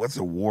what's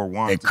a war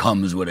wonton? It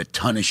comes with a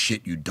ton of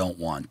shit you don't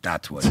want.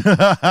 That's what.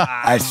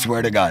 I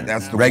swear to God.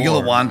 That's the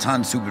regular war.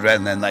 wonton soup is red,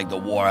 and then like the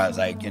war has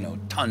like, you know,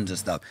 tons of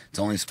stuff. It's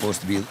only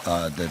supposed to be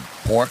the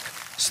pork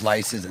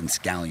slices and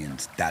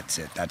scallions. That's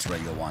it. That's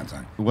regular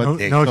wonton. What,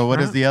 No what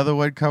does shrimp? the other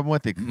one come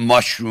with? It,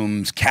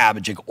 Mushrooms,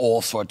 cabbage, like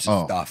all sorts of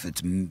Oh. stuff.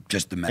 It's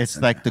just the mess. it's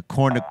in like there. the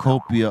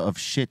cornucopia of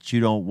shit you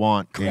don't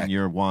want in Correct.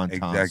 your wonton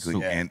Exactly.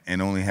 soup.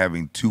 And only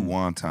having 2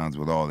 wontons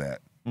with all that.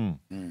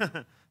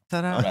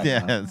 Ta-da.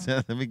 Yeah,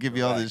 let me give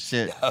you all this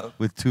shit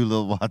with 2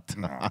 little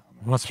wonton.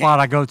 One spot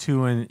I go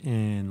to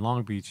in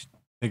Long Beach,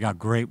 they got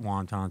great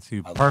wonton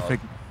soup. love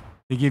Perfect.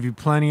 They give you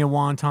plenty of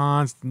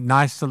wontons,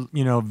 nice,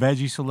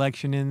 veggie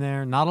selection in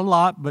there. Not a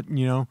lot, but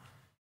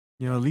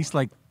at least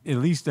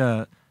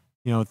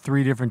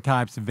 3 different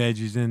types of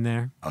veggies in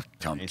there. I'll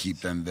tell them, keep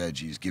them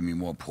veggies. Give me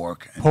more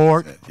pork. and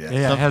Pork, that's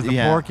yeah, it has the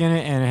Yeah. pork in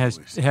it, and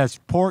it has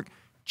pork,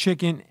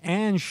 chicken,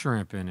 and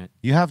shrimp in it.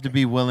 You have to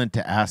be willing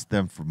to ask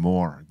them for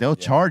more. They'll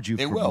charge you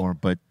They for will. more,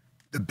 but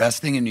The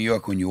best thing in New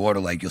York when you order,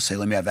 like, you'll say,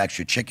 let me have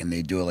extra chicken.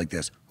 They do it like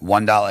this.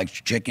 $1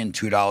 extra chicken,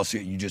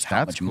 $2. You just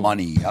how That's much cool.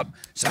 money. Yep.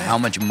 So how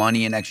much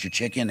money in extra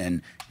chicken,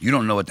 and you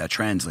don't know what that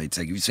translates.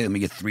 Like if you say, let me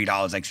get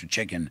 $3 extra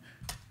chicken,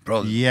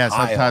 bro. yeah,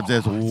 sometimes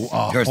there's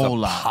there's a whole a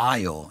lot.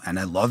 pile, and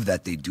I love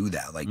that they do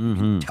that. Like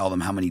you tell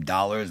them how many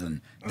dollars, and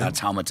that's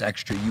how much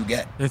extra you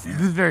get. This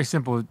is very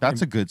simple.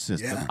 That's a good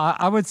system. Yeah.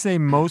 I would say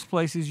most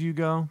places you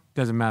go,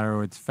 doesn't matter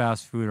if it's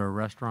fast food or a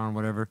restaurant,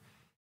 whatever,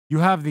 you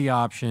have the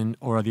option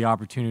or the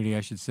opportunity, I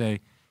should say,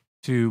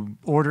 to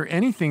order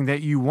anything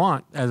that you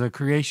want as a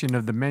creation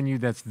of the menu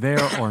that's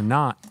there or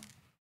not.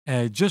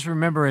 Just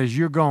remember, as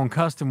you're going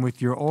custom with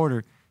your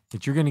order,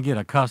 that you're going to get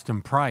a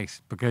custom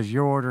price because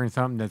you're ordering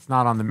something that's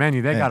not on the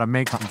menu. They got to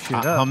make some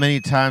shit How up.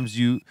 many times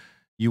you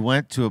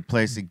went to a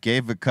place and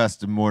gave a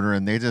custom order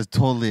and they just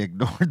totally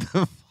ignored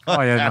the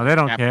Oh yeah, no, they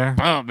don't care.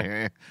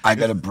 I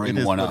got to It bring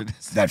is one what up it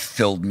is. that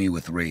filled me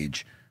with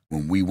rage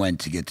when we went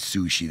to get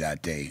sushi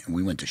that day, and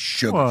we went to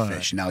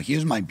Sugarfish. Now,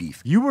 here's my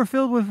beef. You were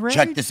filled with rage.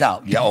 Check this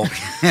out. Yeah. Oh,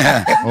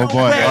 Oh boy!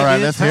 All right,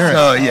 let's hear it.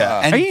 So,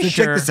 yeah. And Are you so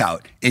sure? check this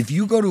out. If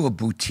you go to a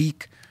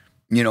boutique,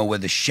 you know, where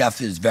the chef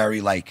is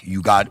very like,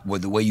 where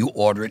the way you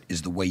order it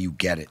is the way you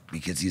get it,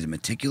 because he's a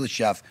meticulous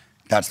chef.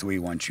 That's the way he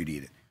wants you to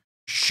eat it.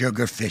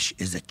 Sugarfish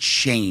is a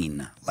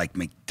chain like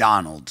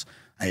McDonald's.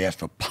 I asked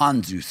for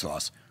ponzu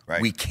sauce. Right.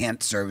 We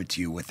can't serve it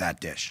to you with that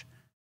dish.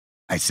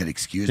 I said,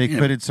 excuse They me.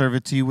 couldn't serve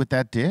it to you with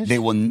that dish. They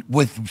will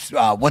with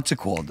what's it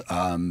called?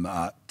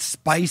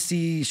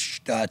 Spicy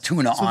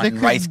tuna so on they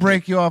couldn't rice.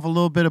 break you off a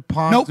little bit of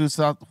Nope. ponzu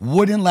sauce.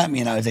 Wouldn't let me,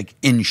 and I was like,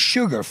 in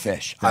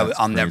Sugarfish, That's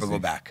I'll never crazy. go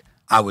back.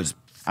 I wouldn't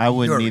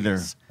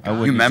furious. I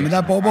wouldn't You remember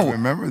either. that, Bobo? I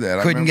remember that.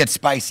 I Couldn't remember- get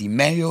spicy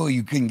mayo.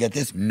 You couldn't get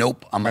this.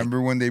 Nope. I'm like,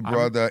 Remember when they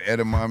brought the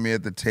edamame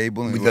at the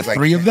table? And with it the was like,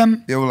 three of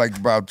them? There were like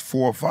about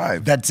 4 or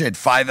 5. That's it.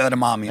 5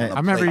 edamame. I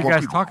remember you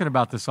guys talking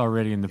about this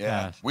already in the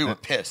Yeah, past. we were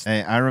pissed.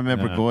 Hey, I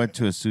remember going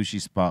to a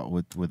sushi spot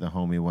with a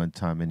homie one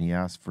time, and he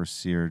asked for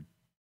seared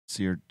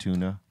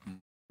tuna,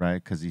 right?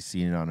 Because he's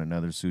seen it on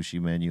another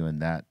sushi menu,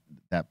 and that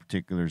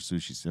particular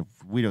sushi said,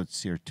 "We don't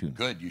sear tuna."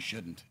 Good. You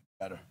shouldn't.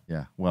 Better.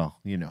 Yeah, well,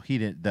 you know, he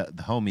didn't. The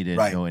homie didn't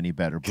Right. know any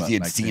better, Because but he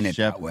had like, seen the it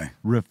chef that way.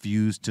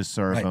 refused to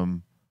serve Right.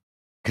 him.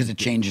 Because it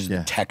changes Yeah,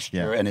 the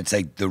texture, yeah. and it's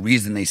like the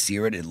reason they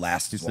sear it, it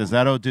lasts. He longer. says,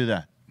 "I don't do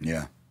that."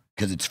 Yeah.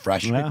 Because it's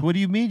fresh. Yeah. Like, what do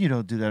you mean you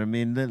don't do that? I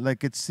mean,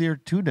 like it's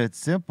seared tuna. It's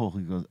simple.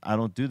 He goes, "I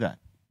don't do that.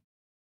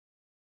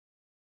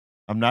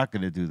 I'm not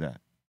going to do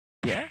that.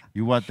 Yeah.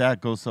 You want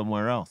that? Go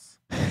somewhere else."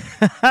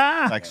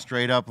 Like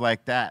straight up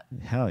like that.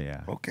 Hell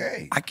yeah.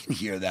 Okay. I can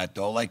hear that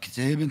though. Like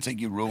to him, it's like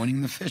you're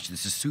ruining the fish.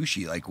 This is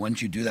sushi. Like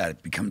once you do that,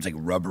 it becomes like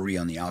rubbery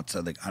on the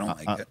outside. Like I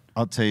don't like it.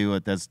 I'll tell you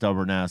what, that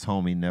stubborn ass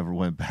homie never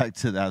went back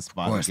to that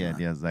spot course again.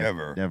 not. Yeah, it's like,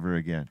 Never. never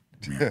again.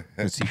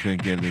 Because he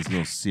couldn't get his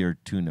little seared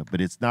tuna.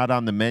 But it's not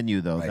on the menu,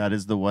 though. Right. That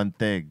is the one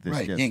thing. That's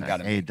Right, you just ain't like,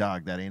 gotta hey, make it.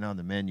 dog, that ain't on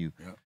the menu.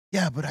 Yeah.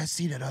 Yeah, but I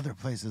see it at other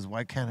places.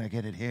 Why can't I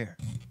get it here?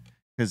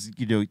 Because,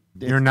 you know,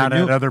 You're not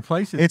at other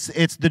places.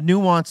 It's the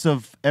nuance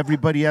of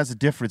everybody has a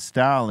different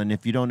style, and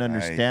if you don't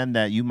understand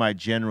that, you might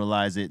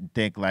generalize it and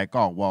think like,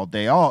 oh, well,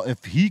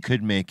 if he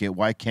could make it,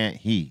 why can't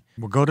he?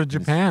 Well, go to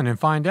Japan and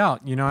find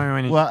out. You know, I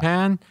mean, in Well-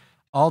 Japan,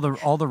 all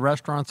the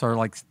restaurants are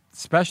like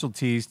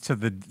specialties to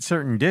the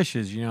certain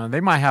dishes. You know, they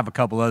might have a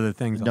couple other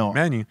things on No. the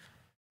menu,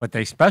 but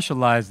they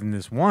specialize in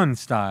this one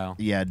style.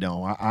 Yeah,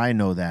 no, I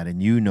know that,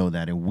 and you know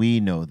that, and we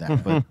know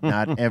that, but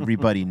not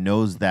everybody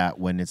knows that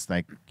when it's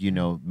like, you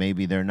know,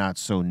 maybe they're not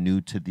so new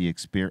to the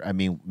experience. I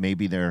mean,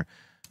 maybe they're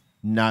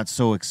not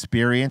so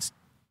experienced,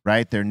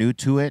 right? They're new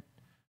to it,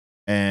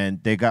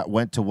 and they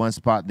went to one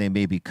spot, and they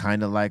maybe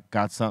kind of like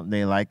got something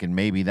they like, and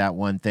maybe that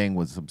one thing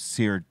was some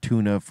seared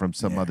tuna from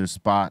some other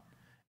spot,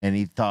 and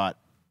he thought,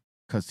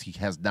 because he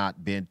has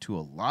not been to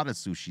a lot of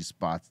sushi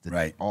spots, that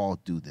Right. they all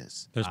do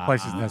this. There's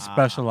places that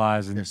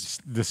specialize in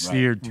the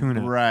seared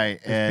tuna. Right,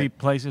 There's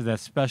places that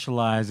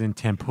specialize in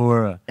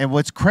tempura, and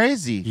what's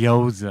crazy,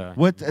 gyoza.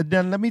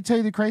 Then let me tell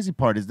you the crazy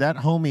part is that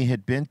homie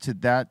had been to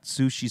that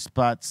sushi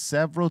spot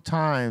several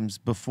times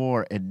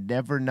before and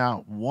never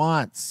not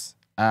once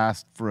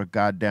asked for a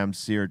goddamn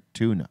seared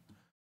tuna.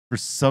 For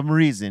some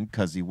reason,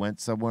 because he went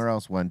somewhere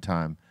else one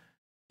time,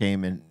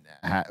 came and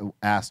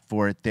asked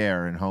for it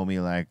there, and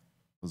homie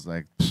was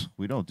like,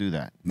 we don't do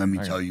that. Let me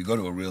tell you, you go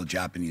to a real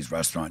Japanese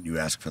restaurant, you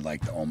ask for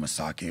like the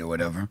omasake or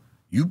whatever,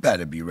 you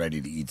better be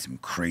ready to eat some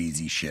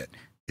crazy shit.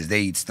 Because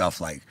they eat stuff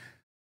like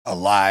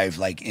alive,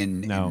 like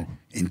in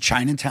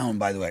Chinatown,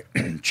 by the way,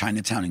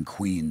 Chinatown in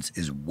Queens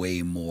is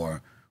way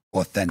more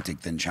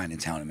authentic than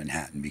Chinatown in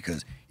Manhattan,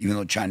 because even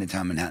though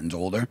Chinatown Manhattan's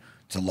older,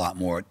 it's a lot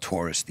more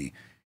touristy.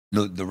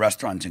 The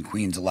restaurants in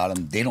Queens, a lot of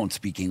them, they don't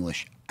speak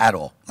English at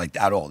all, like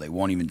at all. They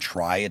won't even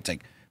try. It's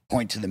like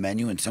point to the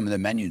menu, and some of the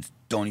menus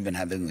don't even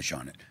have English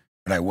on it.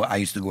 But I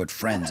used to go with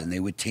friends, and they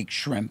would take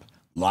shrimp,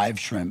 live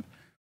shrimp,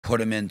 put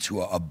them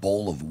into a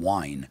bowl of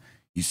wine.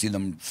 You see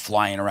them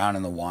flying around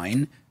in the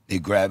wine. They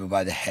grab it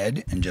by the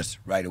head and just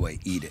right away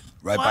eat it.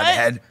 Right by the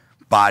head,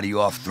 body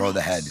off, throw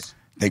the head.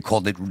 They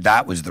called it,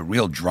 that was the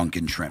real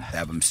drunken shrimp. They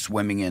have them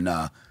swimming in,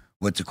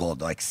 what's it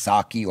called, like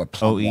sake or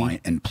plum wine,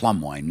 and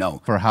plum wine.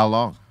 No. For how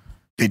long?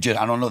 They just,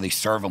 I don't know, they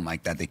serve them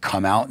like that. They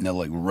come out and they're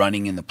like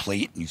running in the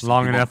plate. And you see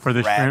Long people enough for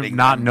the shrimp grabbing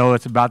not them. know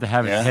it's about to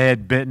have its Yeah.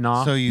 head bitten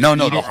off. So you No,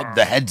 eat it-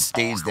 the head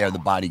stays there. The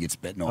body gets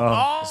bitten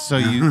off. So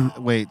you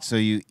wait. So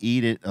you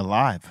eat it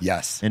alive?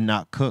 Yes. And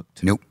not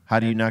cooked? Nope.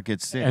 How do you not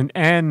get sick?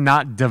 and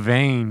not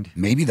deveined.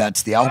 Maybe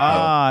that's the alcohol.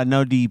 Ah,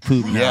 no D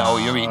poop. No. Yeah, oh,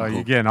 you're eating Oh, you're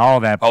poop. getting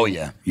all that. Oh,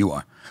 yeah, you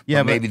are. Yeah,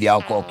 But maybe the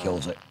alcohol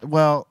kills it.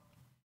 Well,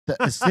 the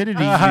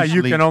acidity you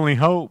usually, can only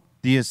hope.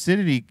 the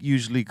acidity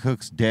usually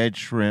cooks dead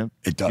shrimp.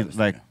 It does,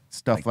 like yeah.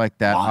 stuff like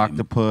that, lime.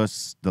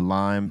 octopus, the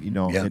lime. You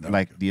know, Yeah,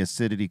 like the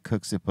acidity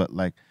cooks it. But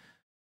like,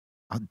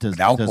 does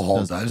But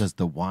alcohol does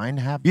the wine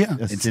have Yeah,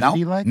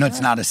 acidity like no, that?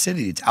 it's not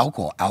acidity. It's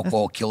alcohol.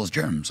 Alcohol kills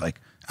germs.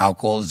 Like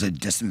Alcohol is a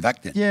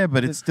disinfectant. Yeah,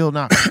 but it's still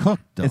not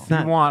cooked though. It's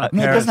not. You want a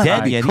No, it doesn't have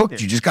to be yet cooked.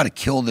 either. You just got to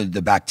kill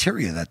the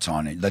bacteria that's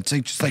on it. Let's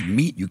say just like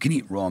meat. You can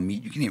eat raw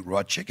meat. You can eat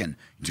raw chicken.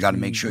 You just got to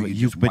make sure you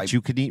just wipe. But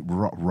you can eat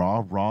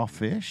raw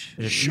fish.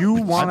 If you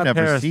want I've a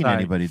never parasite, seen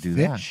anybody do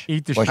that. Fish.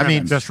 eat the Well, shrimp. I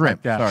mean, just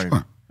shrimp. like that.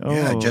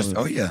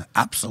 Sorry. Yeah,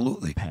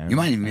 absolutely. You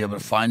might even be able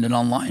to find it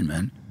online,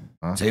 man.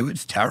 Say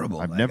it's terrible.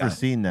 I've Like, never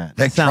seen that.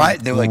 They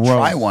sounds they were like, gross,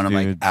 try one. I'm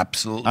like, dude.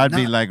 absolutely. I'd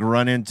be not. like,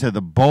 run into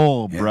the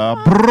bowl,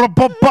 bruh.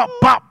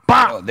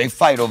 Oh, they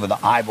fight over the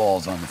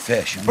eyeballs on the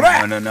fish.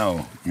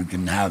 No. You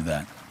can have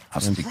that. I'll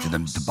stick to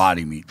the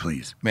body meat,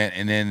 please. Man,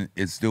 and then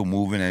it's still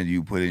moving as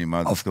you put it in your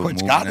mouth. Of still course,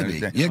 it's moving got to and be.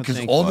 everything. Yeah, because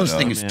thank all God, those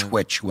things man.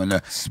 twitch when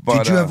the. Spot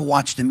Did you up. ever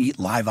watch them eat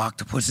live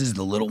octopuses,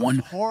 the little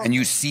one, and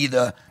you see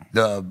the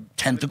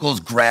tentacles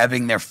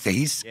grabbing their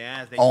face?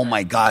 Yeah, they oh try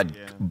my to- God,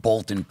 yeah.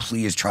 Bolton,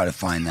 please try to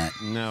find that.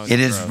 No, it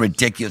is gross.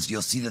 ridiculous.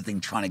 You'll see the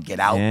thing trying to get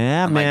out.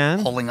 Yeah, and, like,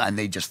 man. pulling, and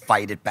they just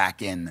fight it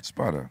back in.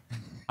 Spotter.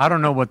 I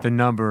don't know what the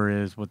number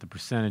is, what the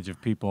percentage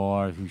of people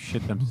are who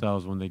shit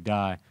themselves when they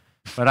die.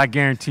 But I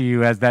guarantee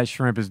you, as that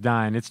shrimp is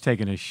dying, it's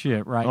taking a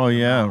shit right Oh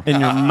yeah,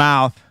 In your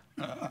mouth.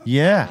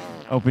 yeah.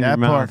 Open That your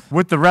mouth.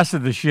 with the rest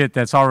of the shit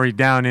that's already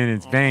down in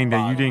its vein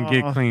that you didn't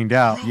get cleaned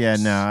out. Yeah,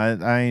 no,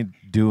 I ain't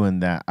doing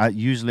that. I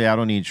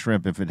don't eat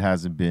shrimp if it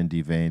hasn't been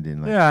deveined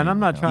in. Like, Yeah, and I'm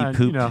not He trying to,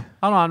 pooped.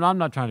 I'm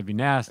not trying to be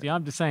nasty.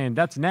 I'm just saying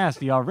that's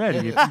nasty already.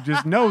 If you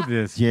just know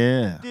this.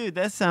 Yeah. Dude,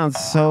 that sounds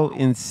so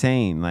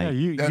insane. Yeah, Like,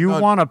 you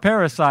That- want a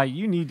parasite,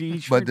 you need to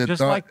eat shrimp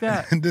just like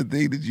that. The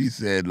thing that you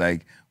said,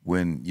 like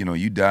when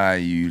you die,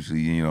 you usually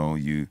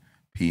you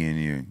pee in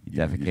you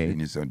defecate. and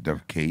yourself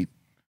defecate.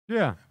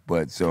 Yeah.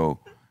 But so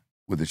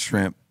with the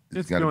shrimp,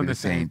 it's It's got to doing be the the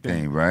same same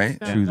thing. thing, right?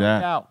 Yeah, True no that.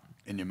 doubt.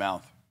 In your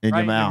mouth. In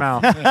Right your in your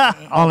mouth.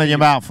 mouth. All in your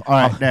mouth. All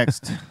right,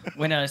 next.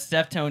 When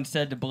Steftone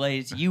said to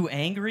Blaze, "You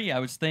angry?" I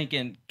was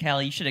thinking,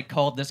 Callie, you should have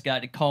called this guy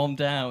to calm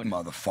down.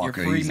 Motherfucker,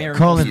 Your free he's a- miracle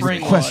Calling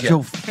spring request water.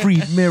 your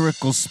free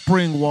miracle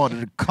spring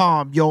water to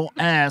calm your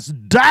ass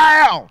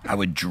down. I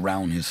would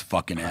drown his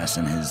fucking ass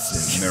in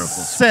his miracle.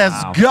 Says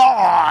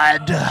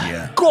God.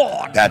 Yeah.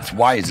 God. That's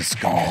why he's a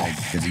scumbag,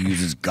 because he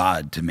uses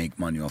God to make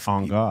money off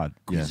on people. God.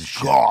 He's a Yes.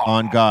 shit.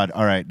 On God.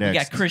 All right, We got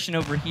next. Christian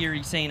over here.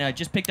 He's saying,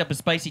 just picked up a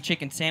spicy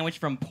chicken sandwich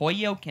from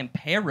Pollo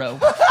Campero.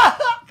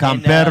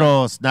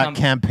 Camperos, not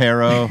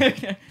Campero.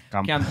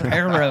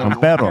 Campero.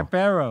 Campero.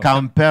 Campero.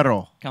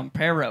 Campero.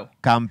 Campero.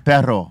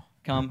 Campero.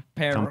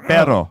 Campero.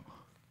 Pero.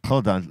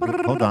 Hold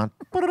on.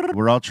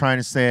 We're all trying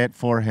to say it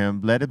for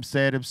him. Let him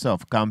say it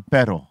himself.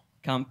 Campero.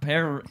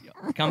 Campero.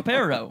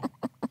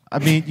 I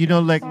mean,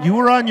 like you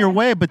were on your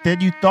way, but then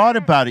you thought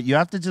about it. You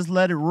have to just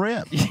let it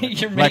rip.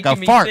 You're Like making a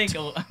me fart. think.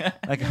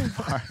 Like a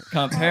fart.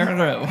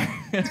 Campero.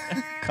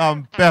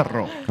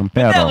 Campero. That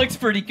Compero. looks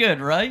pretty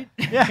good, right?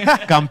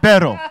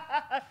 Campero.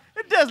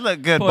 It does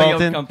look good, Pollo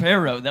Bolton.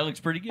 Campero. That looks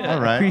pretty good. All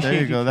right, there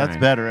appreciate you go. you That's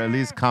trying. better. At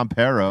least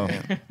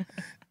Campero.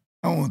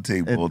 I want to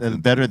take Bolton.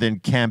 Better than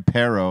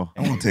Campero.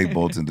 I want to take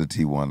Bolton to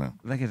Tijuana.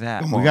 Look at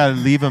that. Come We on. got to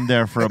leave him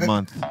there for a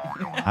month.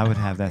 I would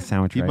have that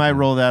sandwich He right might now.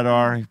 roll that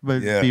R,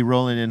 but Yeah. be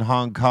rolling in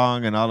Hong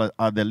Kong and all the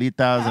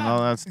Adelitas and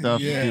all that stuff.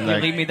 Yeah. Be You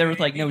like, leave me there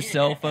with like no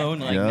cell phone.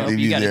 Like, Yeah. nope, Leave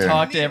you you got to there.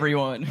 talk to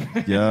everyone.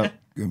 yeah,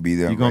 Gonna be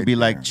there. you're gonna right be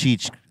like there.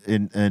 Cheech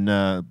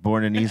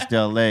born in East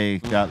LA,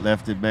 got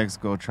left in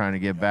Mexico trying to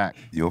get back.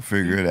 You'll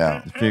figure it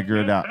out. Figure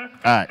it out. All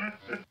right.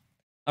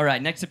 All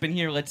right, next up in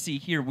here, let's see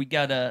here. We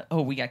got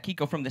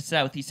Kiko from the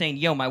south. He's saying,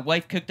 "Yo, my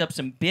wife cooked up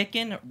some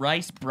bacon,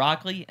 rice,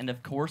 broccoli, and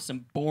of course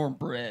some born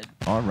bread."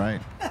 All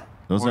right.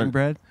 Those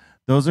Cornbread?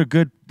 Those are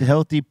good,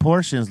 healthy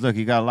portions. Look,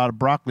 you got a lot of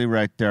broccoli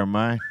right there,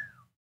 man.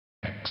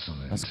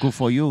 Excellent. That's good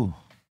for you.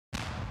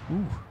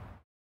 Ooh.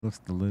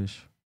 Looks delish.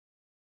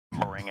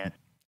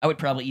 I would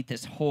probably eat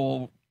this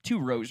whole 2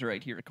 rows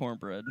right here of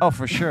cornbread. Oh,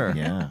 for sure.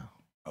 Yeah.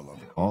 I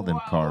love it. All them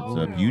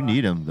carbs up. You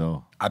need them,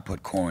 though. I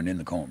put corn in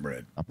the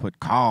cornbread. I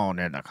put corn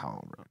in the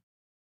cornbread.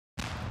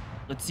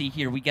 Let's see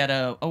here. We got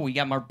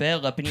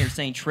Marbell up in here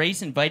saying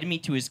Trace invited me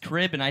to his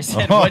crib, and I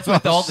said, "What's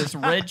with all this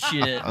red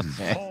shit?"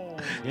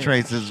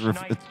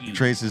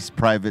 Trace's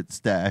private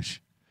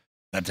stash.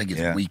 That's like his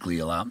Yeah. weekly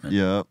allotment.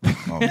 Yep.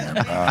 Oh, man.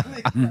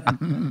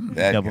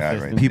 That Double guy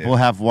fisting. right People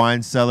there. have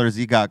wine cellars.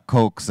 He got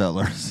Coke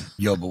cellars.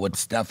 Yo, but what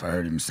Steph, I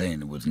heard him saying,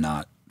 it was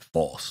not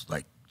false.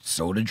 Like,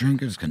 soda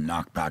drinkers can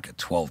knock back a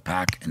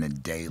 12-pack in a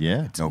day. Like,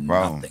 Yeah. it's No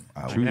problem. nothing.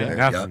 I True would that. say.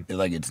 Nothing. Yep,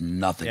 like, it's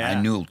nothing. Yeah.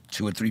 I knew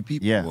 2 or 3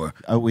 people. Yeah. Or,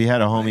 We had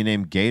a homie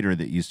named Gator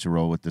that used to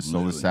roll with the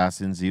Soul Literally.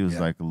 Assassins. He was Yeah.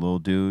 like a little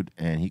dude,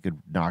 and he could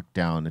knock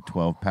down a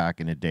 12-pack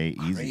in a day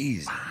easy.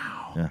 crazy.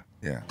 Yeah.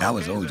 Yeah. That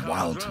was always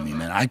wild to me,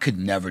 man. I could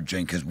never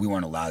drink because we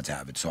weren't allowed to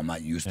have it, so I'm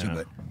not used to.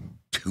 But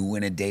 2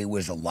 in a day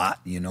was a lot,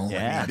 you know. Like,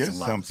 Yeah. that's There's a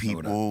lot some of soda.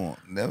 people.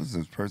 There was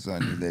this person I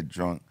knew that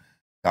drunk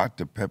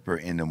Dr. Pepper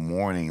in the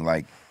morning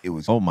like it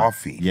was Oh my.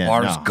 coffee. Yeah.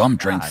 Forrest no. Gump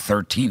drank God.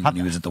 13 when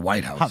he was at the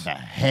White How House. the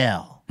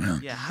hell?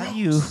 Yeah, how do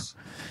you...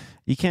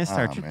 You can't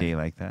start Ah, your man. day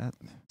like that.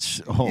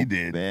 Oh, He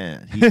did.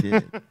 man. He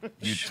did.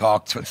 You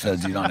talk to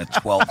says he's on a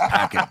 12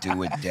 pack of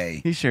do a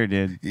day. He sure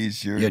did. He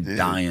sure You're did.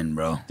 dying,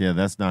 bro. Yeah,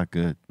 that's not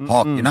good.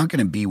 Hawk, you're not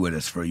going to be with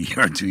us for a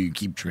year or two. You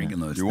keep drinking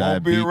those. You things.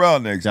 won't be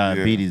around next year.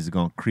 Diabetes is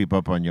going to creep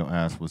up on your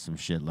ass with some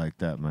shit like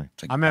that, man.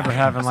 It's like I remember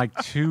having like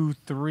 2,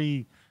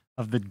 3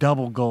 of the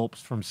double gulps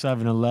from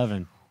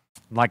 7-Eleven,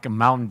 like a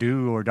Mountain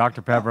Dew or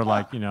Dr. Pepper,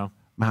 like, you know.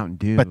 Mountain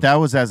Dew. But that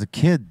was as a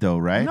kid, though,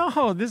 right?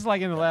 No, this is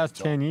like in the last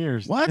 10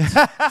 years. What?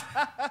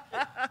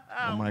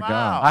 Oh, my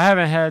God. I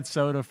haven't had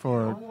soda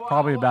for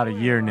probably about a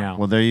year now.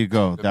 Well, there you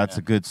go. That's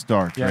a good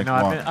start. Yeah, Drink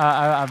no, water.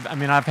 I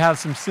mean, I've had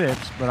some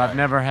sips, but I've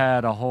never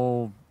had a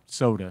whole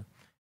soda,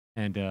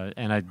 and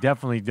I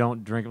definitely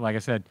don't drink. Like I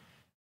said,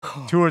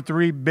 2 or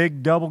 3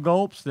 big double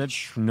gulps.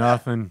 That's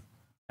nothing.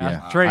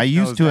 Yeah. Trace I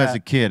used knows to as that. a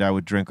kid. I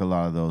would drink a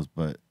lot of those,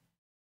 but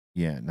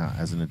yeah, nah,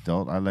 as an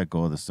adult, I let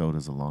go of the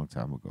sodas a long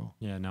time ago.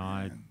 Yeah,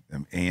 no,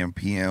 Them AM,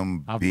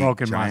 PM, I've big,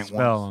 broken my giant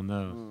spell ones. on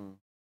those.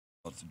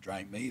 What's the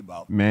drink me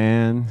about?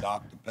 Man,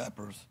 Dr.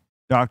 Peppers.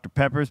 Dr.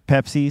 Peppers,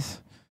 Pepsis.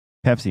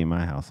 Pepsi in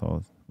my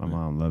household. My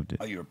mom loved it.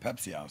 Oh, you're a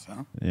Pepsi house,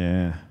 huh?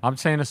 Yeah. I'm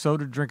saying a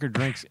soda drinker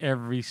drinks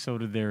every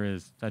soda there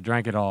is. I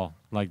drank it all.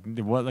 Like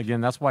what?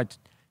 Again, that's why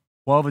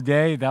 12 a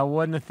day. That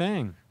wasn't a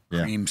thing.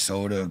 Yeah. Cream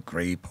soda,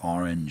 grape,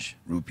 orange,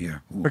 root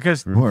beer. Ooh,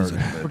 Because those are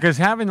good. because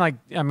having like,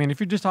 I mean,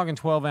 if you're just talking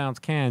 12-ounce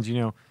cans, you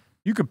know,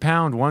 you could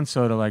pound one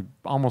soda like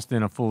almost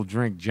in a full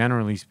drink,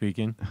 generally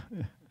speaking,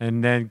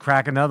 and then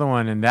crack another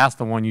one, and that's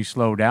the one you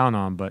slow down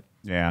on. But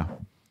Yeah.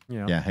 you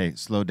know, Yeah, hey,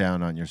 slow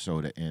down on your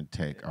soda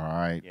intake, all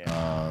right?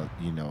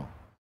 You know,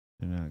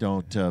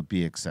 don't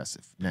be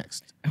excessive.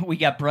 Next. We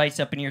got Bryce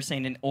up in here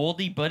saying an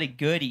oldie but a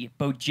goodie.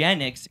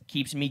 Bogenics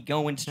keeps me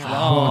going Oh,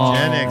 strong.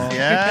 Bogenics,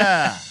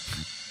 yeah.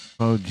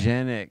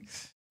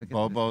 Bogenics.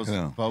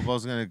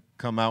 Bobo's gonna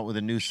come out with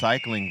a new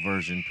cycling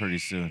version pretty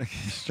soon.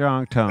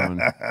 Strong tone.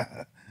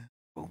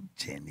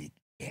 Bogenic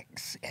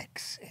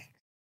XXX.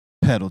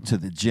 Pedal to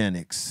the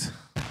Genics.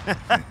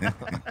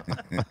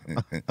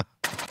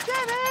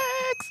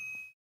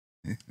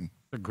 it's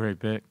a great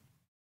pick.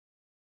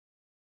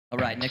 All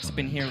right, next up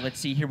in here, let's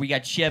see here. We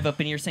got Chev up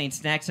in here saying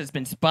Snacks has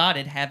been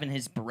spotted having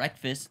his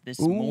breakfast this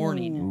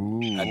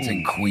morning. That's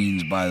in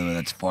Queens, by the way.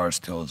 That's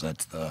Forest Hills.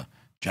 That's the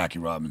Jackie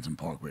Robinson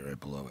Parkway right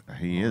below it.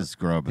 He is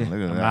scrubbing. Look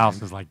at The that. mouse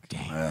is like,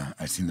 damn. Yeah,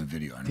 I seen the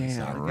video. I never Damn,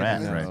 saw it.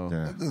 Rat Yeah. right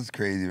there. That's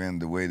crazy, man.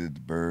 The way that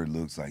the bird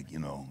looks like, you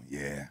know,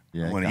 Yeah,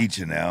 I want to eat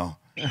you now.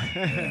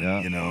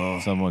 Yeah. You know.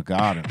 Someone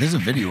got him. There's a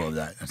video of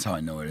that. That's how I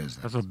know it is.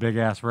 That's a big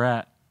ass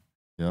rat.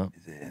 Yep.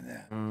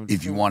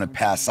 If you want to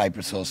pass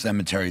Cypress Hill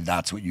Cemetery,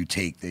 that's what you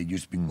take. They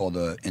used to be called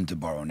the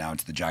Interborough. Now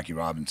it's the Jackie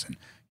Robinson.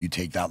 You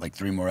take that like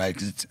 3 more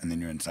exits, and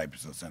then you're in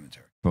Cypress Hill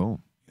Cemetery.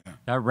 Boom.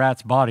 That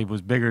rat's body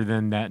was bigger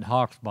than that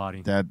hawk's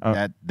body.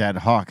 That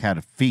hawk had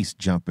a feast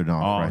jumping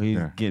off Oh, right he's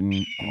there.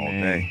 getting All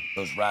man. day.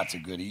 Those rats are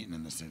good eating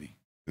in the city.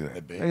 Yeah.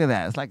 They're big. Look at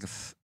that. It's like a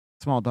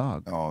small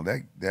dog. Oh,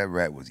 that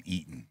rat was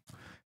eating.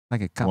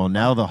 Like a cup. Well,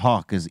 now the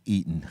hawk is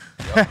eating.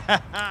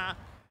 The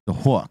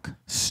hawk.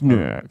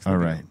 Snacks. All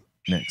right.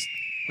 Next.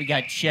 We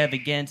got Chev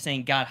again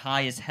saying got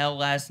high as hell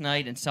last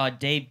night and saw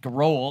Dave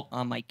Grohl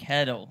on my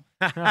kettle.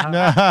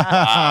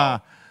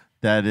 That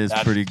is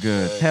That's pretty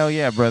good. Hell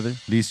yeah, brother.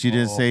 At least you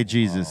didn't say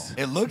Jesus.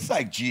 It looks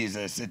like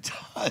Jesus. It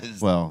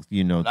does. Well,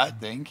 you know I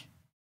think.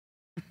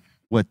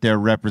 what their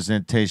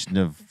representation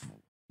of,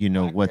 you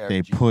know, Black what hair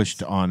they Jesus.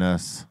 pushed on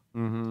us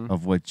Mm-hmm.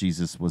 of what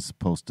Jesus was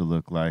supposed to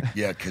look like.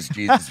 Yeah, because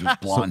Jesus was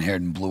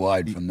blonde-haired and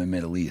blue-eyed from the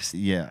Middle East.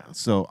 Yeah.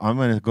 So I'm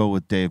gonna go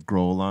with Dave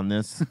Grohl on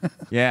this.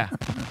 Yeah.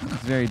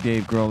 It's very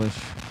Dave Grohlish.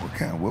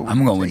 What were I'm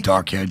you going with taking?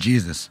 dark-haired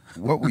Jesus.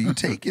 What were you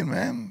taking,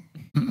 man?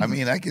 I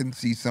mean, I can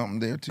see something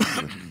there too.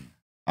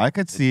 I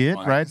could see it,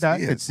 fine. right? I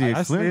see could it. see it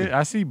I see clearly. it.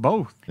 I see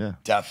both.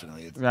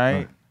 Definitely. It's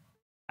Right?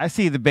 I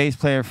see the bass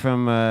player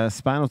from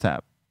Spinal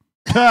Tap.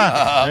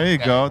 There you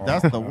go.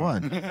 That's the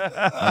one.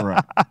 All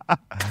right.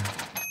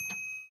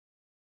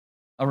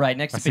 All right,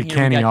 next I up see in here,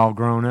 Kenny all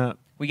grown up.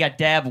 we got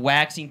Dab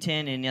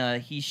Waxington,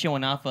 and he's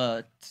showing off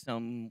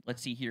some,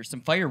 let's see here,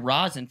 some fire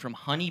rosin from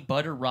Honey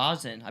Butter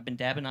Rosin. I've been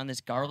dabbing on this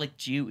garlic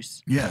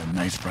juice. Yeah,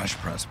 nice fresh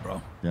press,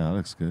 bro. Yeah, that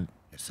looks good.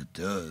 Yes, it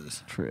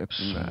does.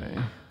 Tripping right.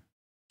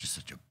 Just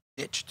such a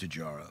bitch to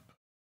jar up.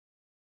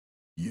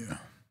 Yeah.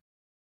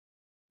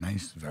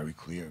 Nice, very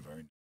clear,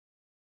 very.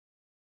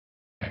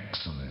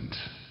 Excellent.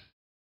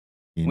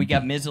 We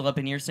got Mizzle up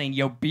in here saying,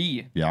 yo,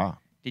 B, Yeah.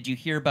 did you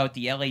hear about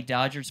the LA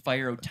Dodgers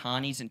fire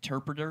Otani's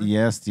interpreter?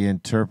 Yes, the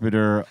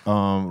interpreter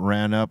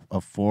ran up a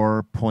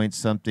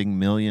 $4-point-something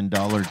million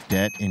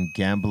debt in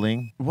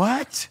gambling.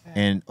 What?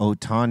 And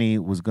Otani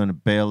was going to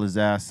bail his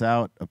ass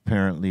out,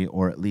 apparently,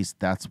 or at least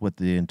that's what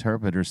the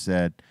interpreter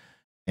said.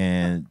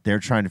 And they're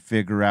trying to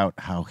figure out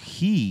how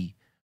he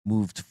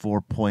moved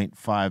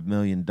 $4.5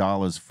 million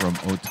from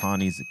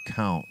Otani's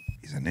account.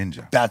 He's a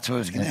ninja. That's what I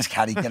was going to ask.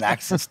 How do you get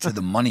access to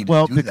the money to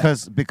Well, do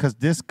that? because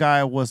this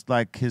guy was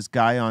like his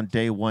guy on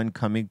day one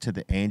coming to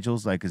the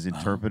Angels, like his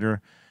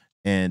interpreter,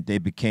 and they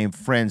became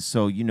friends.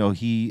 So, you know,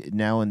 he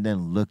now and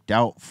then looked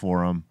out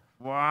for him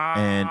Wow.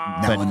 And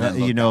Now and but then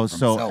you looked know, out for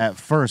so himself. at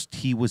first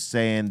he was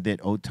saying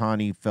that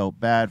Otani felt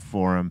bad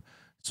for him,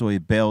 so he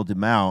bailed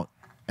him out.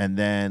 And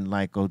then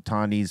like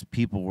Otani's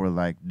people were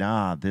like,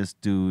 "Nah, this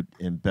dude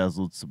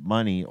embezzled some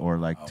money or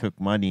like took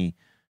money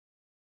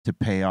to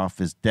pay off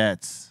his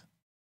debts."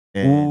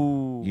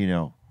 And you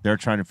know, they're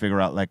trying to figure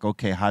out like,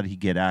 okay, how did he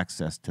get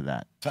access to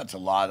that? That's a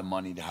lot of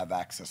money to have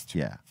access to.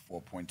 Yeah.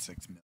 4.6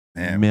 million.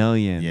 Man,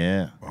 Million.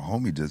 Yeah. my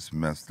homie just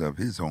messed up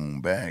his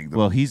own bag.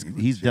 Well, he's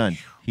done.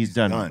 He's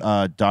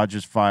done.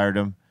 Dodgers fired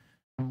him.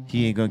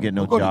 He ain't gonna get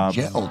no He'll go to job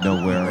jail.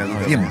 nowhere.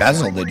 If he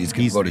embezzled it, he's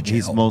gonna go to jail.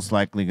 He's most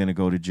likely gonna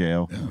go to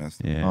jail.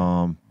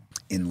 Yeah.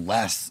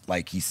 Unless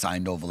like he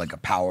signed over like a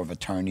power of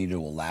attorney to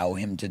allow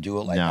him to do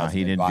it. Like Nah, as an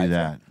he didn't do advisor.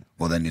 that.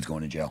 Well, then he's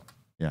going to jail.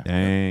 Yeah.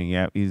 Dang.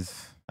 Yeah.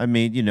 He's. I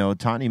mean, you know,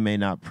 Tani may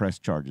not press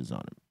charges on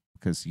him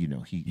because you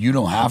know he. You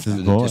don't have to. his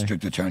The boy.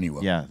 district attorney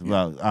will. Yeah.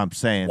 Well, I'm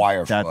saying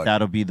Wire that fraud.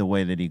 that'll be the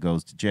way that he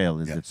goes to jail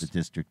is if Yes. the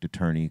district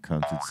attorney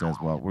comes and says,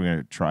 "Well, we're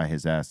gonna try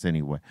his ass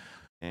anyway."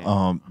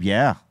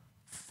 Yeah.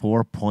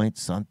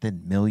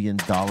 $4 million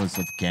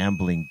of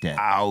gambling debt.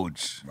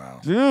 Ouch. Wow.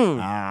 Dude.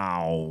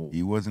 Ow.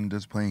 He wasn't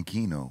just playing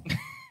Keno.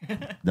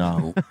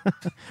 No.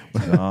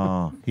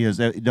 No. He was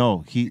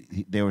no,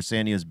 he they were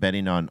saying he was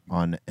betting on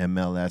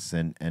MLS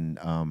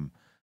and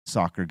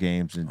soccer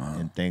games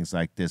and things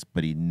like this,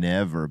 but he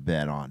never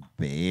bet on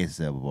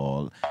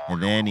baseball.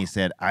 And then he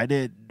said, I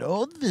didn't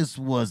know this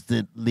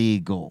wasn't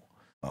legal.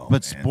 Oh,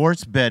 But man.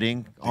 sports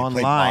betting They play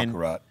online,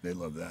 baccarat. They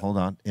love that. hold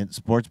on, in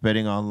sports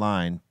betting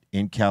online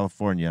in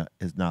California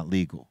is not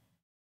legal.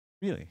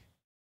 Really?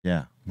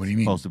 Yeah. What do you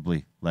mean?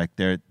 Supposedly, like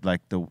they're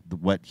like the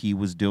what he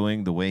was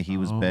doing, the way he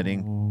was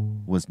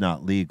betting was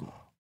not legal.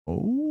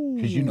 Oh.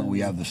 Because you know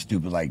we have the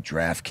stupid like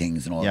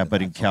DraftKings and all Yeah, that.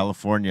 but in That's all-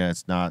 California,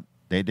 it's not.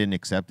 They didn't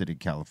accept it in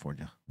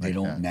California. they like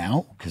don't that.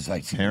 now because I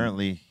see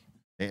Apparently,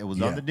 it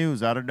was on Yeah. the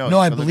news. I don't know. No,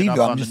 You I can look it believe up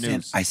you. on I'm the just saying,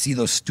 news. I see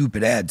those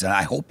stupid ads, and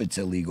I hope it's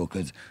illegal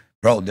because,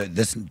 bro,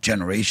 this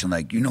generation,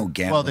 like, you know,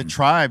 gambling. Well, the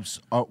tribes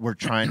were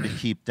trying to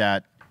keep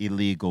that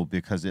illegal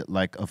because it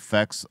like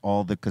affects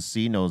all the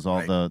casinos, all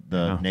Right.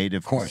 the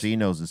native course.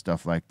 casinos and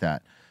stuff like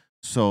that.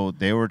 So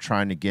they were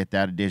trying to get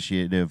that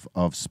initiative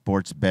of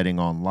sports betting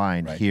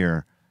online Right.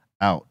 here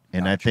out,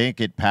 and I think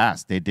it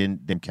passed. They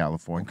didn't in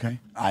California. Okay.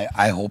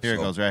 I hope Here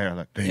so. it goes right here.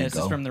 Look. There Yeah, you this is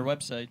go. from their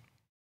website.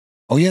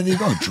 Oh, yeah, there you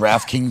go.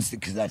 DraftKings,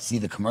 because I see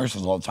the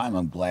commercials all the time.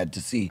 I'm glad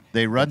to see.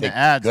 They run They- the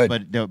ads, good.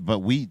 but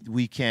we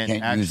can't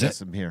use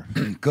access it. them here.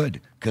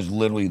 Good, because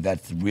literally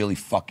that's really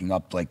fucking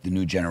up like the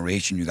new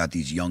generation. You got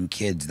these young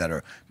kids that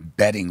are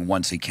betting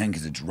once they can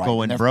because it's right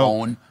Going on their broke.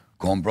 phone,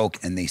 going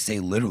broke, and they say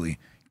literally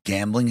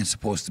gambling is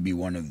supposed to be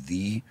one of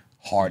the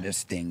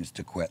hardest things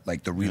to quit.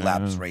 Like the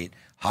relapse rate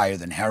higher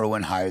than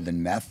heroin, higher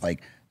than meth.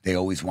 Like they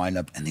always wind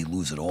up and they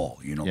lose it all.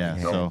 You know. Yeah.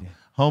 Like, So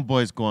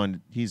homeboy's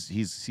going. He's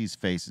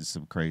facing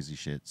some crazy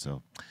shit.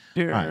 So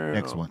all right,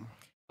 next one.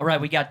 All right,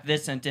 we got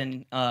this sent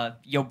in.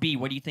 Yo, B,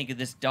 what do you think of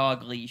this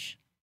dog leash?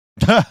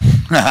 oh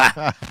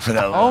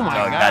Oh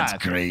my that's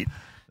God. great.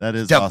 That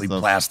is Definitely awesome.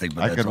 plastic,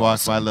 but I that's could walk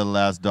awesome. my little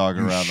ass dog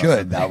You around.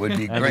 should. That would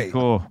be That'd great. be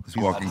cool. Let's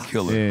walk and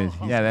kill it. Dude.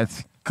 Yeah,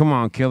 that's. Come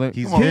on, killer.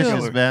 He's Kill.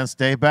 vicious, man.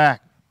 Stay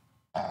back.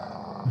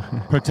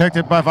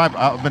 Protected by Viper.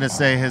 I'm gonna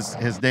say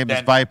his name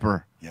is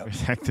Viper.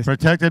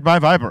 Protected by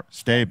Viper.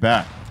 Stay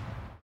back.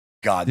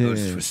 God, those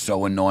Dude. were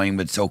so annoying,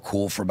 but so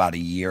cool for about a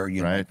year.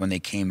 You know, Right. like when they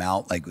came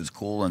out, like it was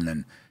cool, and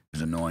then it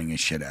was annoying as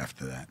shit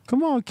after that.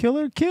 Come on,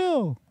 killer,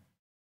 kill.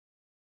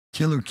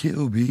 Killer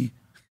kill, B.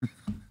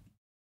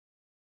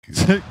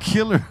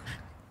 Killer,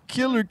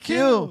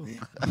 kill.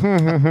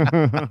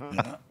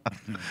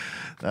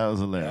 That was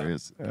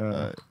hilarious.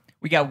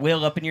 We got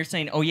Will up in here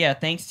saying, oh, yeah,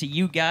 thanks to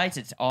you guys,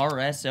 it's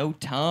RSO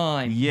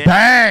time. Yeah.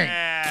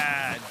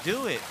 Bang!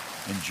 Do it.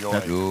 Enjoy.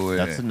 Do it.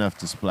 That's enough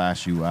to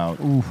splash you out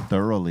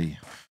thoroughly.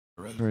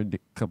 For a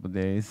couple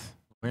days.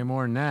 Way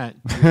more than that.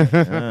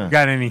 Yeah.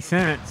 Got any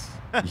sense?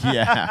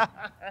 Yeah.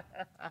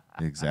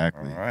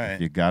 Exactly. All right.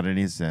 If you got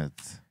any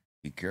sense,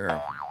 Be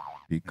careful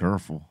be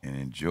careful. and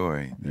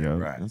enjoy. Yeah.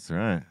 Right. That's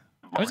right.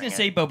 I was going to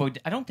say, Bobo,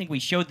 I don't think we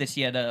showed this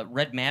yet.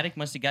 Red Matic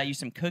must have got you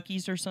some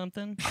cookies or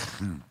something.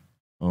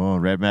 Oh,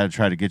 Red Matter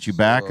tried to get you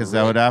back. Is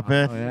that what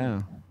happened?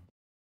 Oh,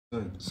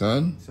 yeah.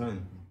 Son?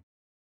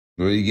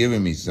 What are you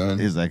giving me, son?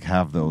 He's like,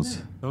 have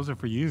those. Those are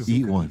for you.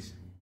 Eat one.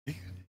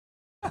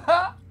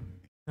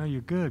 No,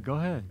 you're good. Go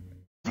ahead.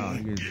 Oh,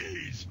 good.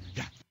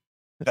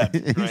 That's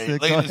He great.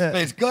 said, Look "Go at his ahead."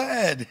 face. Go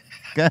ahead.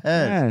 Go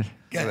ahead.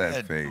 Yeah. Go Look at ahead.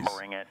 that face.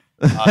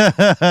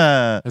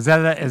 Is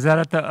that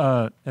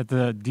at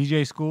the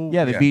DJ school?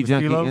 Yeah, the Yeah. beat With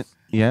junkie. Philos?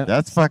 Yeah.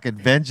 That's fucking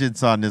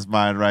vengeance on his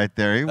mind right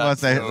there. He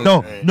wants to. so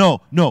No, great.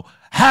 no.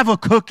 Have a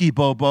cookie,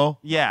 Bobo.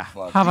 Yeah.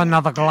 Have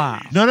another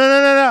glass.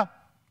 No.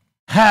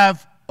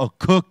 Have a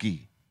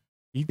cookie.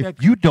 Eat that.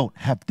 If you don't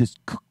have this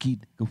cookie,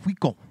 we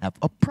gonna have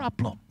a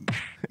problem.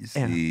 You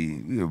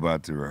see, we were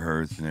about to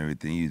rehearse and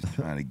everything. He was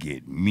trying to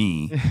get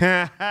me.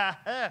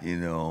 You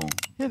know.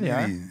 Here they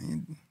are.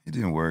 It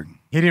didn't work.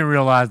 He didn't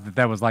realize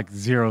that was like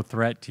zero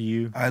threat to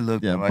you. I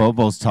looked Yeah, like,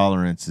 Bobo's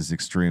tolerance is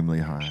extremely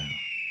high.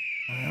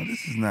 oh,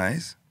 this is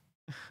nice.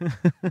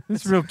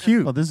 This is real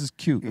cute. Oh, this is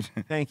cute.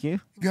 Thank you.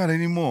 You got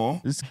any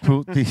more? This is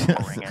cool.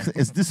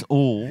 Is this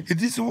all? Is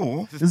this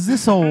all? Is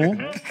this all?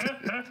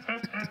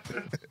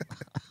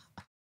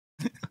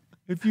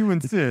 If you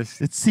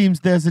insist. It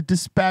seems there's a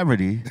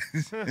disparity.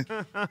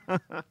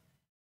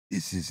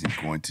 This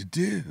isn't going to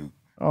do.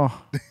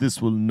 Oh, this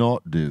will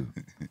not do.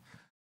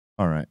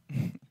 All right.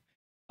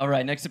 All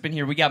right, next up in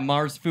here, we got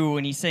Mars Fu,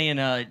 and he's saying,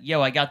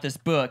 yo, I got this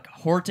book.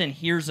 Horton,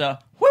 here's a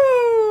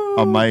woo!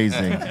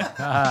 Amazing.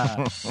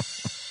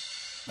 That's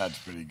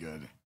pretty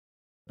good.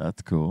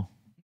 That's cool.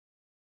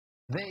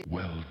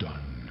 Well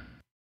done.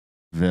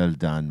 Well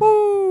done.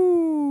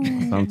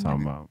 That's what I'm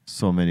talking about.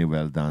 So many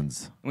well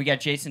dones. We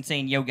got Jason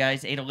saying, yo,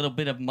 guys, ate a little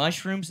bit of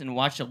mushrooms and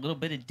watched a little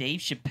bit of Dave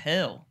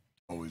Chappelle.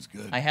 Always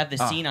good. I have the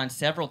scene on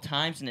several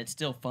times, and it's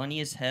still funny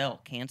as hell.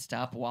 Can't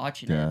stop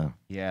watching Yeah. it.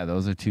 Yeah,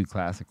 those are two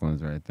classic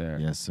ones right there.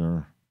 Yes,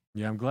 sir.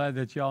 Yeah, I'm glad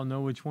that y'all know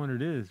which one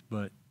it is,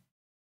 but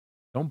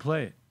don't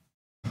play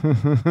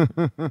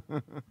it.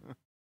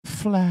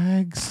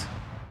 Flags.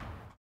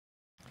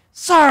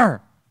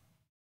 Sir!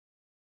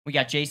 We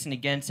got Jason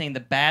again saying the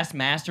Bass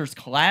Masters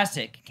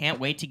Classic. Can't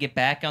wait to get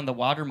back on the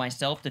water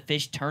myself to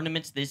fish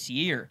tournaments this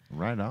year.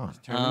 Right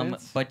on.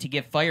 But to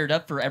get fired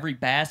up for every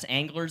bass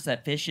anglers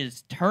that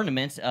fishes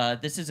tournaments,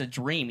 this is a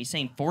dream. He's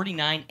saying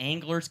 49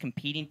 anglers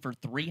competing for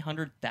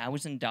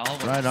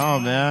 $300,000. Right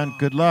on, man.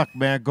 Good luck,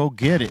 man. Go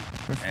get it.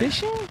 For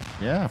fishing?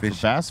 Yeah, for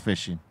bass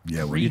fishing.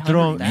 Yeah, you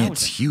throw them.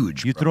 It's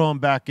huge. You throw them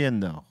back in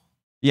though.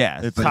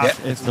 Yeah, It's But top, that-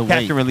 it's the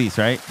catch weight. and release,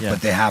 right? Yeah.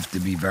 But they have to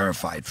be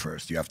verified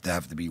first. You have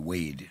to be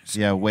weighed.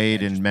 Yeah,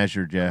 weighed and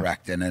measured. Yeah.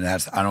 Correct. And it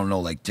has, I don't know,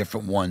 like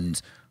different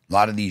ones. A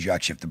lot of these you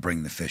actually have to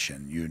bring the fish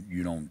in.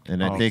 You don't.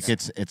 And I think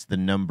it's the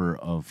number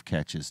of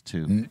catches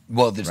too.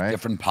 Well, there's right?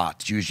 different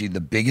pots. Usually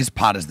the biggest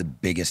pot is the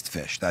biggest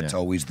fish. That's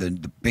always the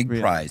big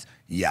prize.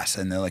 Yes.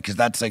 And they're like, because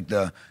that's like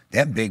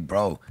that big,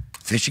 bro.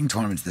 Fishing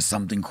tournaments, there's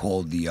something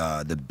called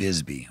the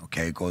Bisbee.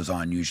 Okay. It goes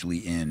on usually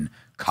in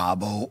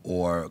Cabo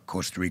or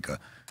Costa Rica.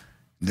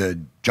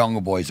 The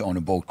Jungle Boys own a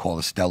boat called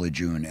the Stella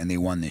June, and they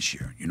won this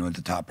year. You know what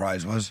the top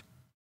prize was?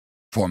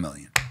 $4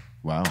 million.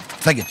 Wow.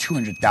 It's like a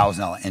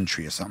 $200,000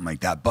 entry or something like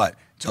that, but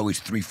it's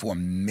always $3-4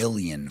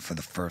 million for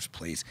the first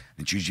place.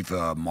 It's usually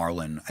for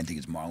Marlin. I think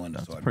it's Marlin.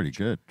 That's pretty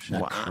good. Isn't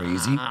that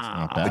crazy?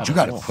 Not bad But you at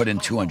got to all. put in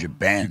 200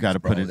 bands. You got to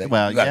bro. put it. That-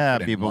 Well, you gotta yeah,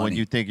 put in people. When money.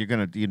 you think you're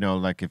gonna,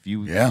 like if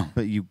you,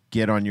 but you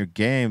get on your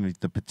game,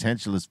 the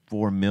potential is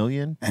 $4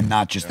 million. And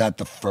not just that,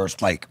 the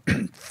first like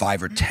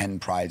 5 or 10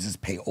 prizes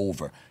pay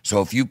over.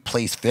 So if you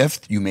place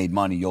 5th, you made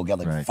money. You'll get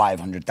like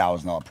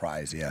 $500,000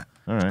 prize. Yeah,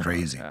 All right. it's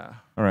crazy.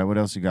 All right, what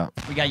else you got?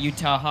 We got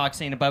Utah Hawk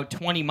saying about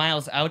 20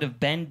 miles out of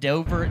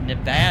Bendover,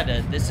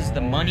 Nevada. This is the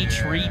Money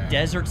Tree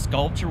Desert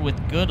Sculpture with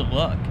good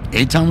luck.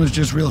 A-Town was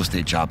just real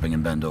estate shopping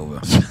in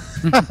Bendover.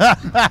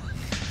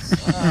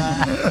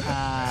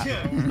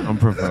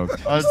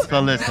 Unprovoked.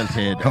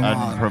 Unsolicited.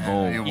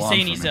 Unprovoked. He's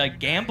saying he's a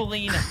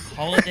gambling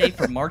holiday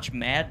for March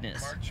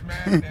Madness.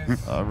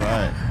 All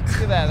right.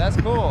 Look at that. That's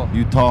cool.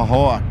 Utah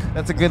Hawk.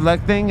 That's a good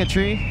luck thing, a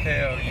tree?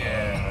 Hell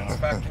yeah. Let's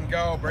fucking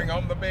go. Bring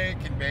home the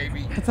bacon,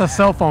 baby. It's a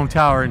cell phone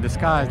tower in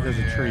disguise as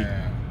a tree.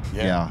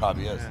 Yeah.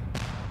 Probably is.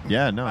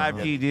 Yeah, no.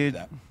 5G,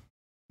 dude.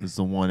 It's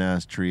a one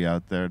ass tree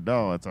out there.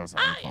 No, it's us.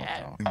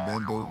 In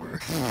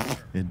Bendover.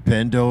 In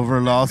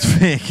Bendover, Las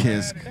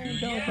Vegas.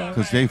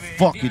 Because they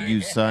fucking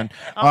you, son.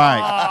 All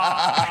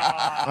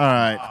right. All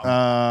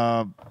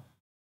right.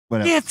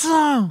 What else? Get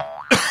some!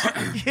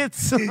 Get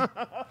some!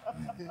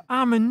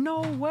 I'm in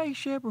no way,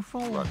 shape, or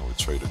form. Rocking with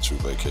Trader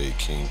Truth, aka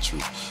King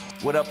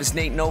Truth. What up, it's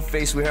Nate No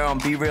Face. We're here on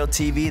Be Real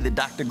TV, the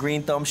Dr.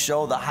 Greenthumb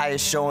Show, the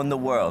highest show in the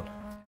world.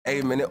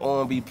 Hey man, it's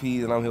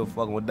OMBP and I'm here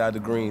fucking with Dr.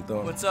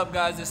 Greenthumb. What's up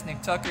guys, it's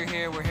Nick Tucker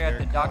here. We're here at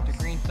the Dr.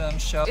 Greenthumb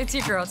Show. It's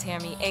your girl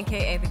Tammy,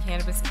 aka the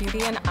Cannabis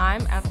Cutie, and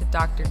I'm at the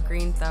Dr.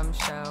 Greenthumb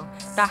Show,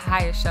 the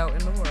highest show in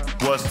the world.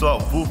 What's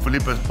up, fool?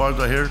 Felipe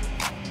Esparza here.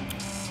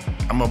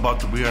 I'm about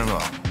to be on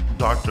the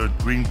Dr.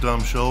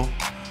 Greenthumb Show,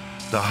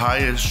 the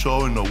highest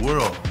show in the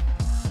world.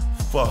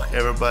 Fuck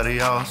everybody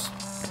else.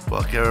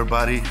 Fuck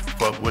everybody.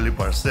 Fuck Willie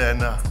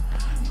Barcena.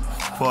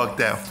 Fuck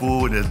that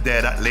fool with his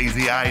dead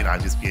lazy eye. Nah,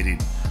 just kidding.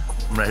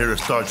 I'm not here to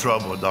start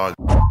trouble, dog.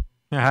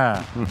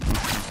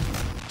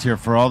 It's here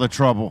for all the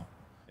trouble.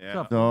 Yeah. You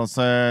know what I'm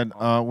saying?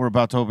 We're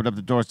about to open up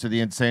the doors to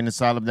the insane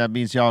asylum. That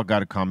means y'all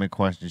got a comment,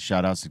 question,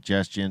 shout out,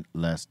 suggestion.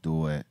 Let's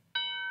do it.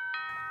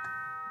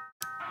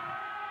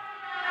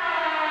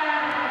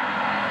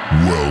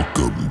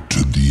 Welcome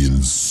to the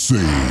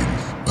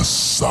insane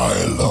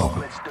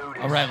asylum.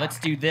 All right, let's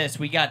do this.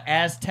 We got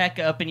Azteca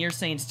up in here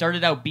saying,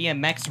 started out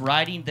BMX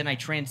riding, then I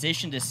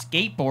transitioned to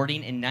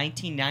skateboarding in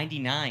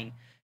 1999.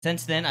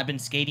 Since then, I've been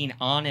skating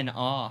on and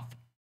off.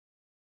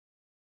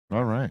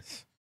 All right.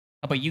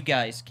 How about you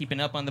guys? Keeping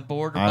up on the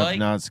board or I've bike?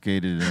 not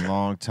skated in a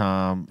long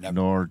time,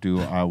 nor do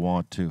I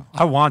want to.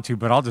 I want to,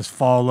 but I'll just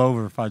fall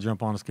over if I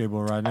jump on a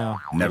skateboard right now.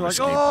 Never like,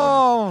 skateboarded.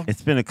 oh!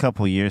 It's been a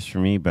couple years for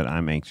me, but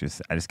I'm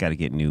anxious. I just got to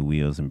get new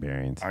wheels and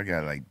bearings. I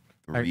got like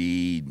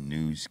 3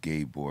 new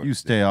skateboards. You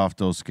stay off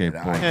those that I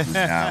skateboards. do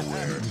not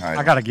wear.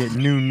 I gotta get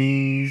new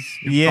knees,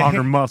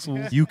 stronger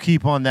muscles. You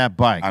keep on that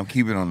bike. I'm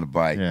keeping on the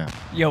bike. Yeah.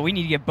 Yo, we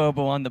need to get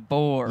Bobo on the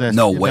board.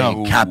 No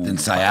way, Captain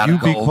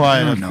Sciatica. You be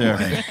quiet up No there.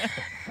 way.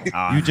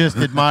 You just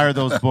admire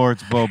those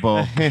boards,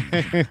 Bobo.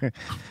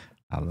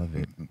 I love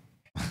it.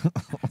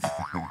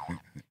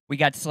 We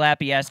got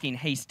Slappy asking,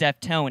 hey, Steph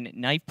Tone,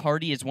 Knife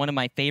Party is one of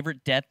my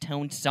favorite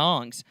Deftone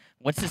songs.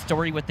 What's the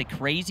story with the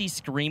crazy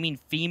screaming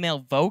female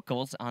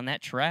vocals on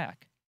that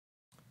track?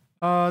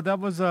 That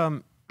was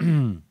a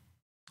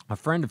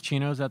friend of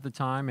Chino's at the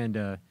time,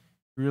 and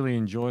really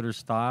enjoyed her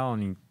style,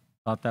 and he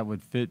thought that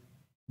would fit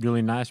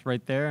really nice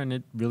right there, and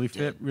it really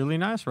fit really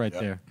nice right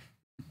there.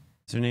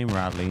 What's her name?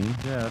 Rodleen.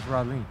 Yeah, that's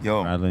Rodleen.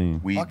 Yo,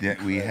 Rodleen. we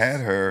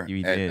had her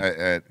You at, did.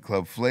 at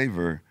Club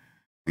Flavor.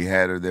 We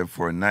had her there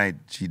for a night.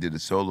 She did a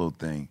solo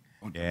thing.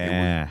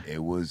 Yeah.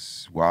 It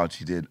was wild.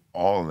 She did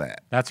all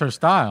that. That's her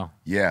style.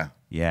 Yeah.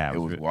 Yeah. It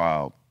was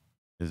wild.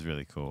 It was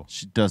really cool.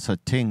 She does her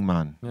ting,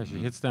 man. Yeah, she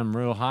hits them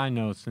real high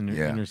notes in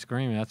her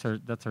screaming.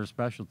 That's her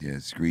specialty. Yeah,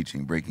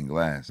 screeching, breaking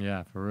glass.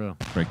 Yeah, for real.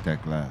 Break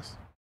that glass.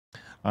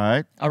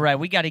 All right,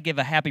 we got to give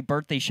a happy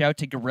birthday shout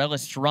to Gorilla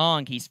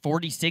Strong. He's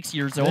 46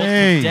 years old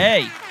Hey.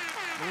 today.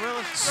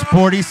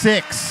 Sporty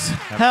 6.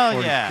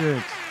 Hell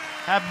yeah.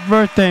 Happy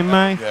birthday,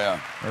 Mike. Yeah.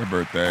 Her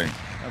birthday.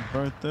 Happy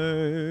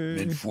birthday.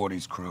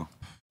 Mid-40s crew.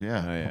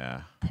 Yeah. Oh,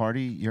 yeah.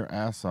 Party your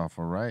ass off,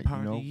 all right?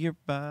 Party your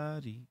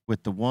body.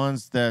 With the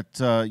ones that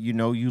you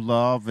know you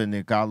love and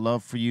they got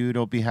love for you,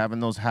 don't be having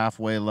those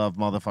halfway love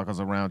motherfuckers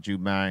around you,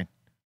 man.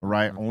 All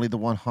right? Only the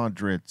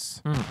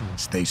 100s.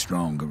 Stay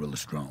strong, Gorilla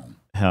Strong.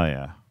 Hell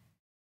yeah.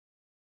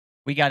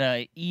 We got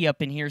a E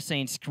up in here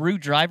saying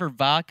screwdriver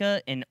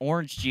vodka and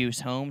orange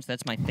juice, Holmes.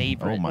 That's my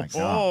favorite. Oh, my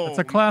God. That's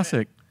a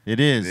classic. It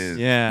is.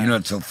 Yeah. You know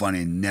what's so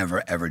funny?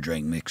 Never ever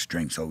drank mixed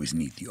drinks. Always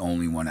neat. The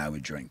only one I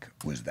would drink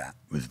was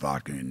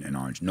vodka and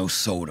orange. No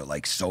soda.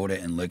 Like soda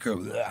and liquor.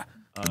 Bleh.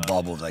 The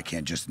bubbles I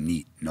can't just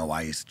neat. No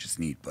ice, just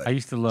neat. But I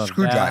used to love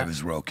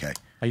screwdrivers were okay.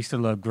 I used to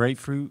love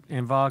grapefruit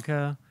and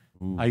vodka.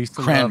 I used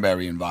to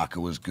Cranberry and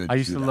vodka was good. I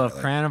used too, to that I love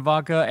like. cran and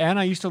vodka, and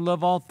I used to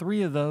love all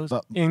three of those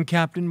in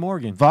Captain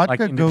Morgan. Vodka like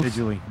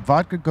individually.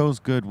 vodka goes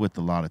good with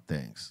a lot of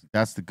things.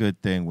 That's the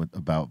good thing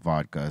about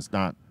vodka. It's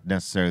not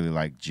necessarily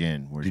like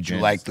gin. Where Did you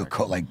gin like is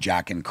the like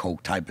Jack and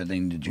Coke type of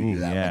thing? Did you do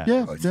that? yeah. Like,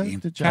 Yeah, for a yeah, team?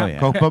 the Jack yeah.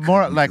 Coke, but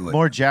more Couldn't like do it.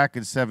 more Jack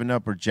and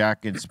 7-Up or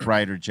Jack and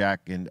Sprite or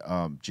Jack and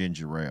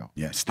ginger ale.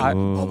 Yeah, still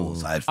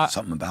bubbles. I had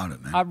something about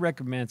it, man. I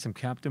recommend some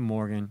Captain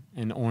Morgan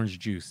and orange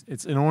juice.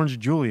 It's an orange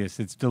Julius.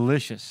 It's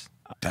delicious.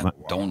 That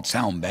don't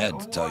sound bad,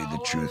 to tell you the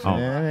truth. Oh,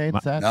 Yeah, it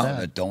ain't that no, bad.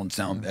 that don't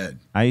sound bad.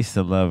 I used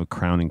to love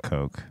Crown and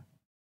Coke.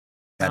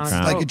 That's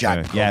Crown like and a Jack.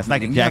 Coke. and Yeah, Coke it's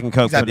like a meeting. Jack and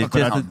Coke, but exactly. it's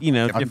just, Different- you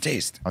know, different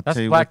taste. I'll That's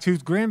tell you Black what,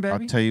 Tooth Grin, baby.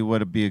 I'll tell you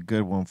what'd be a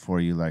good one for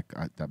you. Like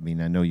I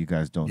mean, I know you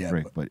guys don't Yeah,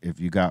 drink, but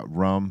if you got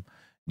rum,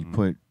 you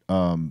put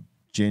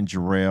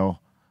ginger ale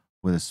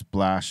with a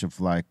splash of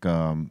like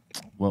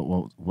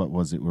what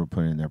was it we were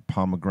putting in there?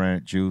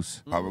 Pomegranate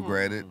juice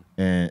Pomegranate.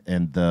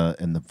 and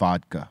the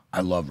vodka.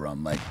 I love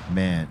rum. Like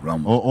Man,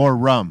 Rum. or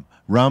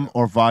rum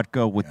or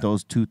vodka with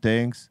those two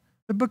things.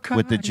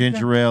 With the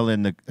ginger ale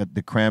and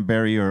the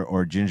cranberry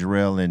or ginger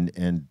ale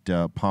and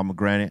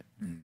pomegranate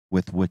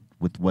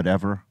with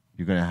whatever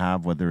you're gonna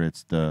have, whether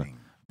it's the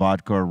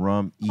vodka or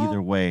rum,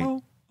 either way,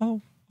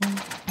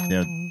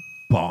 they're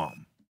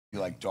bomb. you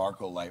like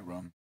dark or light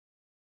rum?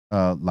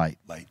 Light.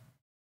 Light.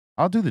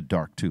 I'll do the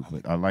dark too,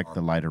 but I like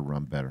the lighter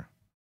rum better.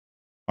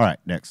 All right,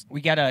 next.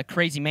 We got a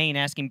Crazy Maine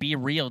asking, be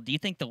real. Do you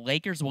think the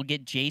Lakers will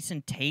get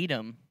Jason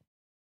Tatum?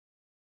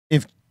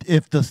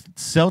 If the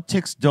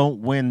Celtics don't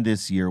win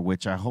this year,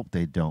 which I hope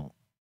they don't,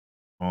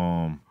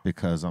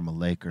 because I'm a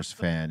Lakers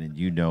fan and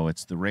you know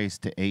it's the race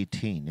to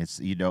 18. It's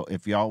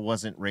if y'all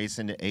wasn't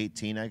racing to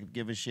 18, I could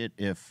give a shit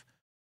if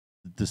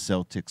the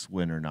Celtics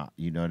win or not.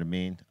 You know what I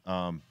mean?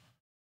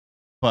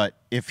 But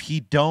if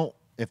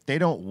they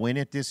don't win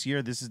it this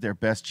year, this is their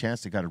best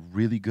chance. They got a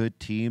really good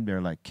team. They're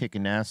like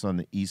kicking ass on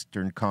the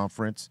Eastern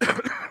Conference.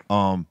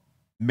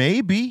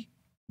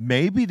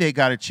 Maybe they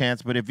got a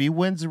chance, but if he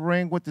wins a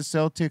ring with the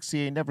Celtics, he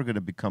ain't never gonna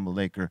become a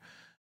Laker.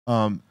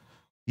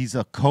 He's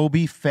a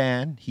Kobe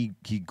fan. He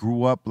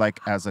grew up like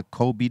as a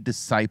Kobe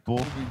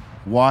disciple,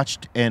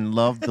 watched and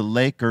loved the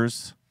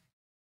Lakers.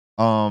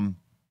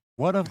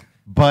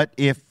 But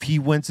if he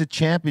wins a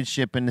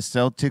championship in the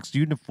Celtics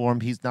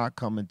uniform, he's not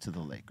coming to the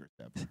Lakers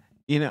ever.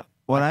 You know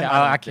what?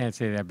 I can't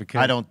say that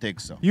because I don't think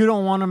so. You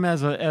don't want him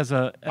as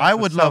a I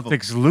would love him.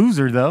 Celtics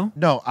loser though.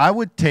 No, I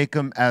would take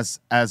him as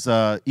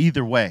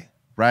either way,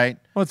 right?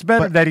 Well, it's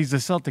better that he's a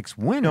Celtics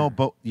winner. No,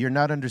 but you're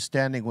not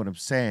understanding what I'm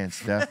saying,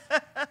 Steph.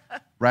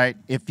 Right?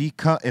 If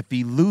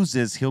he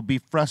loses, he'll be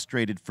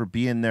frustrated for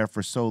being there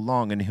for so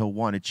long, and he'll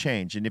want to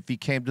change. And if he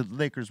came to the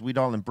Lakers, we'd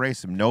all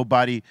embrace him.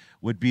 Nobody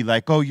would be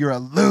like, "Oh, you're a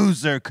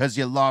loser because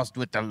you lost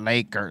with the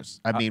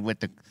Lakers." I mean,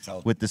 with the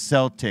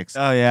Celtics.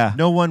 Oh yeah.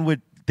 No one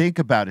would think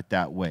about it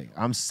that way.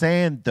 I'm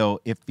saying though,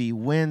 if he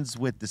wins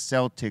with the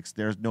Celtics,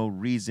 there's no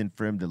reason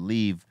for him to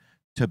leave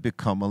to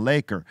become a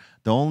Laker.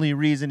 The only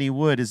reason he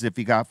would is if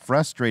he got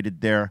frustrated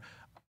there.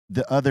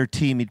 the other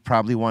team he'd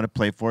probably want to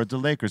play for is the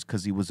Lakers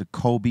because he was a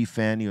Kobe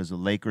fan. He was a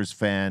Lakers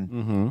fan.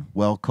 Mm-hmm.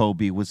 Well,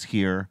 Kobe was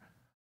here.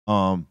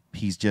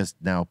 He's just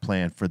now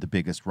playing for the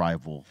biggest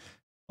rival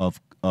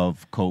of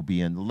Kobe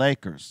and the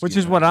Lakers. Which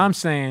is what I'm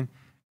saying.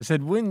 I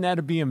said, wouldn't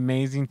that be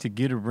amazing to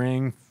get a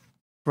ring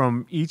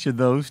from each of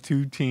those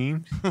two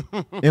teams?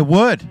 It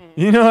would.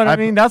 You know what I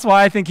mean? That's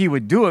why I think he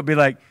would do it. Be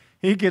like,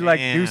 he could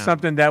do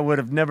something that would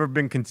have never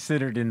been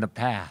considered in the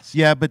past.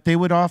 Yeah, but they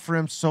would offer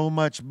him so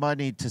much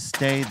money to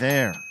stay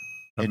there.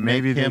 But And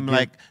maybe make him they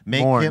get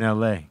make more him, in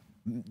LA.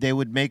 They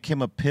would make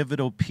him a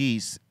pivotal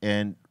piece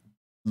and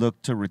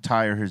look to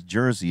retire his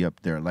jersey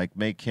up there, like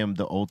make him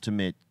the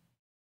ultimate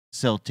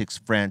Celtics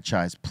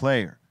franchise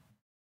player.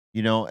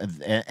 You know,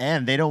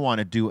 and they don't want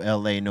to do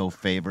LA no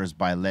favors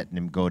by letting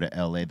him go to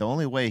LA. The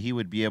only way he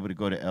would be able to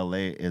go to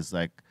LA is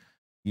like,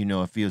 you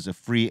know, if he was a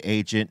free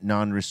agent,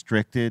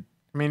 non-restricted.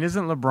 I mean,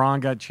 isn't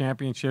LeBron got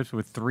championships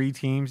with 3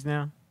 teams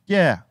now?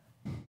 Yeah,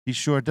 he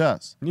sure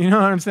does. You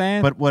know what I'm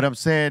saying? But what I'm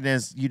saying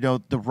is, you know,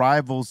 the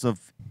rivals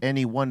of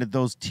any one of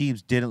those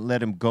teams didn't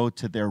let him go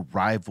to their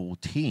rival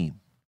team.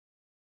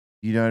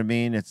 You know what I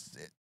mean?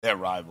 They're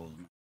rivals,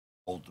 man.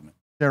 Ultimate.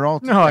 They're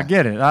all No, I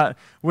get it.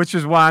 Which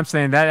is why I'm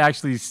saying that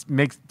actually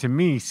makes, to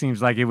me,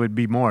 seems like it would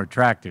be more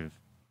attractive.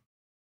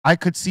 I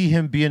could see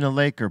him being a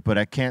Laker, but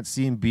I can't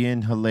see him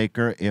being a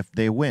Laker if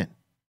they win.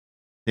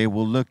 They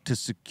will look to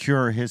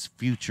secure his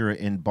future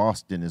in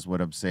Boston, is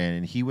what I'm saying.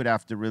 And he would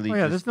have to really. Oh,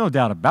 yeah, there's no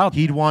doubt about that.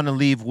 He'd want to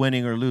leave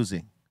winning or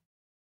losing.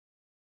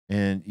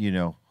 And, you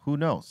know, who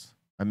knows?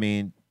 I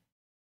mean,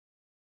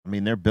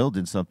 they're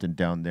building something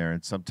down there,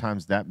 and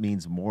sometimes that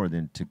means more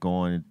than to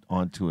go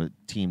on to a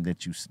team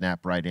that you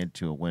snap right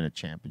into and win a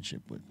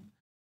championship with.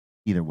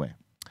 Either way.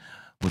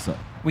 What's up?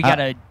 We got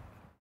to.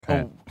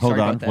 Hold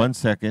on 1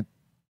 second.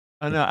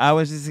 Oh no, I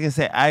was just gonna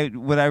say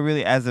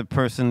as a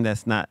person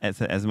that's not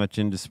as much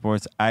into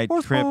sports, I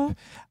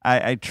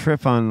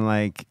trip on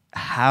like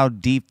how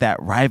deep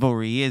that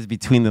rivalry is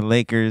between the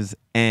Lakers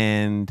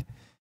and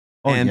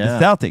the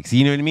Celtics.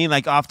 You know what I mean?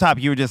 Like off top,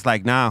 you were just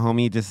like, nah,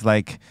 homie, just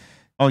like.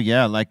 Oh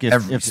yeah, like if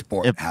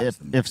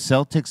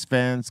Celtics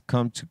fans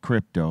come to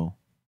crypto,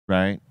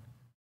 right?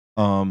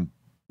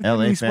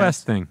 LA East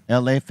West thing.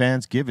 LA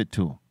fans give it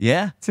to them.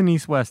 Yeah, it's an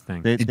East West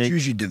thing. It's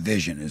usually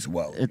division as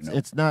well.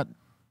 It's not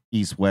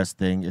East West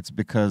thing. It's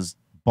because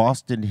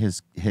Boston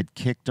had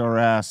kicked our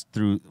ass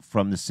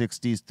from the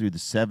 60s through the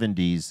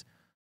 70s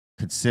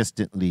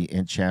consistently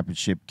in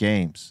championship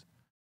games.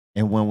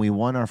 And when we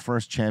won our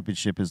first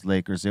championship as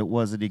Lakers, it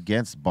wasn't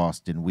against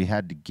Boston. We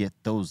had to get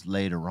those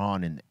later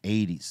on in the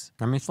 80s.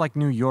 I mean, it's like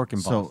New York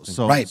and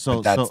Boston.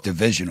 But that's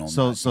divisional.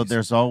 So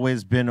there's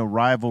always been a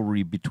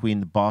rivalry between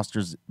the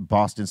Boston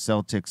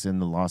Celtics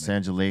and the Los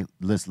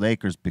Angeles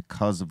Lakers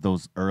because of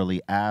those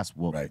early ass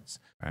whoopings.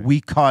 Right. We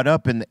caught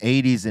up in the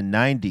 80s and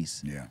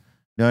 90s. Yeah. You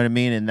know what I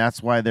mean? And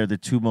that's why they're the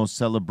two most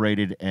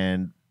celebrated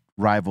and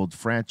rivaled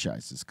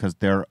franchises, because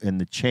they're in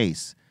the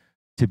chase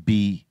to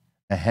be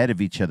ahead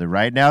of each other.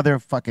 Right now, they're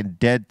fucking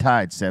dead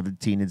tied,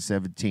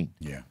 17-17.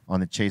 Yeah. On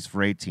the chase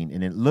for 18.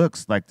 And it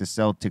looks like the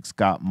Celtics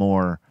got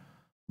more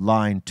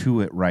line to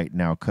it right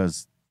now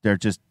because they're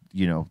just,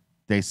 you know,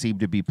 they seem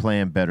to be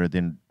playing better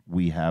than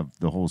we have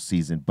the whole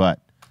season. But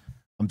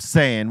I'm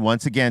saying,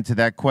 once again, to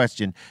that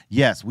question,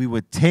 yes, we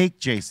would take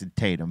Jason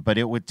Tatum, but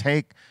it would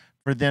take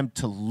for them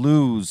to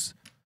lose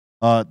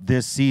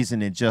this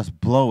season and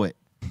just blow it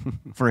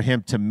for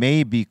him to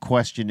maybe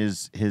question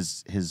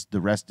the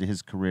rest of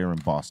his career in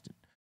Boston.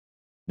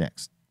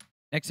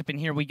 Next up in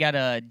here, we got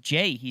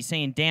Jay. He's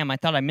saying, damn, I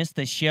thought I missed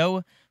the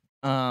show.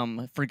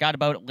 Forgot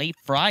about late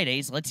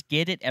Fridays. Let's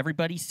get it.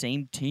 Everybody,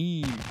 same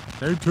team.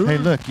 Hey,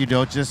 look, you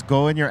know, just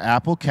go in your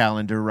Apple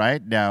calendar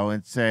right now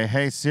and say,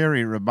 hey,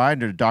 Siri,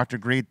 reminder, Dr.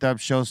 Greenthumb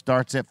Show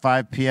starts at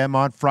 5 p.m.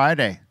 on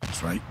Friday.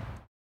 That's right.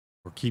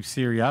 Or keep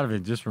Siri out of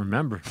it. Just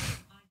remember.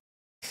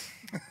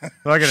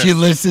 She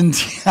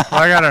listened.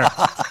 I got her.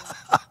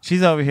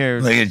 She's over here.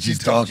 Look at she's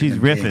talking. She's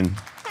riffing.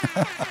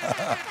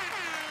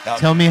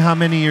 Tell me how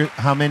many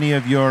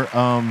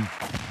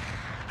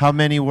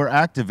were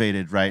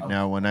activated right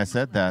now when I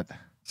said that.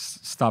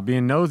 Stop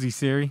being nosy,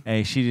 Siri.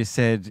 Hey, she just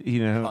said,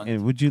 you know,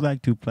 and would you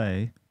like to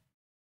play?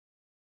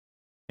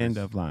 End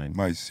of line.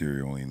 My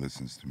Siri only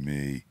listens to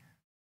me.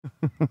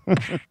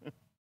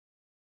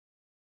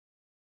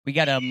 We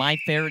got my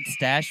favorite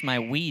stash, my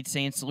weed,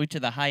 saying salute to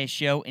the highest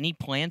show. Any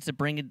plans to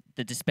bring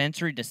the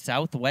dispensary to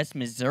Southwest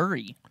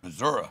Missouri?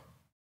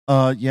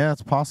 Yeah,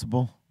 it's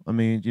possible. I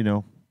mean, you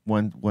know,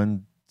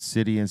 one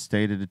city and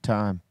state at a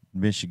time.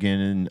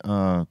 Michigan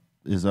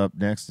is up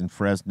next, and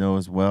Fresno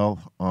as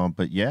well.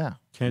 But yeah,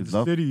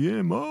 Kansas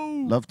City,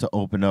 MO. Love to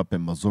open up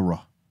in Missouri.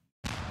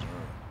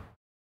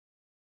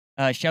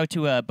 Shout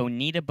to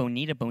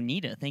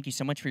Bonita. Thank you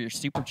so much for your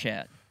super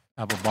chat.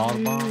 Apple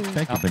bottom.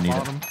 Thank you,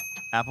 Bonita.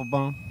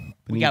 Applebum.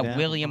 We got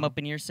William up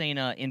in here saying,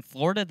 in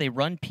Florida, they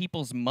run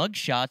people's mug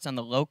shots on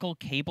the local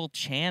cable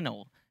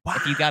channel. Wow.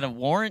 If you got a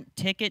warrant,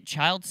 ticket,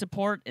 child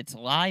support, it's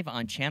live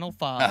on Channel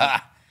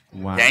 5.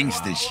 Wow.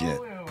 Gangsta shit.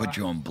 Put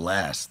you on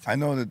blast. I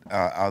know that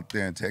out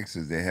there in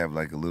Texas, they have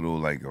like a little,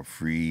 like a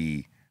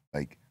free,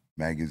 like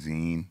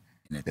magazine.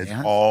 It's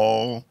have?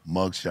 all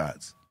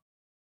mugshots.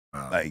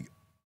 Like,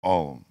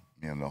 all,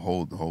 the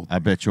whole. I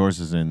bet yours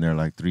is in there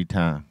like 3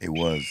 times. It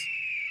was.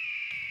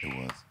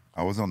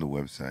 I was on the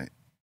website.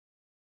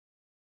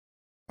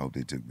 I hope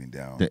they took me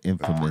down. The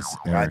infamous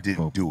I Eric didn't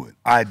Bobo. do it.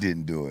 I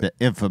didn't do it. The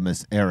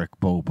infamous Eric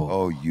Bobo.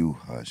 Oh, you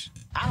hush.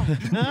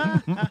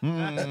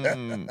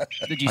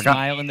 Did you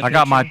smile in the I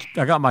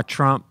picture? got my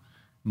Trump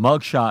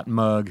mugshot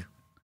mug.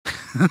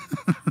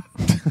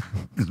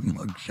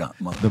 Mugshot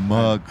mug. The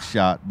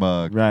mugshot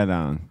mug. Right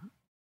on.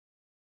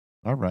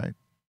 All right.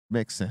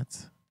 Makes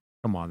sense.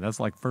 Come on, that's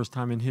like first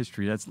time in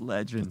history. That's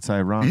legend. It's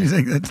ironic. He's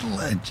like, that's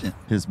legend.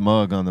 His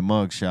mug on the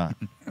mugshot.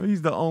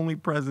 He's the only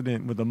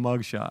president with a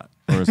mugshot.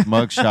 Or his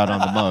mugshot on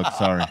the mug,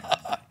 sorry.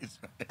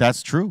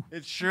 That's true.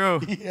 It's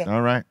true.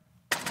 All right.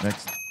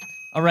 Next.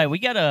 All right, we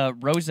got a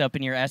Rose up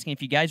in here asking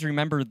if you guys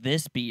remember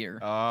this beer.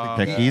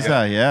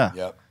 Tequila, yeah.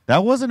 Yep.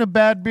 That wasn't a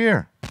bad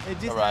beer. It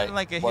just All right. had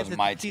like a hit Wasn't of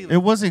my tequila.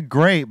 It wasn't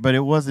great, but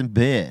it wasn't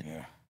bad.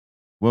 Yeah.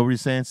 What were you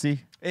saying,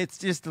 C? It's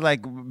just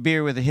like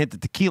beer with a hint of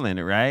tequila in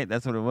it, right?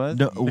 That's what it was?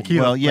 No,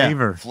 Tequila well, yeah.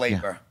 flavor.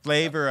 Flavor.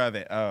 Flavor of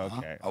it. Oh,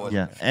 okay. I wasn't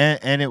Yeah. a fan.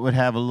 And it would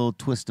have a little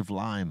twist of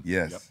lime.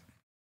 Yes. Yep.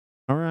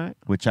 All right.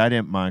 Which I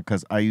didn't mind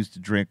because I used to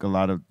drink a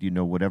lot of,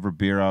 whatever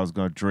beer I was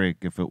going to drink.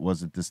 If it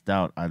wasn't the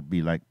stout, I'd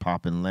be like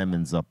popping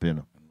lemons up in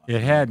them.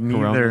 It had neither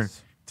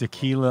Coronas.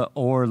 tequila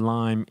or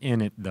lime in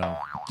it, though.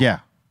 Yeah.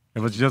 It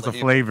was just a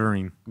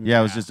flavoring. Yeah,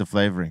 it was just a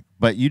flavoring.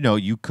 But,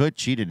 you could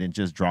cheat it and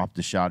just drop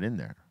the shot in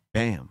there.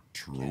 Bam.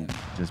 True.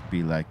 Just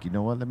be like, you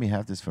know what? Let me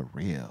have this for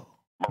real.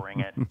 Bring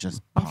it.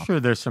 Just I'm pop. sure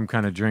there's some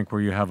kind of drink where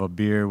you have a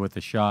beer with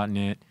a shot in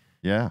it.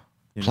 Yeah.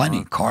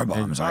 Plenty. Car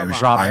bombs. Irish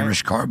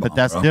car bomb. But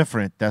that's bro.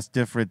 different. That's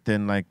different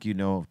than like,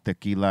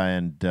 tequila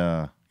and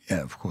Yeah,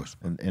 of course.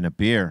 and a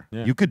beer.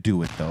 Yeah. You could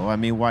do it though. I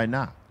mean, why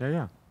not?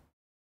 Yeah.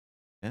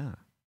 Yeah.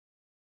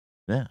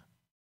 Yeah.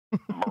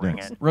 Bring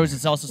Next. it. Rose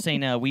is also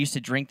saying we used to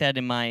drink that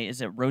in my,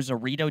 is it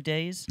Rosarito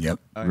days? Yep.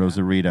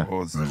 Rosarita.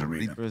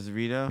 Rosarita.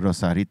 Rosarito.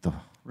 Rosarito.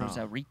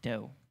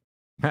 Rosarito.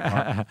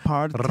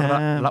 Party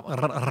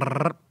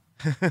time.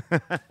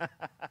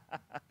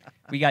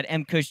 We got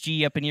M. Kush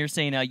G up in here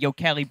saying, yo,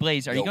 Cali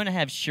Blaze, are you Yo. going to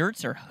have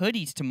shirts or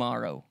hoodies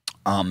tomorrow?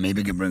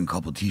 Maybe I can bring a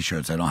couple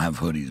T-shirts. I don't have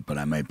hoodies, but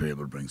I might be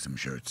able to bring some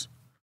shirts.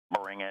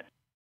 Bring it.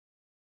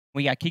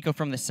 We got Kiko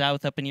from the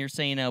South up in here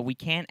saying we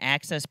can't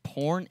access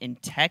porn in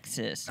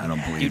Texas I don't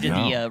due believe to you.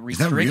 the Is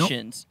that real?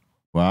 restrictions.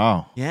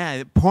 Wow.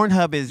 Yeah,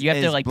 Pornhub is You have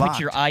to is like blocked.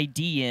 put your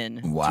ID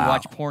in to Wow.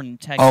 watch porn in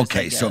Texas. I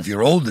Okay, so if guess.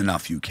 you're old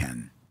enough, you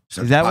can.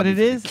 So Is that what probably it for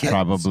the is? kids,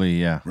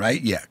 Probably, yeah.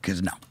 Right? Yeah,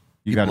 because no.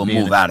 You People gotta will be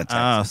an- move out of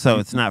Oh, Texas. so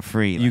it's not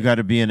free. You got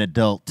to be an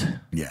adult.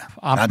 Yeah.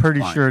 I'm that's pretty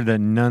fine. sure that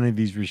none of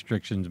these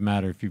restrictions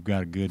matter if you've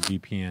got a good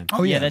VPN.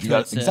 Oh, yeah. Yeah, if that's you what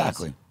got, it says.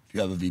 exactly. If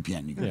you have a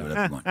VPN, you can do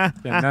whatever you want.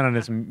 Yeah, none of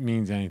this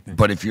means anything.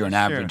 But if you're an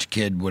average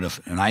kid with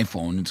an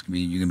iPhone,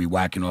 you're gonna be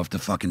whacking off the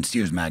fucking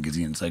Sears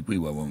magazines like we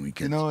were when we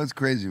kids. It's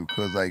crazy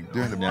because like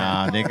during the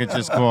Nah, they could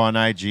just go on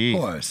IG.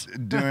 Of course.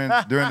 during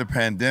the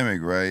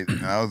pandemic, right?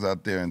 I was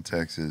out there in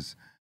Texas.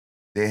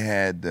 They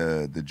had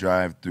the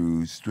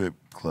drive-through strip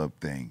club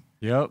thing.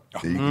 Yep.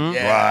 That you can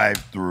drive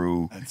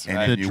through. That's and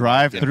right. then The you-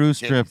 drive-through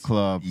strip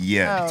club.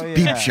 Yeah. Oh,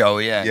 Peep yeah. show,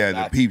 yeah. Yeah,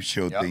 exactly. the peep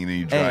show Yep. thing, and then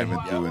you driving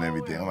through and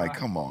everything. I'm like,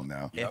 come on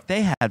now. If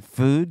they had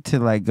food to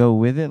like go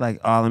with it,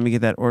 like, oh, let me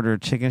get that order of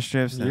chicken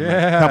strips and like,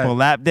 Yeah. a couple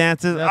lap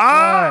dances. That's Oh,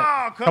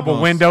 right. come Couple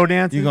on. window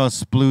dances. You gonna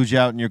splooge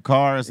out in your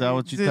car? Is that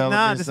what you telling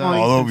Nah, me? just son? want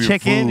to All eat over some your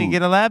chicken food. and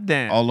get a lap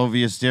dance. All over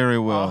your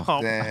steering wheel.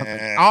 Oh,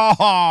 Damn.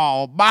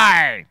 Oh,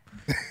 bye.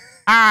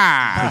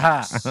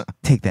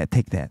 take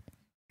that.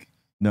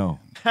 No.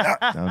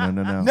 No.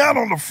 Not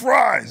on the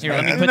fries. Here,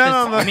 let me man.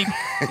 put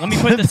this. Let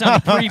me put this on the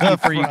preview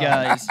for you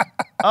guys. It's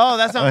Oh,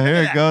 that's Oh, here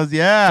it goes.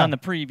 Yeah. on the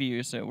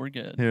preview, so we're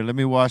good. Here, let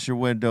me wash your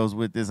windows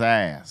with this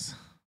ass.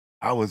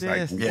 I was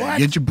like, This- Yeah, what?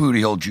 get your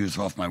booty hole juice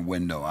off my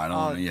window. I don't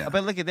Oh, know. Yeah.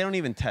 But look, they don't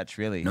even touch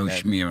really. No That-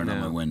 smearing on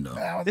no. my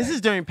window. This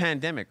is during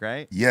pandemic,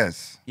 right?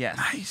 Yes. Yes.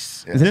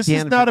 Nice. Yeah. This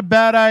is not a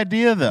bad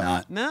idea, though.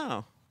 Not,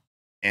 No.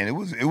 And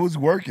it was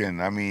working.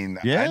 I mean,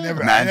 Yeah. I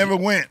never Magic.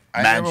 went.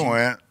 I Magic. never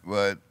went,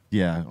 but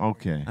Yeah,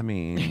 okay. I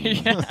mean,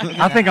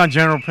 I think on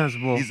general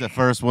principle, He's the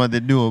first one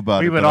that knew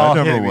about we it, would but all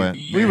I never hit, went.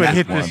 we would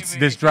hit Once.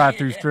 this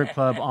drive-through strip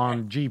club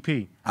on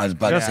GP. I was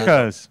about Just to say,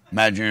 because.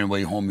 imagine your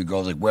way home, your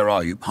girl's like, "Where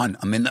are you, hun?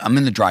 I'm in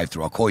the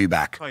drive-through. I'll call you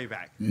back." call you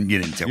back. You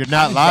didn't say. You're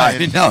not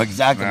lying. No,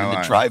 exactly. Not I'm in the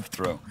lying.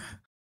 drive-through.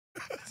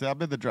 See, I'm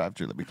in the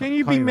drive-thru. Let me Can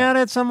you be mad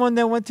at someone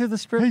that went to the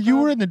strip Hey, club? you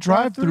were in the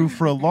drive-thru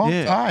for a long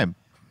Yeah. time.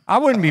 I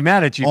wouldn't be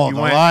mad at you Oh, if you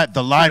the went line- the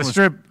to line the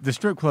was-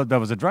 strip club that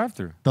was a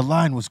drive-through. The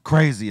line was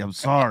crazy. I'm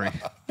sorry.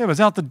 It was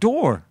out the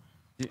door.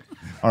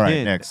 All right,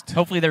 Yeah. next.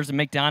 Hopefully, there's a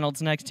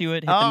McDonald's next to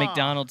it. Hit the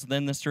McDonald's,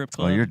 then the strip Oh,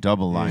 club. you're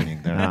double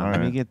lining there. Nah, All let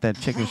me right. get that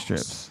chicken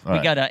strips. All We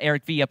right. got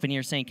Eric V up in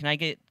here saying, "Can I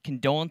get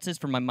condolences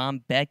for my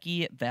mom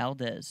Becky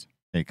Valdez?"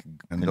 Hey,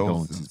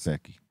 condolences, Condolences.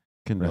 Becky. Rest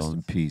in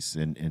Condolences. peace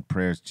and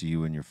prayers to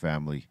you and your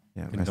family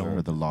Yeah,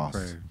 for the loss.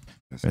 Prayer.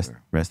 Yes, rest, sir.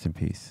 rest in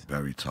peace.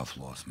 Very tough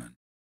loss, man.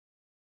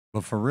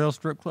 But for real,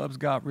 strip clubs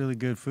got really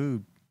good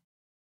food.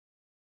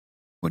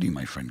 What are you,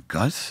 my friend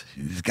Gus?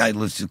 This guy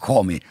lives to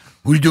call me.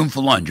 What are you doing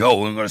for lunch? Oh,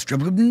 we're going to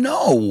strip club?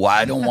 No,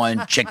 I don't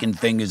want chicken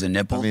fingers and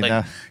nipples.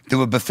 There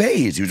were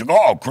buffets. He was like,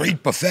 oh,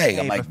 great buffet.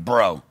 I'm like,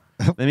 bro.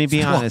 Let me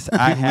be honest. we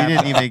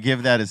didn't even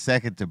give that a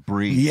second to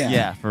breathe.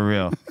 Yeah, for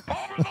real.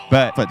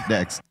 But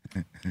next.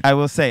 I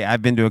will say,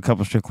 I've been to a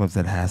couple strip clubs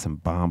that has some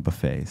bomb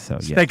buffets. So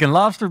yeah. Steak and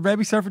lobster,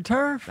 baby, surf and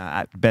turf.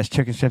 Best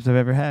chicken strips I've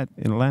ever had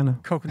in Atlanta.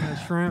 Coconut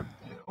shrimp.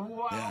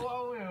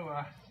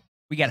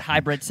 We got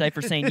Hybrid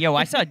Cypher saying, yo,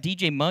 I saw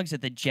DJ Muggs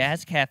at the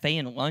Jazz Cafe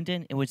in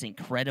London. It was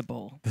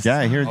incredible. Yeah,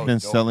 I hear he's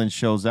been selling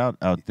shows out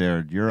there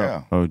in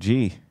Europe. Oh,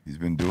 gee. He's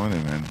been doing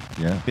it, man.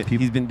 Yeah.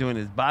 He's been doing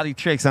his body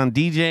tricks on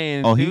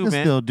DJing. Oh, he too, can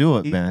man. still do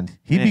it, man.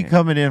 He be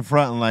coming in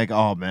front and like,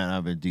 oh, man,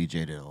 I've been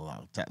DJing it a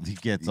long time. He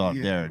gets out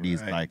there and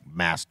he's like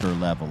master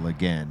level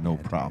again. No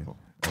problem.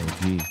 Oh,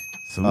 gee.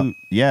 Salute.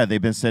 Yeah,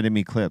 they've been sending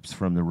me clips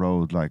from the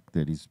road like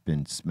that he's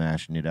been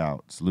smashing it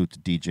out. Salute to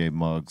DJ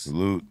Muggs.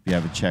 Salute. If you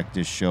haven't checked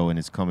this show and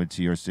it's coming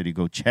to your city,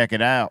 go check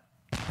it out.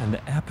 And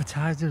the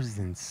appetizers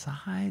and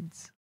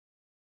sides.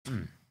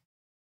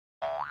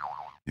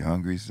 You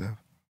hungry, Steph?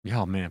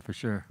 Yeah, man, for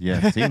sure.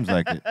 Yeah, it seems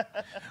like it. All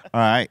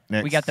right,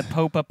 next. We got the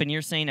Pope up in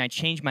here saying, I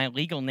changed my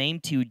legal name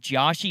to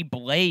Joshy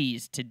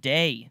Blaze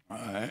today. All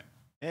right.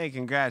 Hey,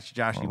 congrats,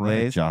 Joshy All right,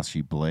 Blaze.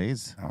 Joshy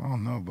Blaze. I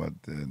don't know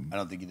about that. I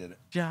don't think he did it.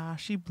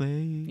 Joshy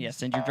Blaze. Yeah,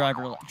 send your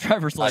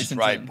driver's license. That's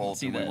right, in. both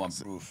See of them that.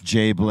 want proof.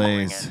 Jay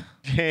Blaze.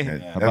 Jay. How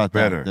That's about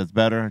better. that? That's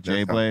better?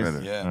 Jay That Blaze? sounds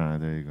better. Yeah. All right,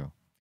 there you go.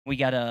 We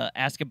got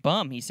Ask a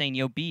Bum. He's saying,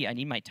 yo, B, I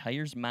need my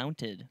tires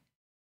mounted.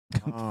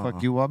 What the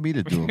fuck you want me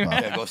to do about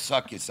it? Yeah, go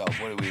suck yourself.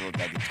 What do we look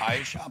at? The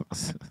tire shop?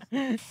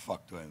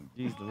 Fuck to him.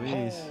 Jeez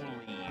Louise.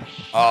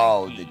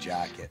 Oh, the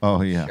jacket.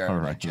 Oh, yeah. Shirt, All I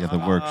right. just- Yeah,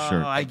 the work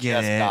shirt. I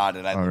get just it. got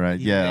it. I All right.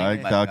 looked Yeah, at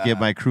it, I'll like, get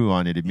my crew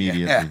on it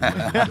immediately.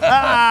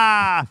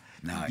 Ah!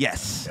 Nice.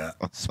 Yes. Yeah.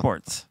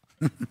 Sports.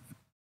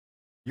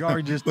 You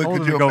already just But told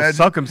could him you to go imagine-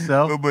 suck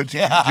himself. But could you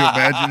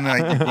imagine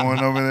like you going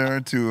over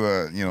there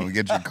to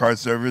get your car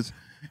service?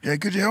 Yeah,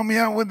 could you help me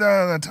out with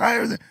the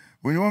tires?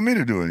 What do you want me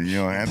to do?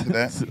 After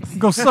that,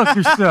 Go suck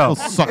yourself.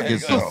 Go suck There you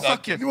yourself. go.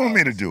 what do you want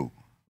me to do?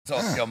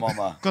 Suck your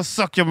mama. Go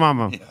suck your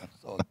mama. Yeah,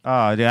 so-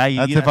 Oh, dude,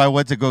 That's if I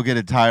went to go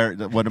get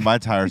one of my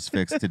tires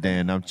fixed today,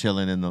 and I'm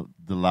chilling in the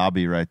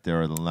lobby right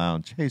there or the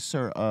lounge. Hey,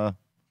 sir, I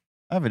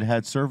haven't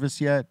had service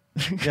yet.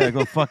 Yeah,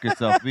 go fuck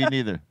yourself. Me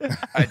neither.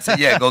 I'd say,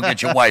 yeah, go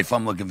get your wife.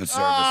 I'm looking for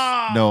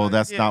service. No,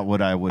 that's not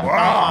what I would.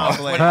 That's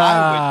what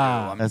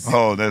I would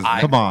do.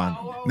 That's, come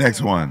on. Next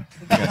one.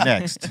 Yeah,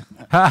 next.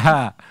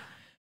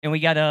 And we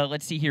got,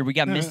 let's see here. We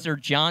got Mr.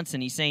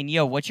 Johnson. He's saying,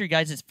 yo, what's your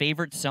guys'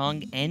 favorite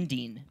song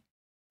ending?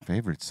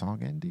 Favorite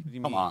song ending?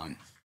 Come on.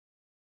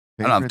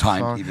 I don't have Favorite time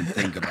song- to even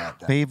think about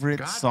that.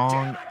 Favorite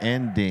song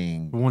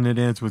ending. The one that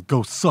ends with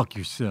 "Go suck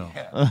yourself."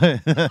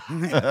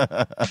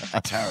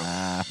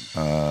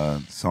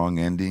 Terrible. Song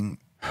ending.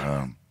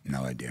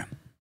 No idea.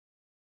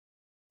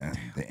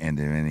 The end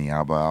of any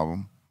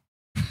album.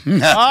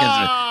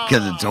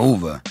 Because it's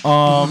over.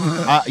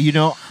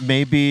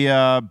 Maybe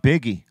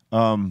Biggie.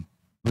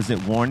 Was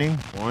it Warning?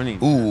 Warning.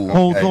 Ooh.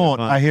 Hold okay.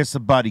 on, I hear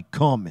somebody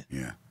coming.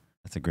 Yeah.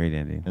 That's a great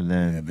ending. And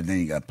then, Yeah, but then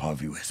you got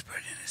Puffy whispered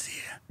in his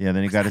ear. yeah,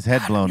 then he got his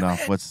head blown off.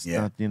 head? What's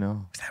Yeah. that?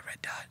 What's that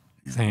red dot?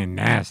 Saying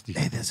nasty.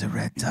 Hey, there's a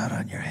red dot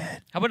on your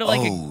head. How about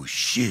like Oh,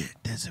 shit.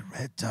 There's a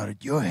red dot on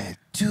your head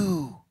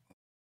too.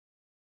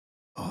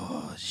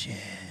 Oh shit.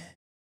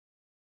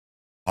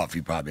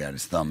 Puffy probably had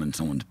his thumb in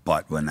someone's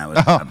butt when that was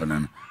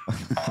happening.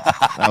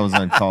 That was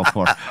uncalled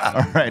for.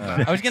 All right.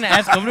 I was going to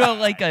ask, what about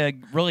like a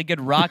really good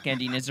rock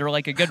ending? Is there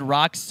like a good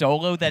rock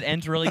solo that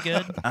ends really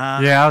good?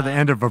 Yeah, the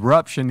end of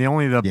Eruption, the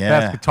Yeah.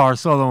 best guitar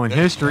solo in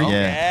history.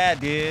 Yeah.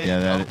 dude.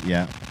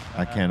 Yeah,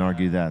 I can't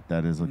argue that.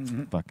 That is a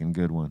fucking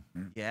good one.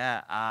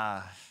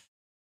 Yeah.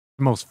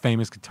 The most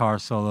famous guitar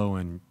solo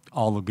in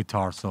all of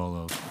guitar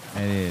solos.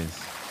 It is.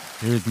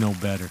 There is no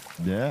better.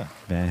 Yeah.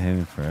 Van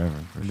Halen forever.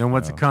 And then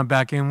what's it come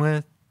back in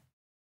with?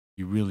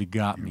 You really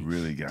got me. You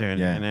really got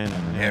Yeah.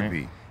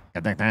 heavy.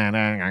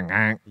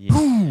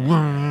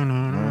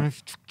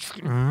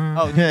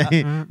 Oh,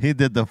 he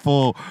did the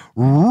full.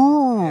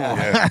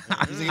 Yeah.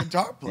 He's a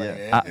guitar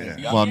player.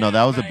 Yeah. Well, no,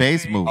 that was a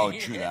bass move. Oh,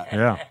 true that.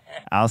 Yeah.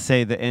 I'll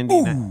say the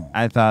ending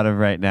I thought of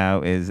right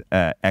now is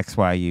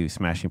XYU,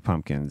 Smashing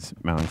Pumpkins,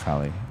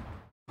 Melancholy.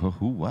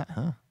 Who? What?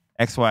 Huh?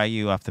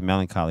 XYU off the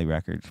Melancholy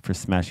record for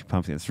Smashing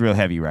Pumpkins. It's a real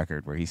heavy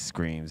record where he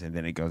screams and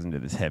then it goes into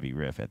this heavy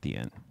riff at the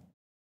end.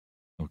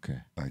 Okay.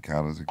 Like,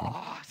 how does it go?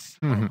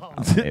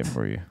 I'll say it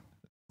for you.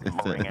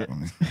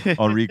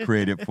 I'll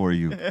recreate it for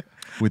you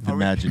with The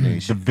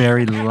imagination.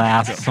 very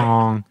last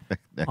song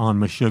on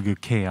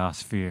Meshuggah Chaos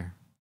Sphere.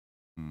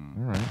 All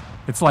right.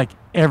 It's like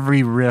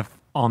every riff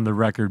on the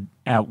record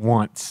at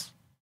once.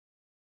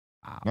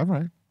 All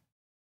right.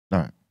 All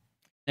right.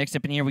 Next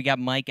up in here, we got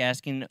Mike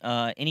asking,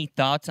 any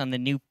thoughts on the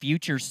new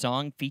Future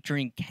song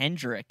featuring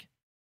Kendrick?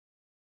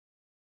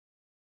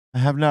 I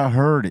have not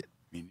heard it,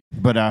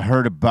 but I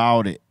heard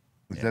about it.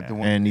 Is that the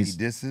one And he he's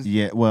disses?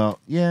 Yeah. Well.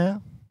 Yeah.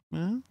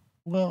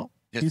 Well,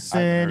 Just- he's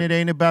saying it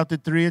ain't about the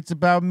three; it's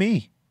about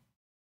me.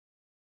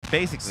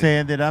 Basically.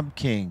 Saying that I'm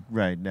king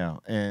right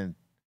now, and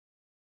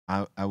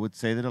I would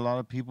say that a lot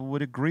of people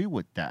would agree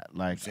with that.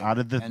 Like out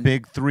of the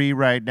big three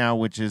right now,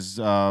 which is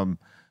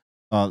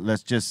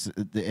let's just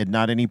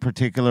not any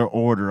particular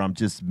order. I'm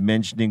just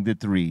mentioning the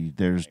three.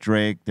 There's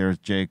Drake, there's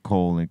J.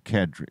 Cole, and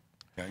Kendrick.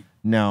 Okay.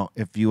 Now,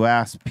 if you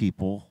ask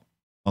people,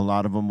 a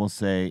lot of them will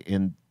say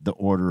in the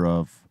order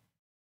of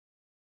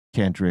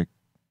Kendrick,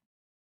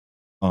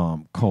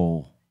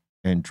 Cole,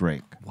 and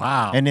Drake.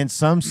 Wow. And in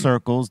some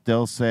circles,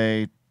 they'll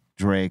say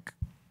Drake,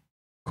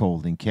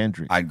 Cole, and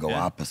Kendrick. I'd go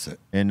opposite.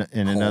 In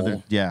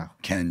another, yeah.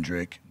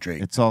 Kendrick,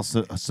 Drake. It's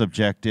also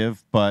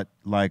subjective, but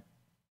like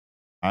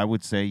I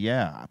would say,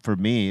 yeah, for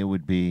me it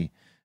would be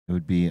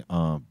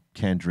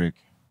Kendrick,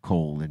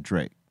 Cole, and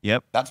Drake.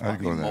 Yep. That's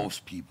probably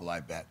most people, I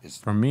bet. Is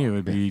For me, it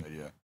would be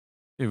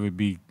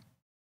Dylan.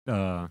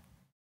 No.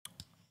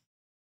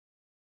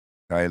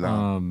 Sorry,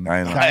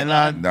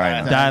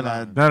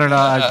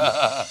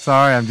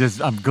 I'm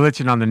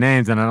glitching on the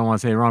names, and I don't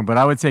want to say it wrong, but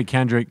I would say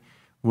Kendrick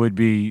would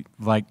be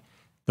like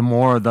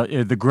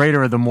the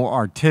greater, the more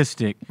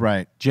artistic.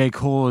 Right. J.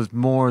 Cole is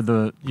more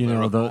the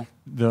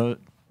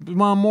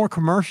more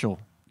commercial.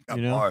 Got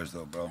you know? bars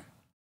though, bro.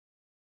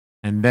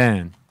 And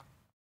then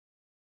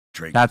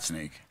Drake. That's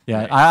Snake.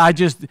 Yeah, I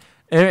just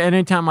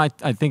anytime I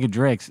think of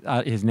Drake's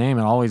his name,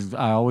 I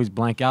always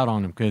blank out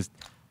on him because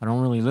I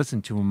don't really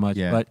listen to him much.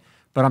 Yeah.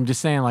 But I'm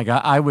just saying, like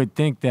I would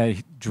think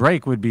that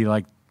Drake would be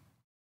like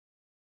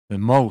the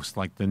most,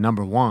 like the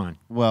number one.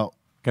 Well,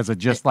 because of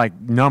just like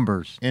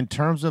numbers. In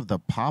terms of the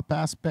pop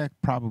aspect,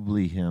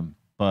 probably him.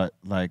 But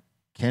like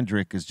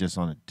Kendrick is just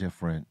on a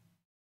different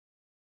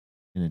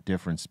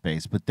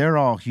space. But they're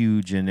all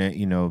huge, and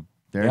they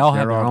all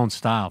have their own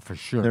style for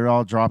sure. They're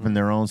all dropping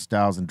their own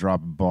styles and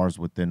dropping bars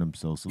within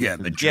themselves. So Yeah,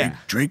 but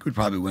Drake would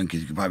probably win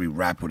because he could probably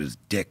rap with his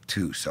dick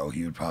too. So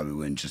he would probably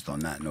win just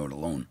on that note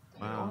alone.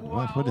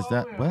 Wow. What is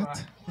that?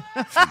 What?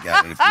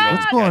 Forget it. If you don't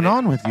What's going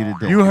on with you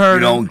today? You heard.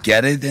 If you don't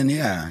get it, then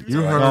yeah,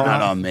 You heard it's it.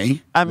 not on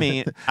me. I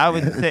mean, I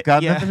would say It's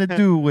got nothing to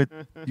do with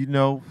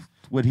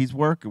what he's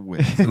working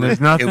with.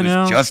 There's nothing It was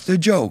else. just a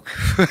joke.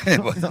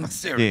 It wasn't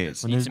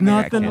serious. When there's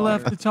nothing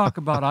left to talk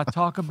about, I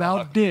talk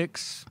about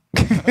dicks.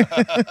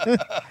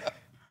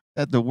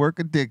 Had to work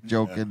a dick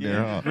joke in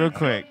there, huh? Real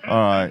quick. All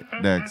right,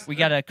 next. We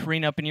got a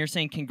Karina up in here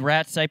saying,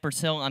 congrats,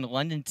 Cypress Hill, on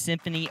London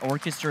Symphony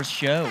Orchestra's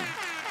show.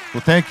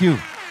 Well, thank you.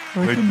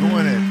 We're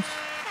doing it.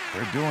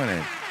 We're doing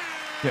it.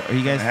 Yeah, are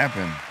you guys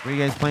happen? Where are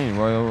you guys playing?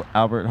 Royal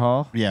Albert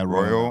Hall? Yeah,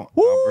 Royal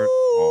Woo! Albert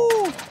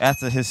Hall.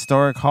 That's a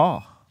historic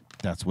hall.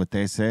 That's what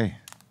they say.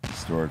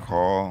 Historic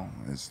hall,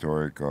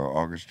 historic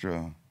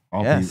orchestra.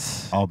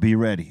 I'll be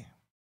ready.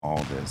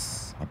 All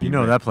this. You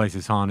know that place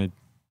is haunted.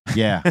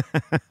 Yeah.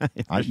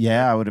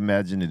 I would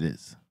imagine it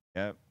is.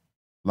 Yep.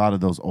 A lot of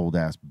those old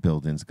ass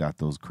buildings got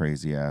those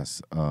crazy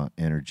ass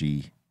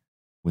energy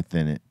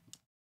within it.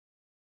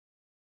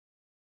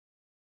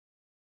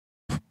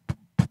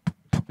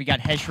 We got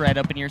Heshred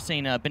up in here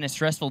saying, been a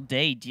stressful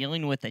day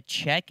dealing with a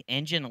check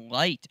engine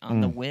light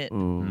on the whip.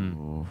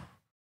 Ooh.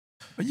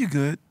 Are you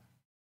good?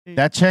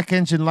 That check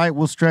engine light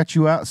will stress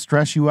you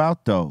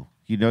out though.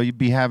 You'd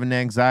be having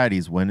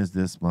anxieties. When is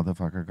this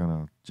motherfucker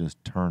gonna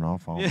just turn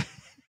off on me?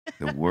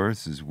 The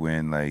worst is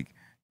when like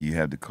you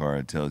have the car,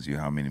 it tells you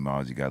how many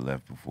miles you got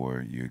left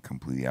before you're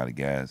completely out of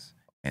gas.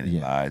 And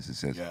it lies. It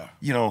says,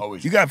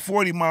 you got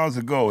 40 miles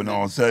to go, and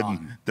all of a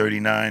sudden,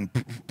 39.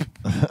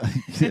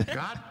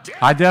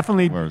 I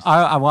definitely.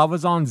 I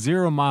was on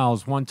 0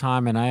 miles one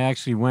time, and I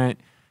actually went.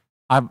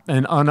 I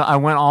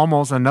went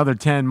almost another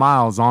 10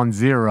 miles on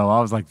 0.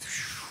 I was like,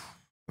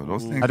 So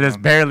those things I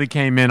just barely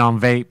came in on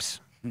vapes.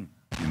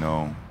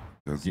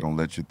 Just don't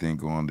let your thing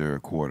go under a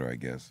quarter, I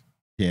guess.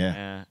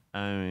 Yeah.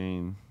 I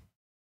mean,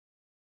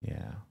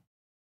 yeah.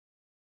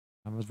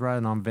 I was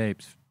riding on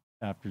vapes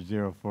after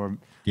 0 for.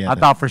 Yeah, I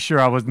thought for sure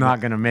I was not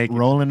gonna make it.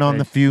 Rolling on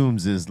the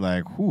fumes is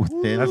like,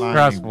 thin That's line,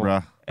 stressful.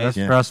 bruh. That's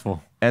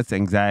stressful. That's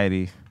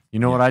anxiety. You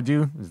know what I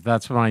do?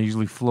 That's when I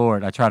usually floor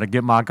it. I try to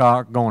get my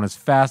car going as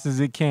fast as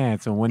it can,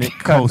 so when it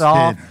cuts Coast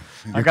off,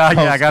 in. I got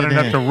Coasting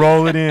enough in. to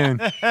roll it in.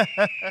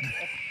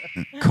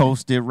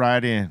 Coast it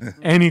right in.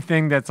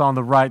 Anything that's on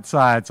the right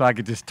side, so I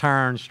could just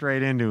turn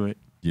straight into it.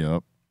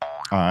 Yep.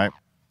 All right.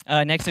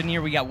 Next in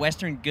here, we got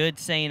Western Good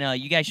saying,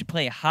 you guys should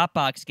play a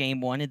Hotbox game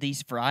one of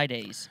these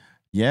Fridays.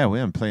 Yeah, we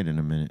haven't played in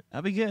a minute.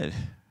 That'd be good.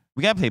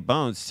 We gotta play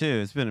Bones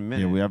too. It's been a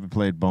minute. Yeah, we haven't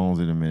played Bones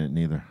in a minute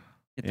neither.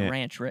 Get the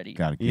ranch ready.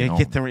 Gotta get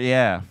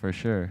on. For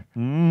sure.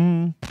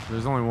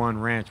 There's only one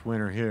ranch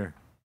winner here.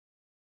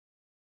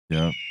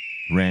 Yep.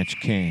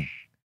 Ranch King.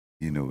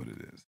 You know what it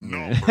is.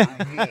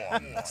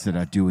 Said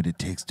I do what it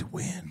takes to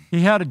win. He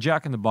had a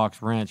Jack in the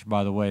Box ranch,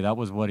 by the way. That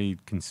was what he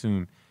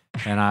consumed.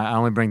 And I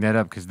only bring that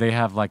up because they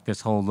have like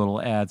this whole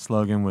little ad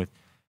slogan with,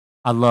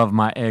 I love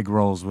my egg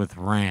rolls with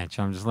ranch.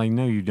 I'm just like,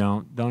 no, you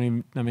don't. Don't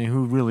even, I mean,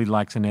 who really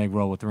likes an egg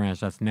roll with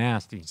ranch? That's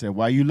nasty. Said,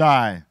 why you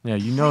lie? Yeah,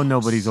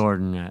 nobody's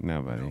ordering that.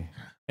 Nobody.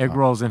 Egg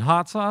rolls and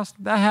hot sauce?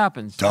 That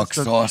happens. Duck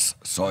sauce,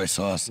 soy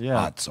sauce,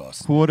 hot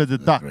sauce. Who ordered the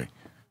duck?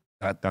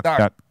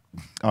 Duck.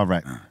 All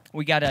right.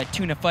 We got a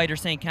Tuna Fighter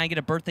saying, can I get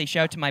a birthday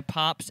shout out to my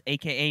pops,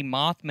 a.k.a.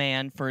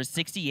 Mothman, for his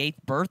 68th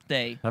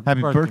birthday? Happy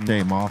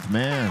birthday,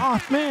 Mothman.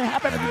 Mothman,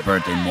 Happy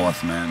birthday,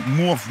 Mothman.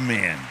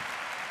 Mothman.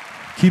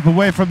 Keep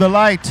away from the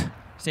light.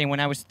 Saying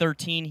when I was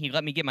 13, he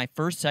let me get my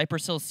first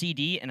Cypress Hill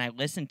CD, and I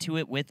listened to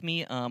it with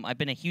me. I've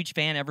been a huge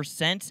fan ever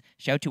since.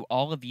 Shout out to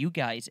all of you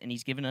guys, and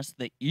he's given us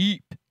the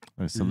eep.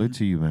 I salute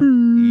to you,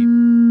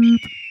 man.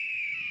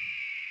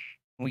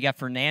 We got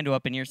Fernando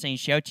up in here saying,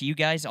 shout out to you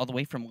guys all the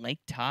way from Lake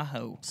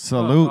Tahoe.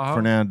 Salute,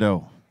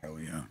 Fernando. Hell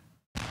yeah.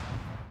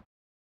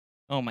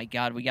 Oh, my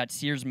God. We got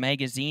Sears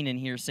Magazine in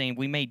here saying,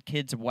 we made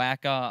kids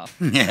whack off.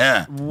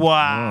 Yeah.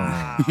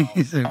 Wow.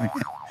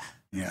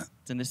 Yeah.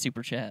 It's in the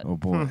super chat. Oh,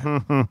 boy.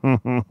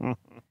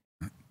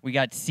 We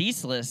got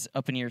Ceaseless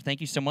up in here.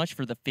 Thank you so much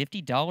for the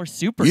 $50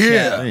 super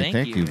Yeah. chat. Hey,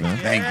 thank you, man.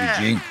 Thank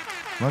you, G.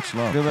 Much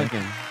love. Good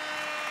looking.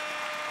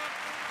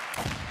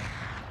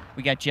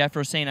 We got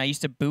Jeffro saying, I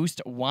used to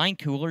boost wine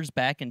coolers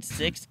back in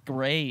 6th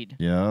grade.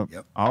 Yep.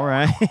 All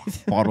right.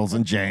 Bottles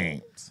and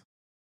James.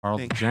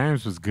 Charles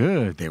James was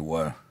good. They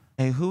were.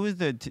 Hey, who was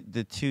the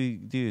two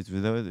dudes? Were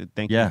those?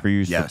 Thank Yeah. you for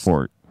your Yes.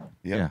 support.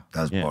 Yeah.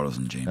 That was Yeah. Bottles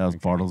and James. That was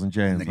Bottles and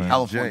James, And the man.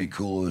 California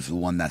Cooler was the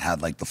one that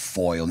had like the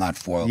foil, not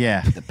foil,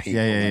 Yeah. the paper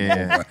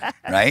Yeah. over,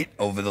 right?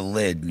 Over the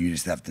lid, and you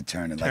just have to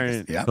turn it like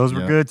this. Yeah. Those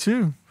were good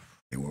too.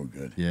 They were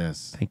good.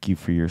 Yes. Thank you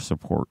for your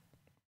support.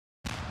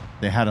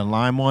 They had a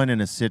lime one and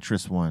a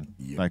citrus one,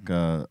 Yep. like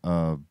a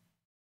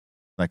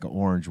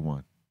orange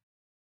one.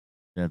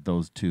 They had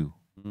those two.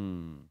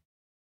 Mm.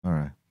 All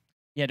right.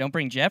 Yeah, don't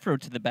bring Jeffro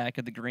to the back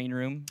of the green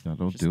room. No,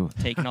 don't Just do it.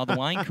 Taking all the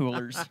wine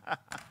coolers.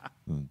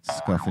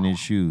 Scuffing his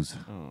shoes.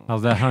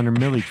 How's that 100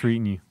 milli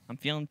treating you? I'm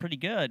feeling pretty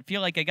good.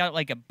 Feel like I got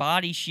like a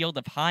body shield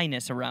of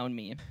highness around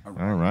me. All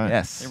right.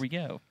 Yes. There we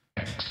go.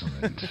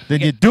 Then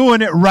you're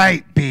doing it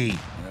right, B.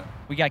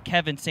 We got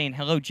Kevin saying,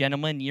 hello,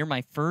 gentlemen. You're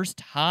my first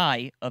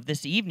high of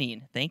this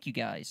evening. Thank you,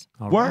 guys.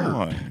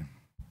 Word.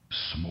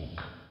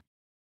 Smoke.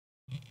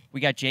 We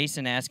got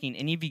Jason asking,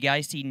 any of you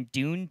guys seen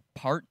Dune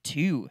Part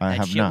 2? I That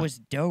have shit not. was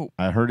dope.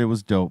 I heard it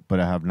was dope, but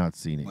I have not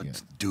seen it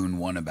What's yet. Dune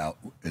 1 about?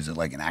 Is it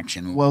like an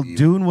action movie? Well,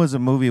 Dune was a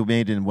movie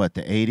made in what,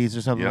 the 80s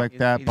or something Yep. like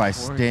that by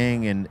 84.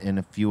 Sting and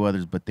a few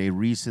others, but they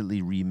recently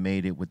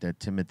remade it with that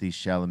Timothy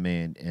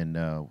Chalamet and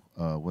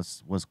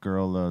what's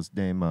girl's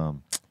name?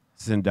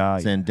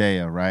 Zendaya.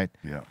 Zendaya, right?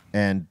 Yeah.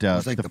 And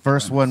was like the the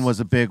first one premise. was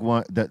a big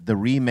one. The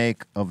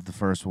remake of the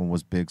first one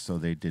was big, so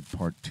they did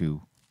part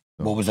 2.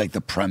 What was like the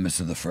premise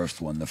of the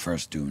first one, the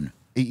first Dune?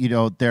 You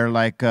know, they're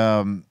like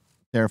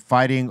they're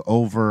fighting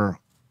over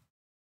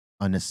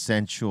an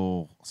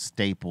essential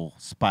staple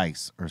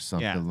spice or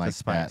something Yeah, like the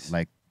spice. that.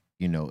 Like,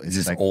 you know, Is it's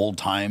this like old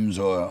times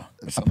or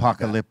something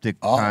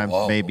apocalyptic like that? times,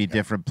 Oh, maybe okay.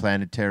 different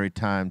planetary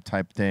time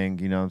type thing.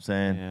 You know what I'm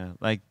saying? Yeah,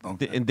 like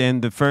Okay. and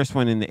then the first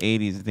one in the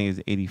 80s, I think it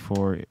was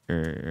 84,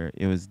 or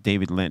it was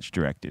David Lynch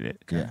directed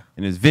it. Yeah.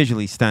 And it was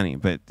visually stunning,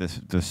 but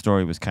the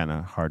story was kind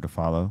of hard to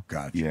follow.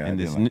 Gotcha. Yeah. And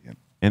I this didn't like it.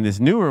 and this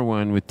newer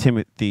one with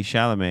Timothy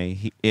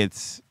Chalamet,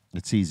 it's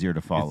easier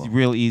to follow.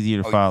 real easy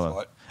to Oh, you follow. saw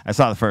it? I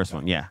saw the first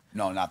one, yeah.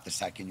 No, not the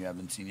second you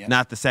haven't seen yet?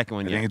 Not the second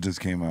one I yet. think it just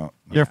came out.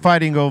 They're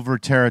fighting over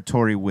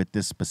territory with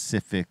this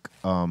specific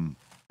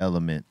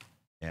element.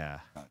 Yeah.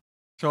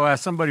 So, as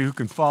somebody who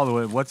can follow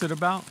it, what's it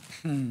about?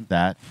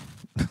 That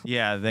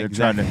Yeah, they're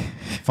trying to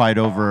fight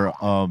over,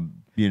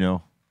 you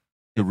know,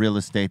 the real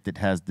estate that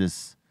has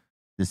this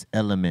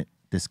element,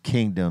 this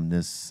kingdom,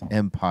 this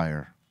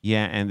empire.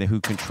 Yeah, and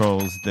who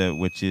controls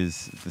which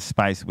is the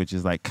spice, which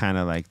is like kind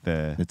of like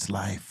It's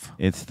life.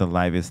 it's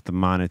the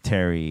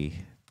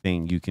monetary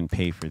thing you can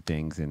pay for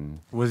things. And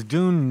Was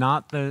Dune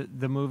not the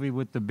movie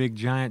with the big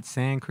giant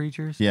sand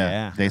creatures?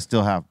 Yeah, they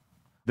still have.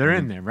 They're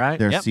in there, right?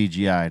 They're Yep.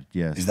 CGI'd.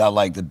 Yes. Is that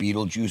like the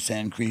Beetlejuice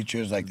sand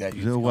creatures like that?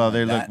 Well,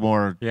 they look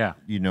more. Yeah.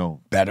 You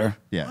know. better.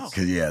 Yes.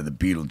 Because the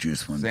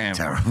Beetlejuice one's Sam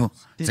terrible.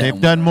 They've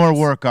done more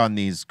work on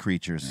these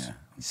creatures. Yeah.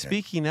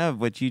 speaking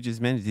of what you just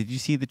mentioned, did you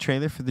see the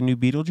trailer for the new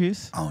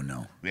Beetlejuice? Oh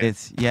no.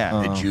 It's The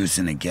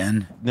juicing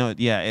again. No,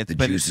 yeah, it's The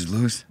but juice is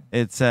loose.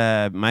 It's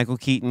Michael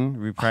Keaton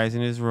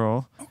reprising his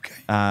role. Okay.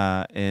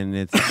 And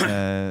it's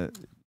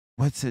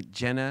what's it?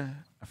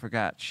 Jenna, I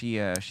forgot. She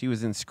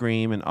was in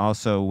Scream and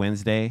also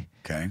Wednesday.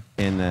 Okay.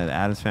 In the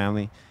Addams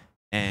Family,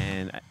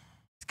 and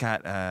it's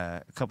got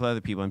a couple other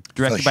people. And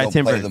directed so by she'll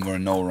Tim play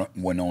Burton. the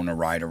Winona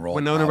Ryder role.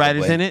 Winona probably.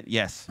 Ryder's in it.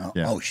 Yes. Oh,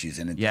 Yeah. oh, she's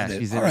in it. Yeah, too.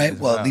 she's in All it right. as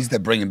Well, well. at least they're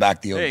bringing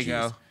back the OGs. There you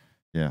go.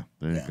 Yeah,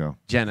 there you go.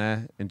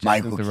 Jenna and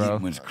Justin Michael Theroux.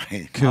 Keaton was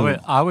great. Cool.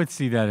 I would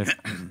see that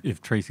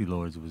if Tracy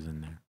Lords was in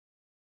there.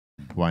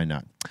 Why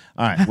not?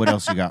 All right, what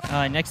else you got?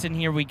 Next in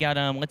here we got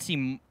let's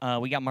see,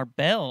 we got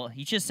Marbell.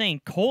 He's just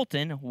saying,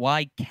 Colton,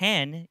 why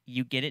can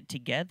you get it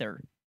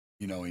together?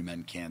 You know he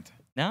meant can't.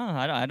 No,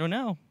 I don't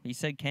know. He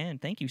said can.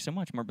 Thank you so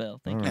much, Marbell.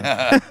 Thank you.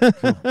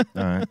 All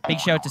right. Big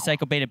shout out to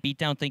Psycho Beta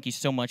Beatdown. Thank you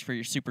so much for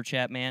your super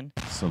chat, man.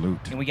 Salute.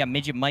 And we got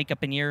Midget Mike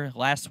up in here.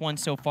 Last one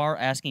so far,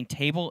 asking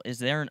Table, is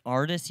there an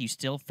artist you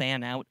still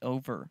fan out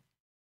over?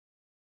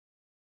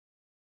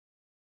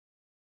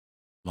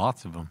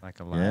 Lots of them. Like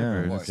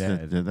Yeah,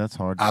 that's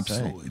hard to say.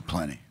 Absolutely,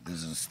 plenty.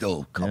 There's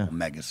still a couple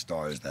mega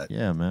stars that.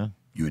 Yeah, man.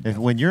 You would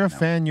when you're a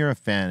fan, you're a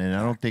fan, and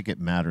I don't think it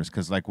matters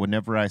because, like,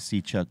 whenever I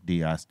see Chuck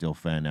D, I still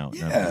fan out.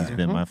 Yeah. He's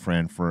been my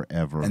friend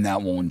forever, and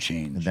that won't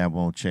change. And that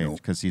won't change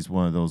because he's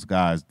one of those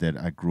guys that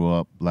I grew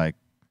up like.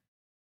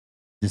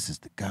 This is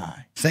the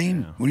guy.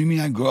 Same. What do you mean?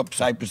 I grew up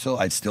Cypress Hill.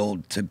 I still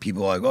to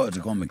people like, oh, it's a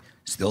comic.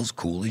 Still's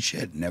cool as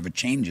shit. Never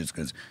changes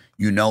because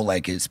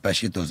like,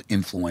 especially at those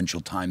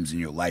influential times in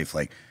your life,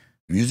 like.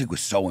 Music was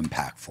so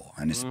impactful,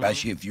 and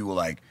especially if you were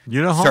like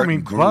you're the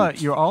homie,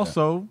 but you're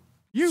also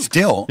you.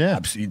 Still,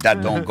 absolutely,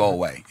 that don't go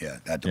away. Yeah,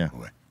 that don't go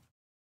away.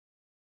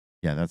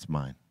 Yeah, that's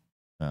mine.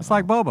 It's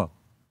like Bobo.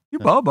 You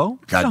Bobo.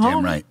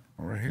 Goddamn right.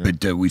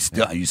 But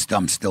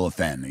I'm still a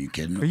fan. Are you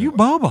kidding me? Are you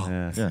Bobo?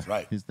 Yeah, that's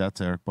right. That's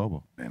Eric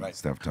Bobo. Right.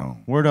 Steph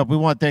Tone. Word up. We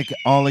want to thank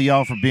all of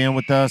y'all for being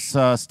with us.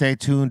 Stay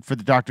tuned for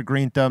the Dr.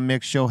 Greenthumb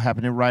Mix Show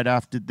happening right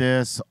after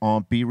this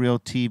on Be Real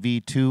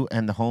TV 2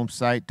 and the home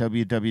site,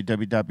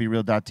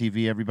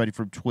 www.bereal.tv. Everybody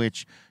from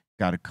Twitch,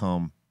 got to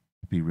come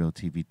to Be Real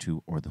TV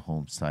 2 or the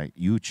home site.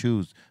 You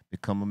choose.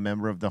 Become a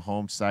member of the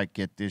home site.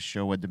 Get this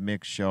show at the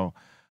Mix Show.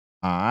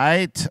 All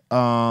right.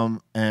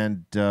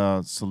 And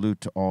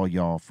salute to all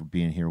y'all for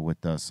being here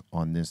with us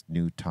on this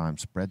new time.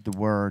 Spread the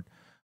word.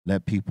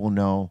 Let people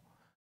know.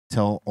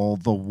 Tell all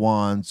the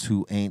ones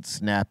who ain't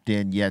snapped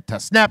in yet to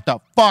snap the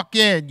fuck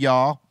in,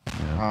 y'all.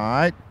 Yeah. All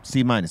right.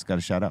 C- got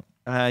a shout out.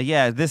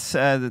 This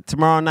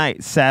tomorrow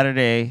night,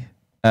 Saturday,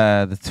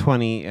 the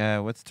 20.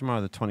 What's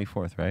tomorrow? The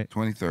 24th, right?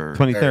 23rd.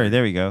 23rd.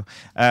 There we go.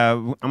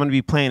 I'm gonna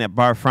be playing at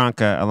Bar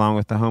Franca along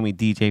with the homie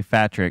DJ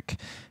Fatrick.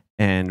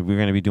 And we're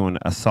going to be doing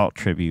a Salt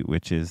tribute,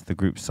 which is the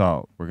group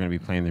Salt. We're going to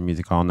be playing their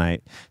music all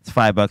night. It's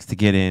 $5 to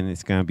get in.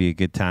 It's going to be a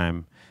good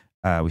time.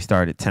 We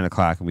start at 10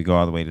 o'clock and we go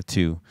all the way to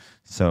 2.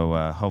 So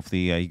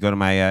hopefully you go to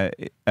my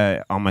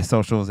on my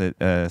socials at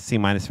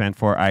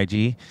C-Fan4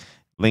 IG,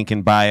 link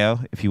in bio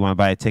if you want to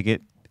buy a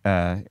ticket,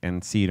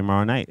 and see you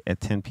tomorrow night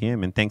at 10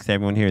 p.m. And thanks to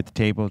everyone here at the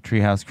table,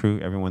 Treehouse crew,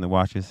 everyone that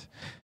watches.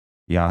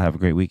 Y'all have a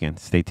great weekend.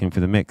 Stay tuned for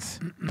the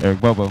mix.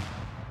 Eric Bobo.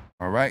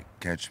 All right.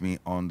 Catch me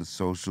on the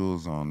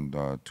socials on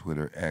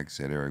Twitter,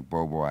 X at Eric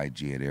Bobo,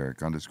 IG at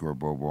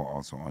Eric_Bobo,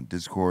 also on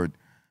Discord,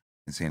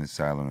 Insane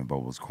Asylum and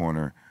Bobo's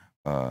Corner.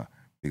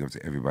 Big up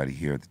to everybody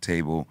here at the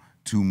table.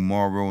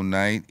 Tomorrow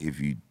night,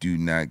 if you do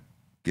not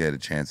get a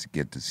chance to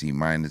get to see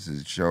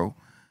Minus's show,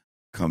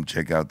 come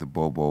check out the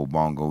Bobo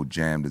Bongo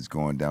Jam that's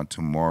going down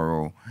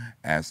tomorrow.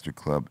 Astor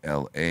Club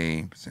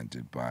LA,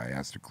 presented by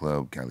Astor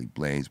Club, Cali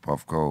Blaze,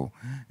 Puffco.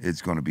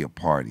 It's going to be a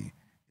party.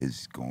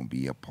 It's going to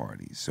be a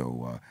party.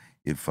 So,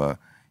 if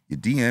you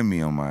DM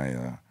me on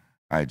my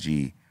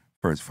IG,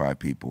 first 5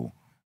 people,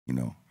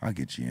 I'll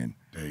get you in.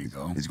 There you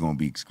go. It's going to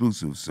be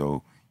exclusive,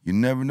 so you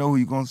never know who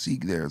you're going to see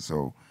there.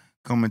 So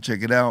come and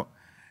check it out.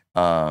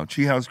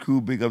 Treehouse crew,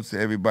 big ups to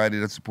everybody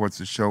that supports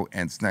the show.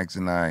 And Snacks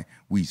and I,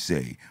 we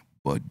say,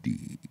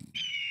 buddy.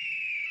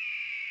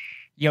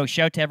 Yo,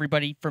 shout to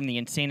everybody from the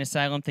Insane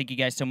Asylum. Thank you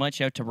guys so much.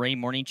 Shout to Ray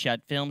Morning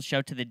Shot Films.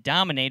 Shout to the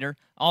Dominator.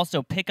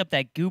 Also, pick up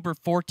that Goober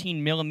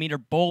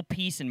 14mm bowl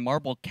piece and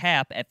marble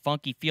cap at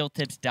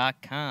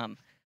funkyfieldtips.com.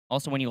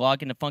 Also, when you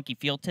log into Funky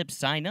Field Tips,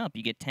 sign up.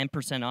 You get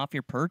 10% off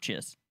your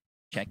purchase.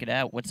 Check it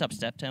out. What's up,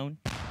 Steptone?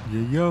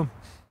 Yo.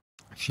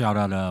 Shout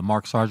out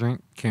Mark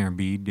Sargent, Karen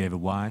B, David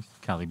Wise,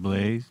 Cali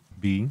Blaze,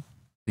 B,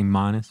 C-,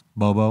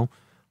 Bobo,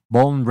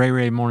 Bolton,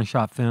 Ray Morning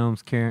Shot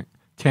Films,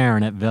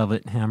 Karen at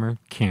Velvet Hammer,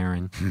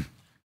 Karen.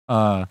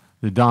 The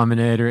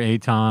Dominator,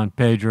 Aton,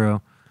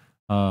 Pedro,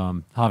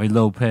 Javi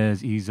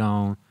Lopez,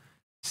 E-Zone,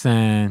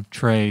 San,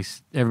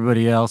 Trace,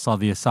 everybody else, all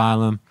the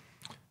Asylum,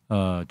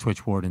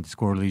 Twitch Ward, and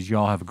Discord leads.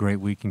 Y'all have a great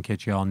week and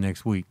catch y'all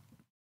next week.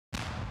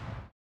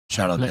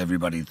 Shout out to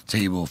everybody at the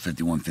table,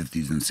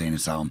 5150s Insane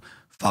Asylum.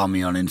 Follow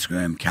me on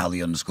Instagram,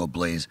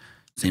 Cali_Blaze.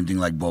 Same thing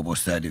like Bobo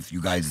said. If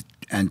you guys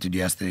entered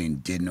yesterday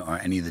and didn't, or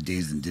any of the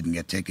days and didn't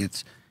get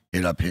tickets,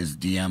 hit up his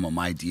DM or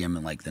my DM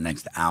in like the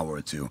next hour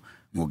or two.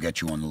 We'll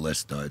get you on the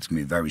list. It's going to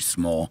be a very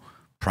small,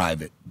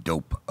 private,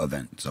 dope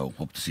event. So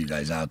hope to see you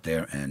guys out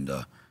there and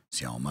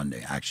see y'all on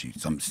Monday. Actually,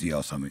 see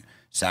y'all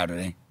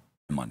Saturday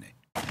and Monday.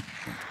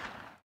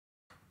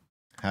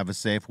 Have a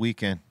safe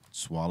weekend.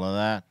 Swallow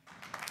that.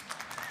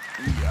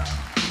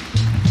 Yeah.